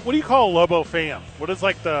 what do you call a Lobo fan? What's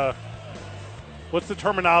the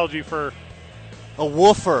terminology for a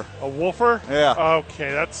woofer? A woofer? Yeah. Okay,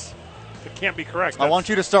 it can't be correct. I want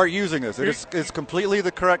you to start using this. It's completely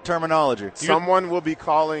the correct terminology. Someone will be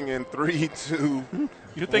calling in 3, 2,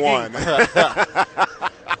 You're thinking 1.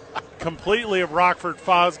 Completely of Rockford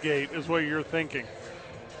Fosgate is what you're thinking.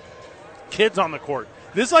 Kids on the court.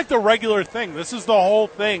 This is like the regular thing. This is the whole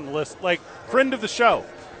thing. Like, friend of the show.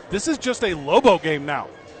 This is just a Lobo game now.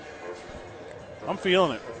 I'm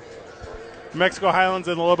feeling it. New Mexico Highlands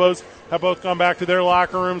and the Lobos have both gone back to their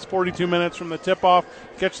locker rooms 42 minutes from the tip-off.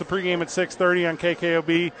 Catch the pregame at 6:30 on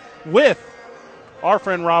KKOB with our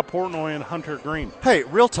friend Rob Portnoy and Hunter Green. Hey,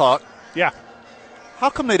 real talk. Yeah. How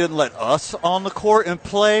come they didn't let us on the court and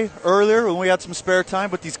play earlier when we had some spare time,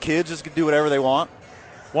 but these kids just could do whatever they want?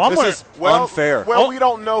 Well, this is unfair. Well, we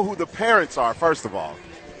don't know who the parents are, first of all.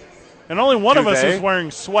 And only one of us is wearing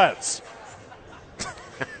sweats.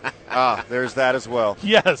 There's that as well.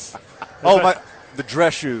 Yes. The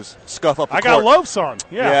dress shoes scuff up the court. I got loafs on.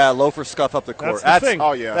 Yeah, loafers scuff up the court. That's the thing.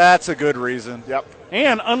 Oh, yeah. That's a good reason. Yep.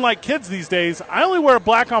 And unlike kids these days, I only wear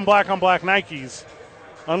black on black Nikes.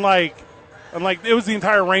 Unlike it was the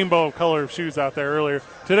entire rainbow of color of shoes out there earlier.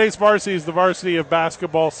 Today's varsity is the varsity of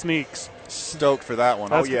basketball sneaks. Stoked for that one.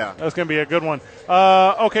 That's going to be a good one.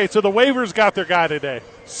 Okay, so the waivers got their guy today.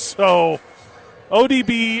 So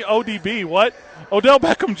ODB, what? Odell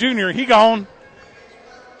Beckham Jr., he gone.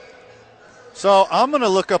 So I'm going to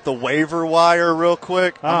look up the waiver wire real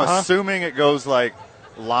quick. I'm Uh-huh. assuming it goes like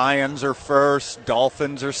Lions are first,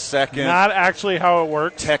 Dolphins are second. Not actually how it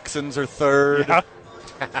works. Texans are third. Yeah.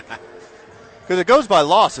 Because it goes by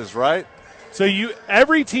losses, right? So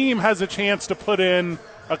every team has a chance to put in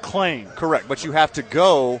a claim. Correct, but you have to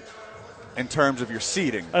go in terms of your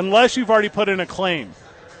seeding. Unless you've already put in a claim.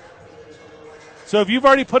 So if you've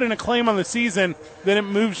already put in a claim on the season, then it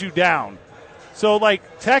moves you down. So,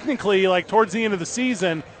 technically, towards the end of the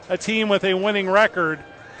season, a team with a winning record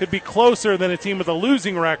could be closer than a team with a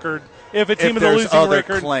losing record if a team with a losing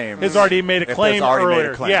record has already made a claim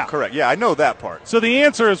earlier. Yeah, correct. Yeah, I know that part. So the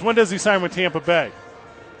answer is, when does he sign with Tampa Bay?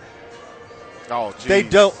 Oh, geez.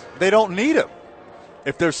 They don't need him.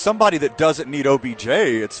 If there's somebody that doesn't need OBJ,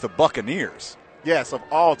 it's the Buccaneers. Yes, of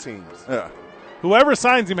all teams. Yeah. Whoever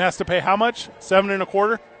signs him has to pay how much?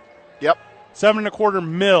 $7.25? Yep. $7.25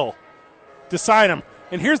 million to sign him.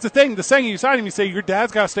 And here's the thing: the second you sign him, you say your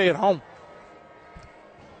dad's got to stay at home.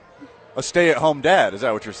 A stay-at-home dad? Is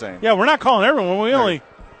that what you're saying? Yeah, we're not calling everyone.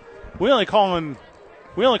 We only calling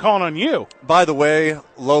on you. By the way,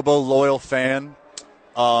 Lobo loyal fan,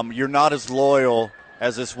 you're not as loyal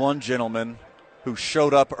as this one gentleman who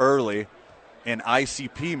showed up early in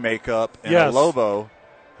ICP makeup and a Lobo,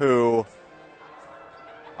 who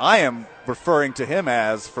I am referring to him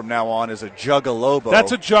as from now on as a Juggalobo.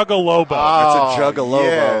 That's a Juggalobo. That's a Juggalobo.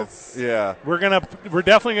 Yes. Yeah. We're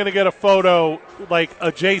definitely gonna get a photo like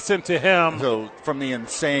adjacent to him. So from the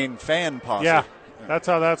insane fan posse. Yeah. That's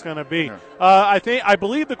how that's going to be. Yeah. I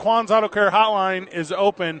believe the Quan's Auto Care hotline is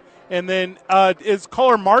open. And then is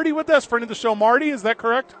caller Marty with us? Friend of the show, Marty. Is that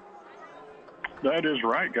correct? That is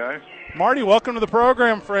right, guys. Marty, welcome to the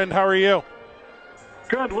program, friend. How are you?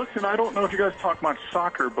 Good. Listen, I don't know if you guys talk much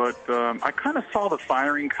soccer, but I kind of saw the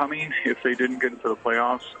firing coming if they didn't get into the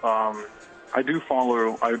playoffs. I do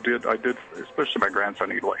follow. I did. Especially my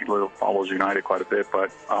grandson. He follows United quite a bit,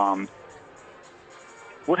 but.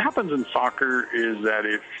 What happens in soccer is that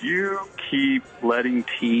if you keep letting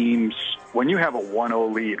teams, when you have a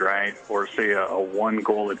 1-0 lead, right, or say a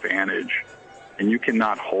 1-goal advantage, and you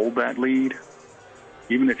cannot hold that lead,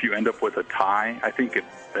 even if you end up with a tie, I think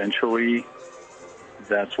eventually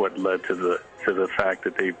that's what led to the fact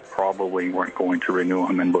that they probably weren't going to renew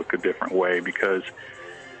him and look a different way, because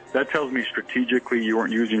that tells me strategically you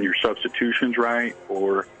weren't using your substitutions right,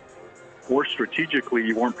 or strategically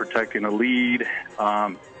you weren't protecting a lead,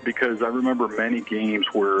 because I remember many games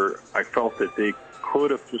where I felt that they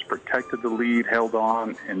could have just protected the lead, held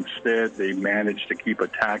on. Instead, they managed to keep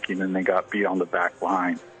attacking, and they got beat on the back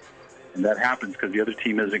line. And that happens because the other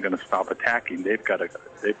team isn't going to stop attacking. They've got to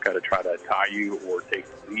try to tie you or take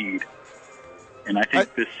the lead. And I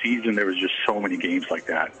think this season there was just so many games like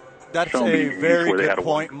that. That's a very good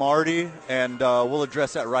point, Marty, and we'll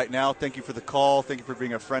address that right now. Thank you for the call. Thank you for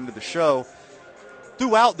being a friend of the show.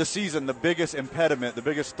 Throughout the season, the biggest impediment, the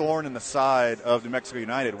biggest thorn in the side of New Mexico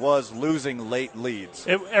United was losing late leads.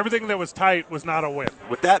 Everything that was tight was not a win.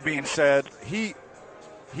 With that being said, he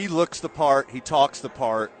looks the part, he talks the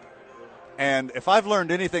part, and if I've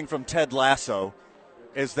learned anything from Ted Lasso,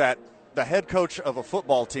 is that the head coach of a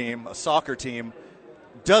football team, a soccer team,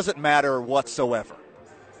 doesn't matter whatsoever.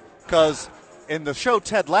 Because in the show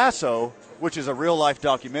Ted Lasso, which is a real-life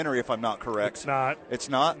documentary, if I'm not correct. It's not. It's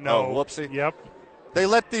not? No. Oh, whoopsie. Yep. They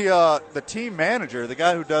let the team manager, the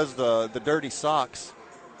guy who does the dirty socks,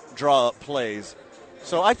 draw up plays.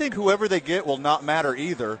 So I think whoever they get will not matter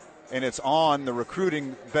either, and it's on the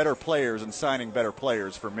recruiting better players and signing better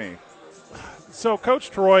players for me. So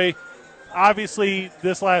Coach Troy, obviously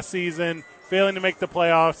this last season, failing to make the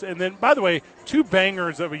playoffs, and then, by the way, 2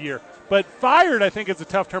 bangers of a year. But fired, I think, is a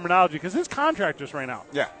tough terminology because his contract just ran out.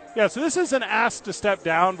 Yeah. Yeah, so this is an ask to step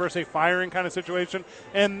down versus a firing kind of situation.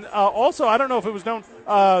 And also, I don't know if it was known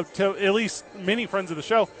to at least many friends of the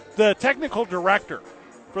show, the technical director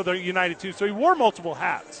for the United 2. So he wore multiple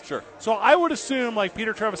hats. Sure. So I would assume, like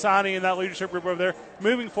Peter Trevisani and that leadership group over there,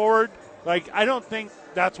 moving forward, like I don't think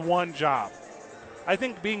that's one job. I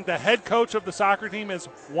think being the head coach of the soccer team is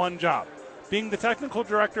one job. Being the technical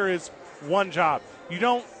director is one job. You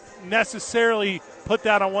don't necessarily put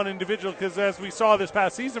that on one individual because, as we saw this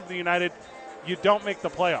past season for the United, you don't make the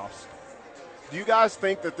playoffs. Do you guys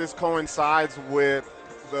think that this coincides with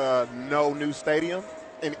the no new stadium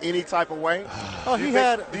in any type of way? Oh, he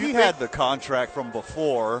had the contract from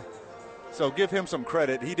before, so give him some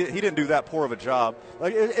credit. He didn't do that poor of a job.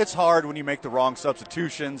 Like it's hard when you make the wrong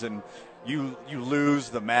substitutions and you lose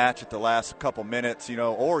the match at the last couple minutes,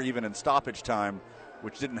 or even in stoppage time,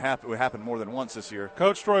 which didn't happen. It happened more than once this year.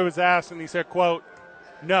 Coach Troy was asked, and he said, quote,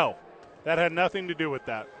 "No, that had nothing to do with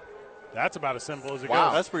that." That's about as simple as it goes.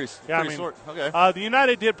 Wow, that's pretty short. Okay. The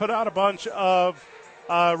United did put out a bunch of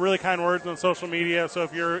really kind words on social media, so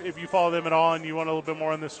if you follow them at all and you want a little bit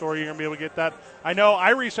more on this story, you're going to be able to get that. I know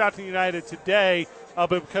I reached out to United today, but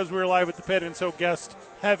because we were live at the pit and so guest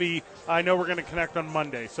heavy, I know we're going to connect on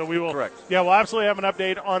Monday. So we will. Correct. Yeah, we'll absolutely have an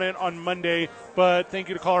update on it on Monday. But thank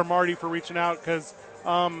you to caller Marty for reaching out because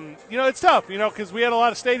it's tough. Because we had a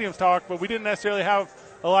lot of stadiums talk, but we didn't necessarily have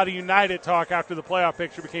a lot of United talk after the playoff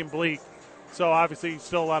picture became bleak. So obviously,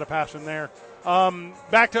 still a lot of passion there.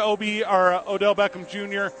 Back to Odell Beckham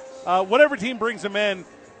Jr. Whatever team brings him in,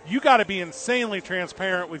 you got to be insanely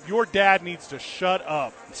transparent with your dad needs to shut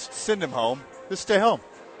up. Send him home. Just stay home.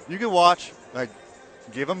 You can watch.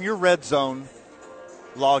 Give him your red zone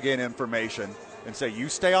login information. and say, you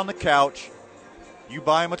stay on the couch, you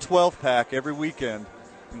buy him a 12-pack every weekend,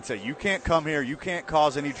 and say, you can't come here, you can't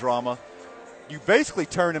cause any drama. You basically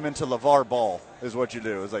turn him into LeVar Ball is what you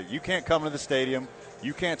do. It's like, you can't come to the stadium,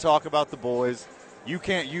 you can't talk about the boys, you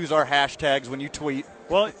can't use our hashtags when you tweet.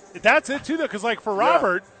 Well, that's it, too, though, because, like, for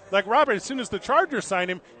Robert, as soon as the Chargers sign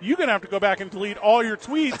him, you're going to have to go back and delete all your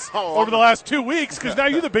tweets over the last 2 weeks because now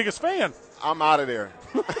you're the biggest fan. I'm out of there.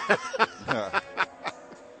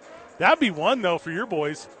 That'd be one, though, for your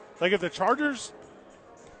boys. Like, if the Chargers –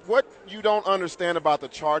 what you don't understand about the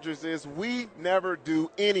Chargers is we never do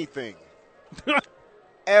anything.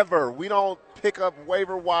 Ever. We don't pick up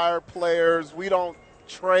waiver wire players. We don't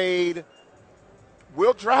trade.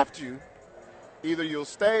 We'll draft you. Either you'll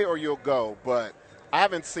stay or you'll go. But I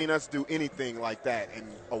haven't seen us do anything like that in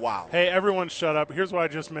a while. Hey, everyone shut up. Here's what I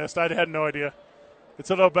just missed. I had no idea. It's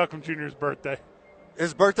Odell Beckham Jr.'s birthday.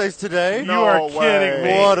 His birthday's today? You are kidding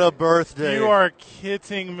me. What a birthday. You are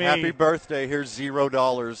kidding me. Happy birthday. Here's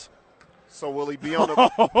 $0. So will he be on the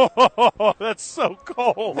Oh, that's so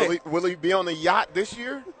cold. Will he be on the yacht this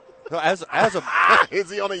year? As a Is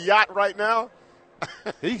he on a yacht right now?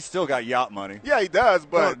 He's still got yacht money. Yeah, he does,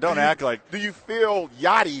 but don't act like. Do you feel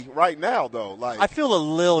yachty right now though? Like I feel a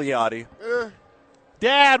little yachty.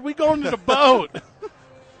 Dad, we going to the boat.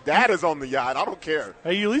 Dad is on the yacht. I don't care.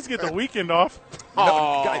 Hey, you at least get the weekend off.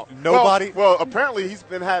 Nobody. Well, apparently he's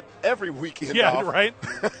been had every weekend off. Yeah, right?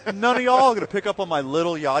 None of y'all are going to pick up on my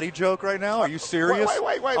little yachty joke right now? Are you serious?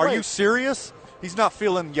 Wait. Are you serious? He's not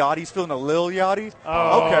feeling yachty. He's feeling a lil yachty?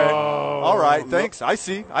 Oh. Okay. All right. Thanks. I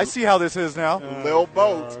see how this is now. Lil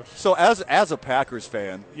boat. So as a Packers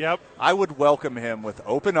fan, yep, I would welcome him with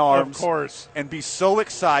open arms. Of course. And be so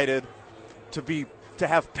excited to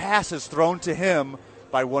have passes thrown to him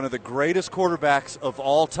by one of the greatest quarterbacks of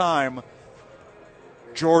all time,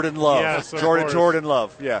 Jordan Love. Yes, Jordan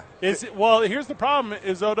Love, yeah. Well, here's the problem.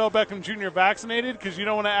 Is Odell Beckham Jr. vaccinated? Because you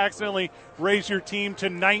don't want to accidentally raise your team to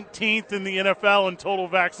 19th in the NFL in total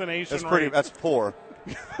vaccination rate. That's poor.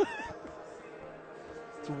 It's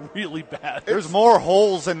really bad. There's more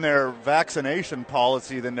holes in their vaccination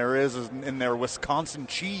policy than there is in their Wisconsin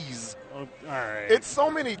cheese. All right. It's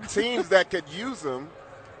so many teams that could use them.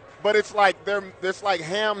 But it's like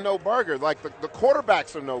ham, no burger. Like the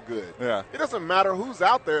quarterbacks are no good. Yeah. It doesn't matter who's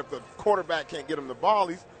out there if the quarterback can't get him the ball.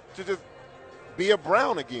 He should just be a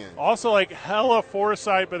Brown again. Also, like hella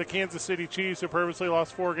foresight by the Kansas City Chiefs, who purposely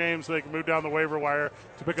lost 4 games so they can move down the waiver wire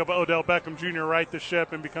to pick up Odell Beckham Jr., right the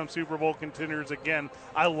ship, and become Super Bowl contenders again.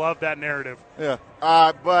 I love that narrative. Yeah.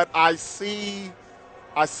 But I see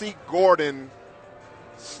Gordon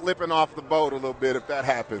slipping off the boat a little bit if that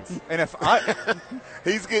happens. And if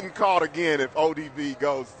he's getting caught again if ODB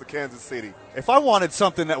goes to Kansas City. If I wanted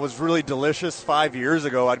something that was really delicious 5 years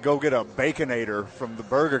ago, I'd go get a Baconator from the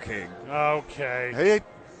Burger King. Okay. Hey,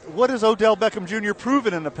 what has Odell Beckham Jr.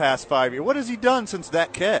 proven in the past 5 years? What has he done since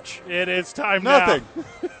that catch? It is time Nothing.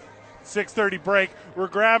 now. 6:30 break. We're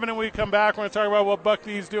grabbing it. When we come back, we're going to talk about what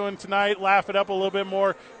Bucky's doing tonight, laugh it up a little bit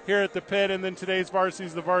more here at the Pit, and then today's varsity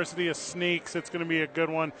is the Varsity of Sneaks. It's going to be a good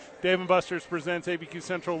one. Dave & Buster's presents ABQ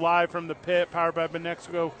Central live from the Pit, powered by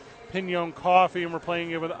Benexco Pinon Coffee, and we're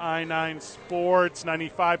playing it with I-9 Sports,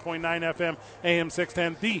 95.9 FM, AM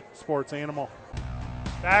 610, the sports animal.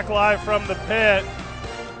 Back live from the Pit.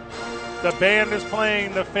 The band is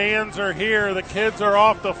playing. The fans are here. The kids are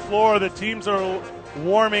off the floor. The teams are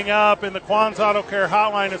warming up, and the Quan's Auto Care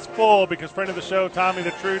hotline is full because friend of the show, Tommy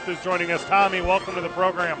the Truth, is joining us. Tommy, welcome to the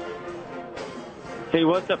program. Hey,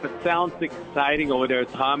 what's up? It sounds exciting over there.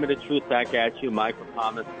 Tommy the Truth back at you. Michael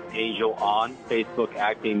Thomas, Angel on Facebook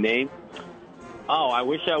acting name. Oh, I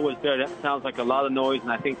wish I was there. That sounds like a lot of noise,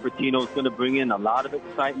 and I think Bertino's going to bring in a lot of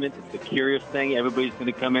excitement. It's a curious thing. Everybody's going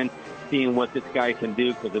to come in seeing what this guy can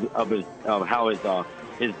do because of how his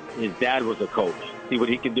dad was a coach. See what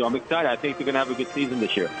he can do. I'm excited. I think they're going to have a good season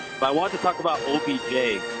this year. But I want to talk about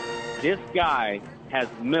OBJ. This guy has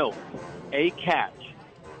milked a catch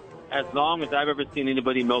as long as I've ever seen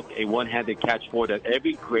anybody milk a one-handed catch for that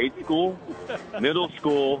every grade school, middle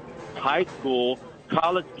school, high school,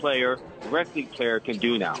 college player, rec league player can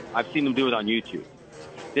do now. I've seen him do it on YouTube.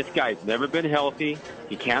 This guy's never been healthy.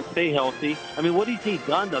 He can't stay healthy. I mean, what has he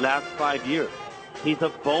done the last 5 years? He's a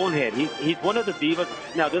bonehead. He's one of the divas.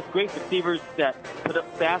 Now, this great receivers that put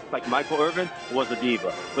up stats like Michael Irvin was a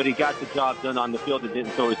diva, but he got the job done on the field and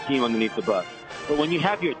didn't throw his team underneath the bus. But when you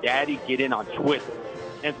have your daddy get in on Twitter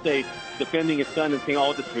and say, defending his son and saying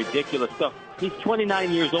all this ridiculous stuff, he's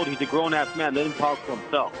 29 years old. He's a grown-ass man. Let him talk for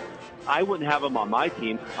himself. I wouldn't have him on my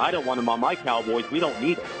team. I don't want him on my Cowboys. We don't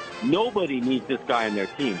need him. Nobody needs this guy on their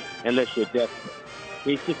team unless you're desperate.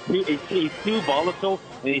 He's too volatile,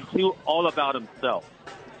 and he's too all about himself.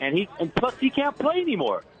 And plus he can't play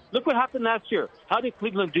anymore. Look what happened last year. How did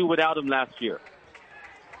Cleveland do without him last year?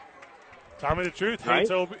 Tell me the truth. Right?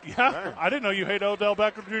 Yeah, I didn't know you hate Odell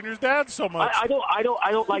Beckham Jr.'s dad so much. I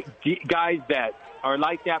don't like guys that are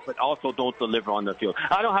like that, but also don't deliver on the field.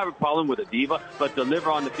 I don't have a problem with a diva, but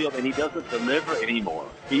deliver on the field, and he doesn't deliver anymore.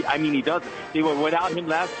 He doesn't. They were without him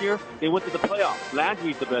last year. They went to the playoffs.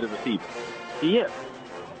 Landry's the better receiver. He is.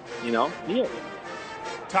 He is.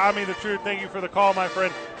 Tommy, the truth. Thank you for the call, my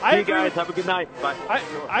friend. Hey guys, have a good night. Bye.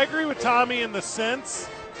 I agree with Tommy in the sense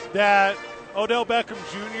that Odell Beckham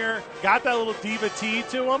Jr. got that little diva T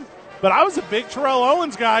to him, but I was a big Terrell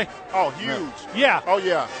Owens guy. Oh, huge. Yeah. Oh,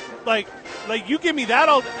 yeah. Like you give me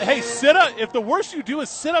that. Hey, sit up. If the worst you do is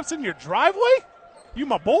sit-ups in your driveway, you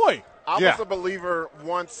my boy. I was a believer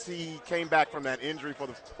once he came back from that injury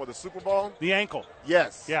for the Super Bowl. The ankle.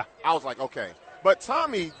 Yes. Yeah. I was like, okay. But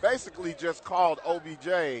Tommy basically just called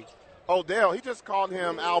OBJ Odell. He just called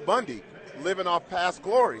him Al Bundy, living off past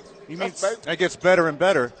glory. It gets better and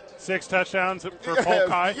better. 6 touchdowns for Polk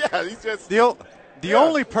High. Yeah, he's just the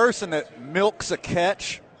only person that milks a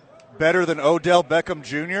catch better than Odell Beckham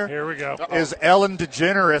Jr. Here we go. Is Ellen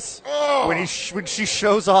DeGeneres when she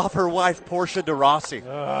shows off her wife Portia de Rossi.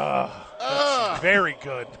 That's very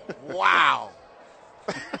good. Wow.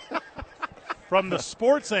 From the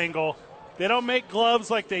sports angle, they don't make gloves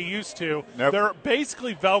like they used to. Nope. They're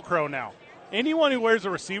basically Velcro now. Anyone who wears a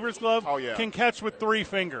receiver's glove can catch with 3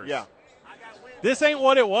 fingers. Yeah. This ain't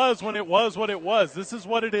what it was when it was what it was. This is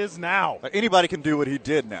what it is now. Anybody can do what he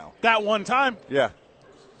did now. That one time. Yeah.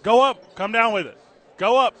 Go up, come down with it.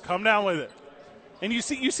 Go up, come down with it. And you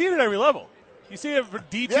see it at every level. You see it for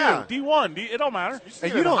D2, D1, it don't matter. You see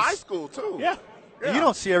it in high school, too. Yeah. You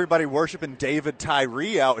don't see everybody worshiping David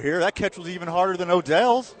Tyree out here. That catch was even harder than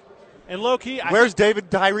Odell's. And low-key, where's David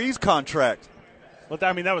Tyree's contract? Well,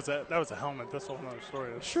 I mean, that was a helmet. That's a whole other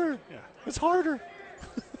story. Sure. Yeah. It's harder.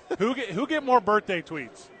 Who get more birthday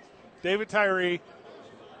tweets? David Tyree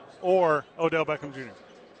or Odell Beckham Jr.?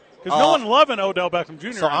 Because no one loving Odell Beckham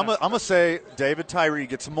Jr. So I'm going to say David Tyree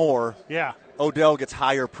gets more. Yeah. Odell gets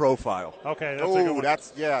higher profile. Okay, that's a good one.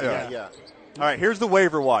 Yeah. All right, here's the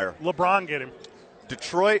waiver wire. LeBron get him.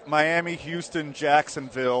 Detroit, Miami, Houston,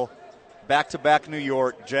 Jacksonville, back-to-back New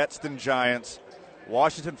York, Jets and Giants,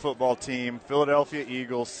 Washington football team, Philadelphia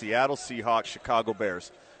Eagles, Seattle Seahawks, Chicago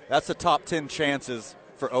Bears. That's the top 10 chances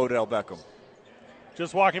for Odell Beckham.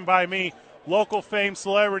 Just walking by me, local fame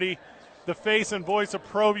celebrity, the face and voice of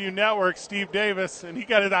ProView Network, Steve Davis, and he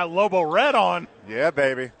got that Lobo red on. Yeah,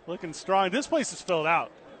 baby. Looking strong. This place is filled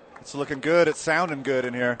out. It's looking good. It's sounding good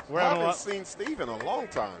in here. I haven't seen Steve in a long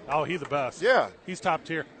time. Oh, he's the best. Yeah. He's top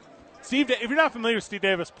tier. Steve, if you're not familiar with Steve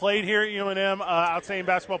Davis, played here at UNM, outstanding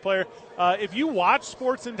basketball player. If you watch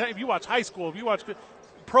sports, if you watch high school, if you watch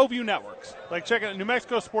ProView Networks, like check out New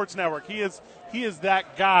Mexico Sports Network. He is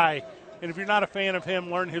that guy. And if you're not a fan of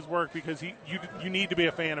him, learn his work because you need to be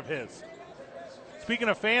a fan of his. Speaking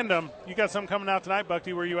of fandom, you got something coming out tonight,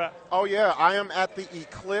 Bucky. Where you at? Oh, yeah. I am at the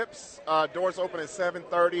Eclipse. Doors open at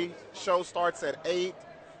 7:30. Show starts at 8.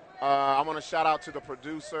 I want to shout out to the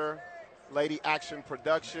producer, Lady Action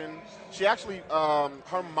Production. She actually,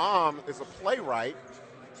 her mom is a playwright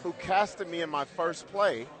who casted me in my first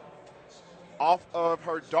play off of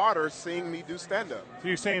her daughter seeing me do stand-up. So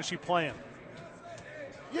you're saying she playing?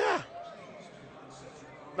 Yeah.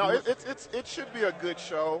 No, it should be a good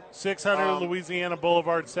show. 600 Louisiana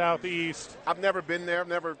Boulevard Southeast. I've never been there. I've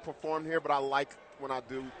never performed here, but I like when I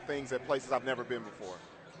do things at places I've never been before.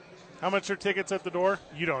 How much are tickets at the door?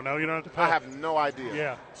 You don't know. You don't have to pay. I have no idea.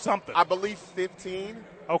 Yeah, something. I believe 15.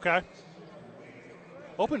 Okay.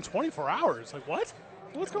 Open 24 hours. Like what?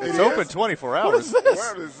 What's going on? It's open 24 hours. What is this?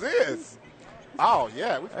 What is this? Oh,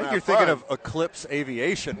 yeah. I think you're thinking of Eclipse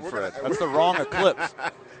Aviation, Fred. That's the wrong Eclipse.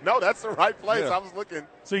 No, that's the right place. Yeah. I was looking.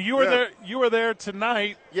 So you were there. You were there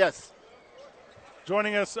tonight. Yes.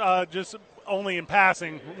 Joining us just only in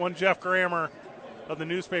passing. One Jeff Grammer of the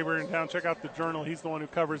newspaper in town. Check out the Journal. He's the one who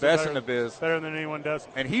covers Best it in the biz. better than anyone does.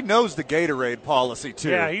 And he knows the Gatorade policy too.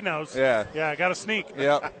 Yeah, he knows. Yeah. Got to sneak.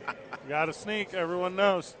 Yep. Got to sneak. Everyone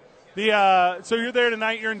knows. So you're there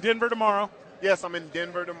tonight. You're in Denver tomorrow. Yes, I'm in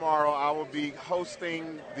Denver tomorrow. I will be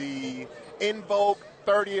hosting the In Vogue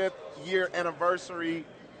 30th year anniversary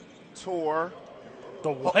tour.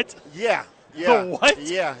 The what? Yeah. The what?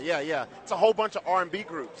 Yeah. It's a whole bunch of R&B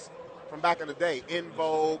groups from back in the day. In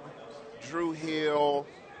Vogue, Drew Hill,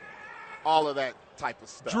 all of that type of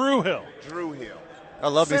stuff. Drew Hill. I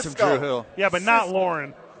love me some Drew Hill. Yeah, but not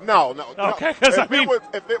Lauren. No. Okay, If, I mean,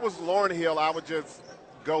 if it was Lauryn Hill, I would just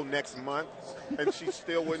go next month, and she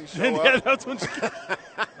still wouldn't show Yeah, up. that's when she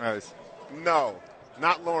Nice. No,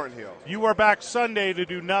 not Lauryn Hill. You are back Sunday to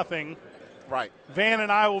do nothing. Right. Van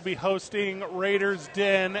and I will be hosting Raiders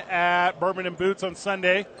Den at Bourbon and Boots on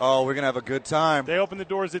Sunday. Oh, we're going to have a good time. They open the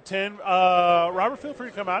doors at 10. Robert, feel free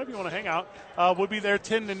to come out if you want to hang out. We'll be there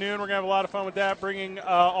 10 to noon. We're going to have a lot of fun with that, bringing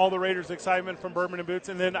all the Raiders excitement from Bourbon and Boots.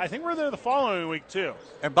 And then I think we're there the following week, too.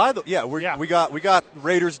 And by the we got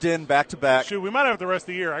Raiders Den back to back. Shoot, we might have the rest of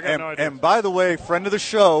the year. I got no idea. And by the way, friend of the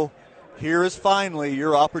show, here is finally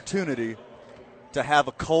your opportunity to have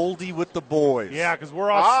a coldie with the boys. Yeah, because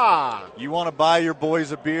we're off. You want to buy your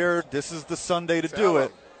boys a beer? This is the Sunday to do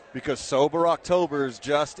it, because Sober October is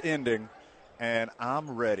just ending, and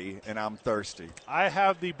I'm ready and I'm thirsty. I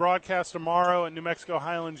have the broadcast tomorrow at New Mexico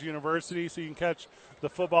Highlands University, so you can catch the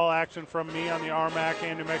football action from me on the RMAC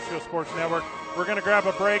and New Mexico Sports Network. We're going to grab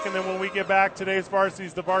a break, and then when we get back, today's varsity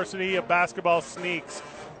is the varsity of basketball sneaks.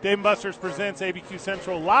 Dave & Buster's presents ABQ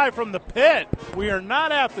Central live from the pit. We are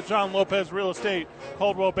not at the John Lopez Real Estate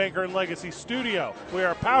Coldwell Banker and Legacy Studio. We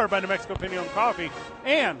are powered by New Mexico Pinion Coffee,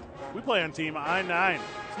 and we play on Team I-9.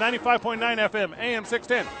 It's 95.9 FM, AM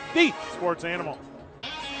 610, the sports animal.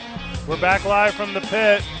 We're back live from the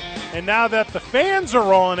pit, and now that the fans are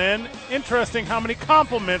rolling in, interesting how many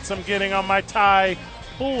compliments I'm getting on my tie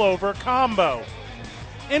pullover combo.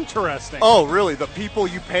 Interesting. Oh, really? The people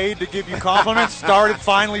you paid to give you compliments started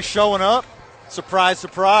finally showing up? Surprise,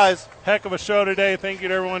 surprise. Heck of a show today. Thank you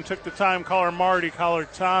to everyone who took the time. Caller Marty, caller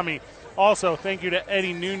Tommy. Also, thank you to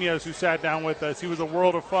Eddie Nunez, who sat down with us. He was a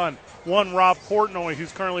world of fun. One, Rob Portnoy,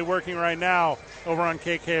 who's currently working right now over on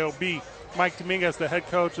KKOB. Mike Dominguez, the head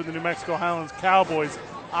coach of the New Mexico Highlands Cowboys.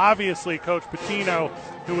 Obviously, Coach Patino,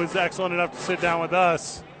 who was excellent enough to sit down with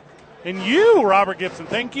us. And you, Robert Gibson,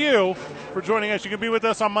 thank you for joining us. You can be with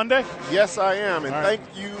us on Monday? Yes, I am. And thank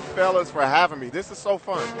you, fellas, for having me. This is so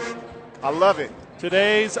fun. I love it.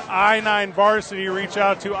 Today's I-9 varsity. Reach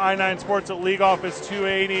out to I-9 Sports at League Office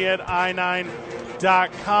 280 at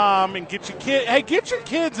i9.com and get your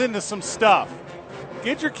kids into some stuff.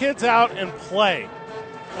 Get your kids out and play.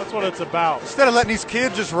 That's what it's about. Instead of letting these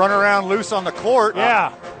kids just run around loose on the court.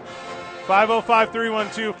 Yeah.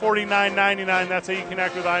 505-312-4999. That's how you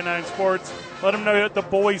connect with I-9 Sports. Let them know that the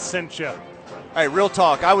boys sent you. Hey, real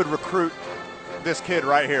talk, I would recruit this kid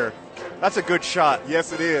right here. That's a good shot.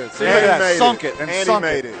 Yes, it is. See, and he made sunk it. And sunk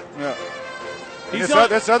he made it. Yeah.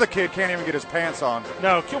 This other kid can't even get his pants on.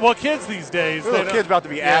 No, well, kids these days. The little kid's about to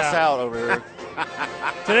be ass out over here.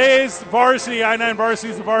 Today's varsity, I-9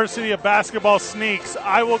 varsity, is the varsity of basketball sneaks.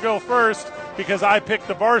 I will go first because I picked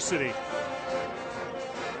the varsity.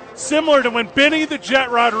 Similar to when Benny the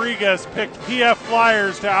Jet Rodriguez picked PF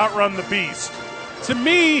Flyers to outrun the Beast. To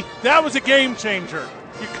me, that was a game changer.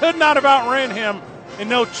 You could not have outran him in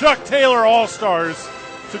no Chuck Taylor All-Stars.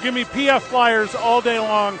 So give me PF Flyers all day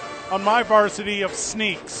long on my varsity of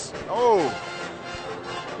sneaks. Oh.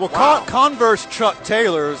 Well, wow. Converse Chuck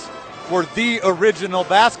Taylors were the original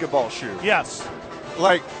basketball shoe. Yes.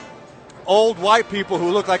 Like old white people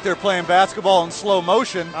who look like they're playing basketball in slow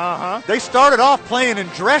motion. Uh-huh. They started off playing in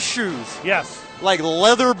dress shoes. Yes. Like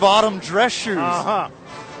leather bottom dress shoes. Uh-huh.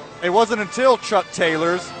 It wasn't until Chuck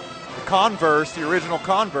Taylor's, the Converse, the original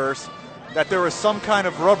Converse, that there was some kind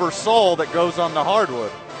of rubber sole that goes on the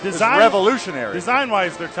hardwood. It's revolutionary.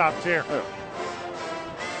 Design-wise, they're top tier. Yeah.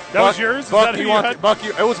 That was yours? Buck,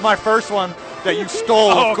 it was my first one that you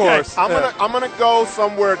stole, of course. I'm gonna go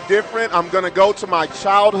somewhere different. I'm gonna go to my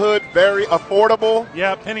childhood, very affordable.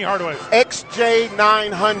 Yeah, Penny Hardaway. XJ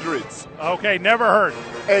 900s. Okay, never heard.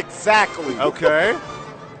 Exactly. Okay.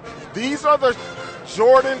 These are the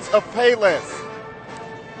Jordans of Payless.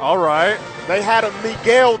 All right. They had a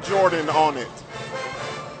Miguel Jordan on it.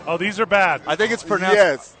 Oh, these are bad. I think it's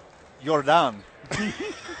pronounced Jordan.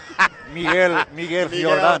 Miguel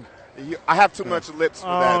Jordan. I have too much lips for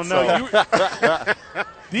that. Oh, no.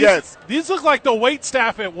 So. These look like the wait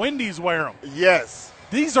staff at Wendy's wear them. Yes.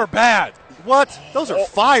 These are bad. What? Those are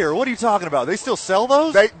fire. What are you talking about? They still sell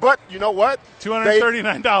those? But you know what?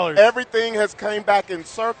 $239. Everything has came back in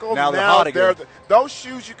circles. Now they're hot again. Those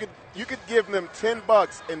shoes, you could give them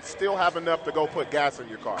 $10 and still have enough to go put gas in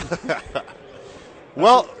your car.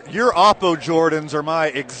 Well, your Oppo Jordans are my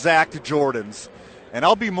exact Jordans. And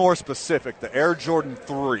I'll be more specific, the Air Jordan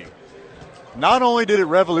 3. Not only did it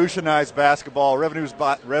revolutionize basketball,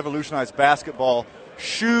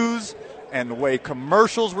 shoes, and the way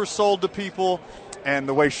commercials were sold to people, and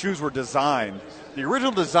the way shoes were designed. The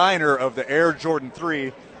original designer of the Air Jordan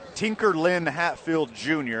 3, Tinker Lynn Hatfield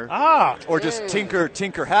Jr., or just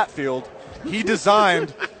Tinker Hatfield, he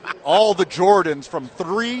designed all the Jordans from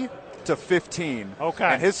 3 to 15. Okay.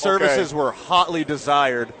 And his services were hotly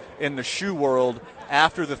desired in the shoe world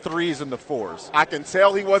after the 3s and the 4s. I can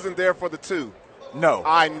tell he wasn't there for the 2. No.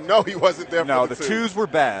 I know he wasn't there for the 2. No, the 2s were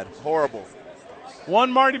bad. Horrible.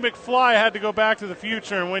 One Marty McFly had to go back to the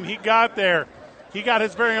future, and when he got there, he got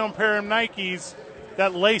his very own pair of Nikes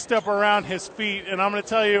that laced up around his feet. And I'm going to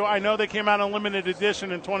tell you, I know they came out in limited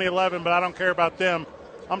edition in 2011, but I don't care about them.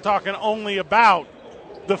 I'm talking only about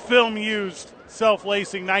the film-used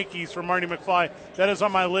self-lacing Nikes from Marty McFly. That is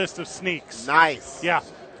on my list of sneaks. Nice. Yeah.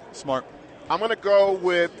 Smart. I'm going to go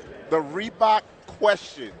with the Reebok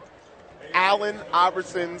Question. Allen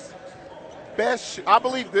Iverson's best shoe. I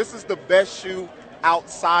believe this is the best shoe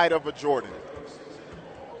outside of a Jordan.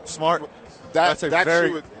 Smart. That's that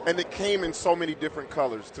shoe, and it came in so many different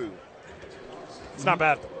colors too. It's not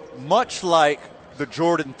bad. Much like the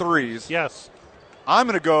Jordan 3s. Yes. I'm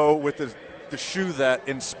going to go with the shoe that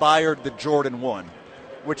inspired the Jordan 1,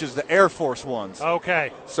 which is the Air Force Ones.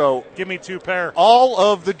 Okay. So give me 2 pair. All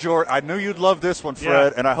of the Jordan. I knew you'd love this one,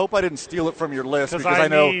 Fred, and I hope I didn't steal it from your list because I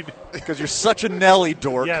know because you're such a Nelly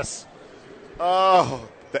dork. Yes. Oh.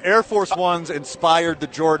 The Air Force Ones inspired the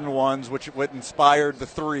Jordan 1s, which inspired the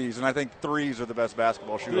 3s, and I think 3s are the best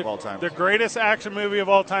basketball shoe of all time. The greatest action movie of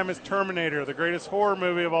all time is Terminator. The greatest horror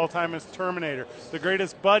movie of all time is Terminator. The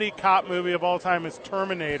greatest buddy cop movie of all time is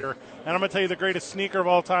Terminator. And I'm going to tell you the greatest sneaker of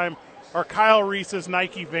all time are Kyle Reese's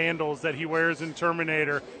Nike Vandals that he wears in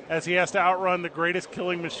Terminator as he has to outrun the greatest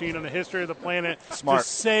killing machine in the history of the planet to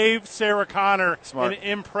save Sarah Connor and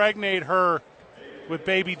impregnate her with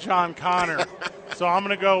baby John Connor. So I'm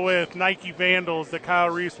going to go with Nike Vandals that Kyle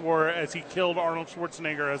Reese wore as he killed Arnold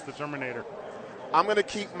Schwarzenegger as the Terminator. I'm going to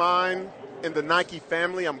keep mine in the Nike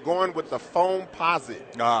family. I'm going with the Foam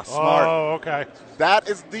Posit. Ah, smart. Oh, okay. That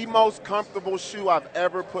is the most comfortable shoe I've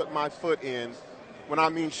ever put my foot in. When I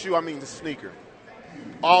mean shoe, I mean the sneaker.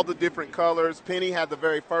 All the different colors. Penny had the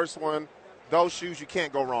very first one. Those shoes, you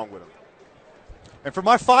can't go wrong with them. And for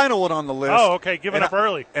my final one on the list. Oh, okay, giving up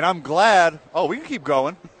early. And I'm glad. Oh, we can keep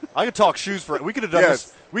going. I could talk shoes for. We could have done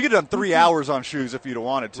this. We could have done 3 hours on shoes if you'd have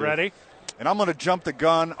wanted to. Ready? And I'm going to jump the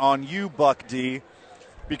gun on you, Buck D,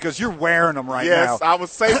 because you're wearing them right now. Yes, I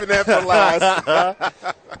was saving that for last.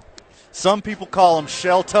 Some people call them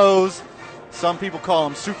shell toes. Some people call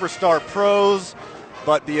them Superstar Pros.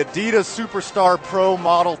 But the Adidas Superstar Pro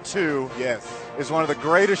Model 2 is one of the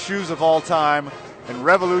greatest shoes of all time and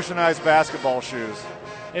revolutionized basketball shoes.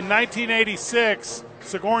 In 1986,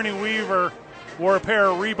 Sigourney Weaver wore a pair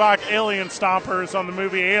of Reebok Alien Stompers on the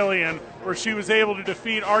movie Alien, where she was able to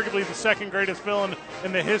defeat arguably the second greatest villain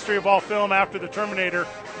in the history of all film after the Terminator,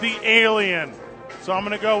 the Alien. So I'm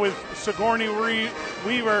going to go with Sigourney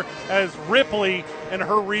Weaver as Ripley and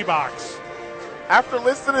her Reeboks. After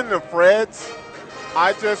listening to Fred's,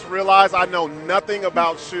 I just realized I know nothing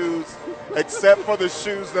about shoes except for the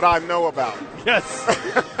shoes that I know about. Yes.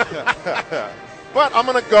 But I'm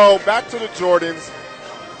going to go back to the Jordans.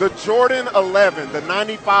 The Jordan 11, the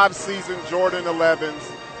 95 season Jordan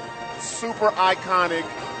 11s, super iconic.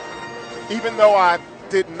 Even though I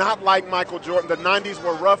did not like Michael Jordan, the 90s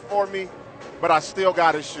were rough for me, but I still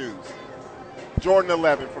got his shoes. Jordan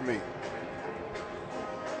 11 for me.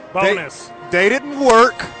 Bonus. They didn't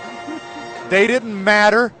work. They didn't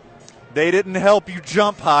matter. They didn't help you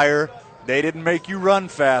jump higher. They didn't make you run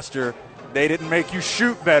faster. They didn't make you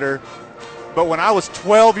shoot better. But when I was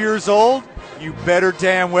 12 years old, you better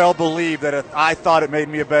damn well believe that if I thought it made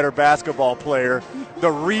me a better basketball player. The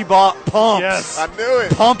Reebok pumps. Yes. I knew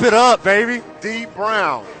it. Pump it up, baby. D.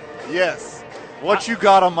 Brown. Yes. What you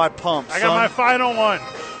got on my pumps, I got my final one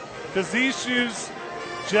because these shoes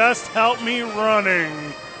just help me running.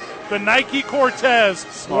 The Nike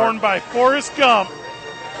Cortez, worn by Forrest Gump,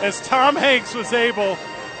 as Tom Hanks was able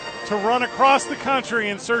to run across the country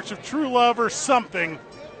in search of true love or something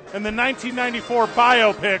in the 1994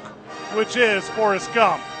 biopic, which is Forrest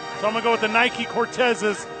Gump. So I'm going to go with the Nike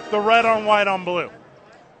Cortezes, the red on white on blue.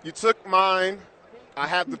 You took mine. I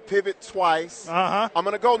had to pivot twice. Uh-huh. I'm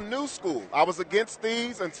going to go new school. I was against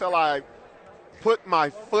these until I put my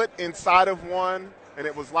foot inside of one, and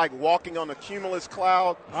it was like walking on a cumulus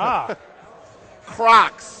cloud. Ah.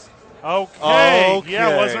 Crocs. Okay.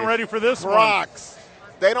 Yeah, wasn't ready for this one. Crocs.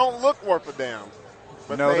 They don't look worth a damn.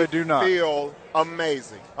 But no, they do not. Feel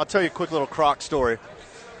amazing. I'll tell you a quick little Croc story.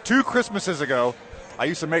 2 Christmases ago, I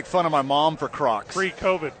used to make fun of my mom for Crocs.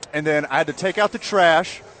 Pre-COVID. And then I had to take out the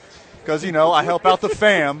trash because, you know, I help out the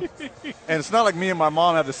fam. And it's not like me and my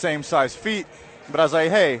mom have the same size feet. But I was like,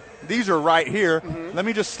 hey, these are right here. Mm-hmm. Let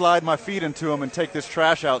me just slide my feet into them and take this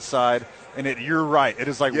trash outside. And you're right. It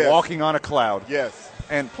is like walking on a cloud. Yes.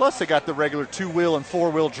 And plus, they got the regular 2-wheel and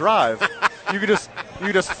 4-wheel drive. You could just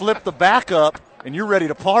You just flip the back up, and you're ready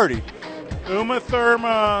to party. Uma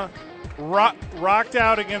Thurman rocked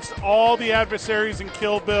out against all the adversaries in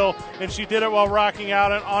Kill Bill, and she did it while rocking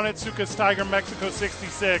out at Onitsuka's Tiger Mexico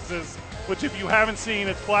 66, which if you haven't seen,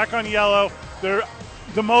 it's black on yellow. They're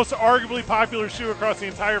the most arguably popular shoe across the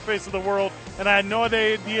entire face of the world, and I had no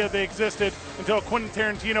idea they existed until Quentin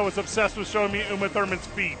Tarantino was obsessed with showing me Uma Thurman's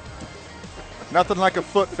feet. Nothing like a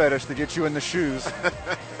foot fetish to get you in the shoes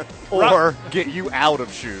or get you out of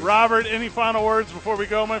shoes. Robert, any final words before we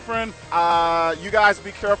go, my friend? You guys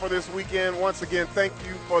be careful this weekend. Once again, thank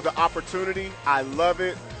you for the opportunity. I love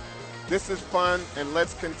it. This is fun, and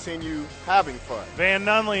let's continue having fun. Van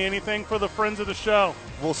Nunley, anything for the friends of the show?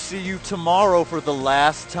 We'll see you tomorrow for the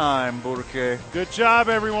last time, Burke. Good job,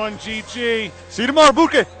 everyone. GG. See you tomorrow,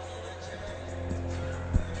 Burke.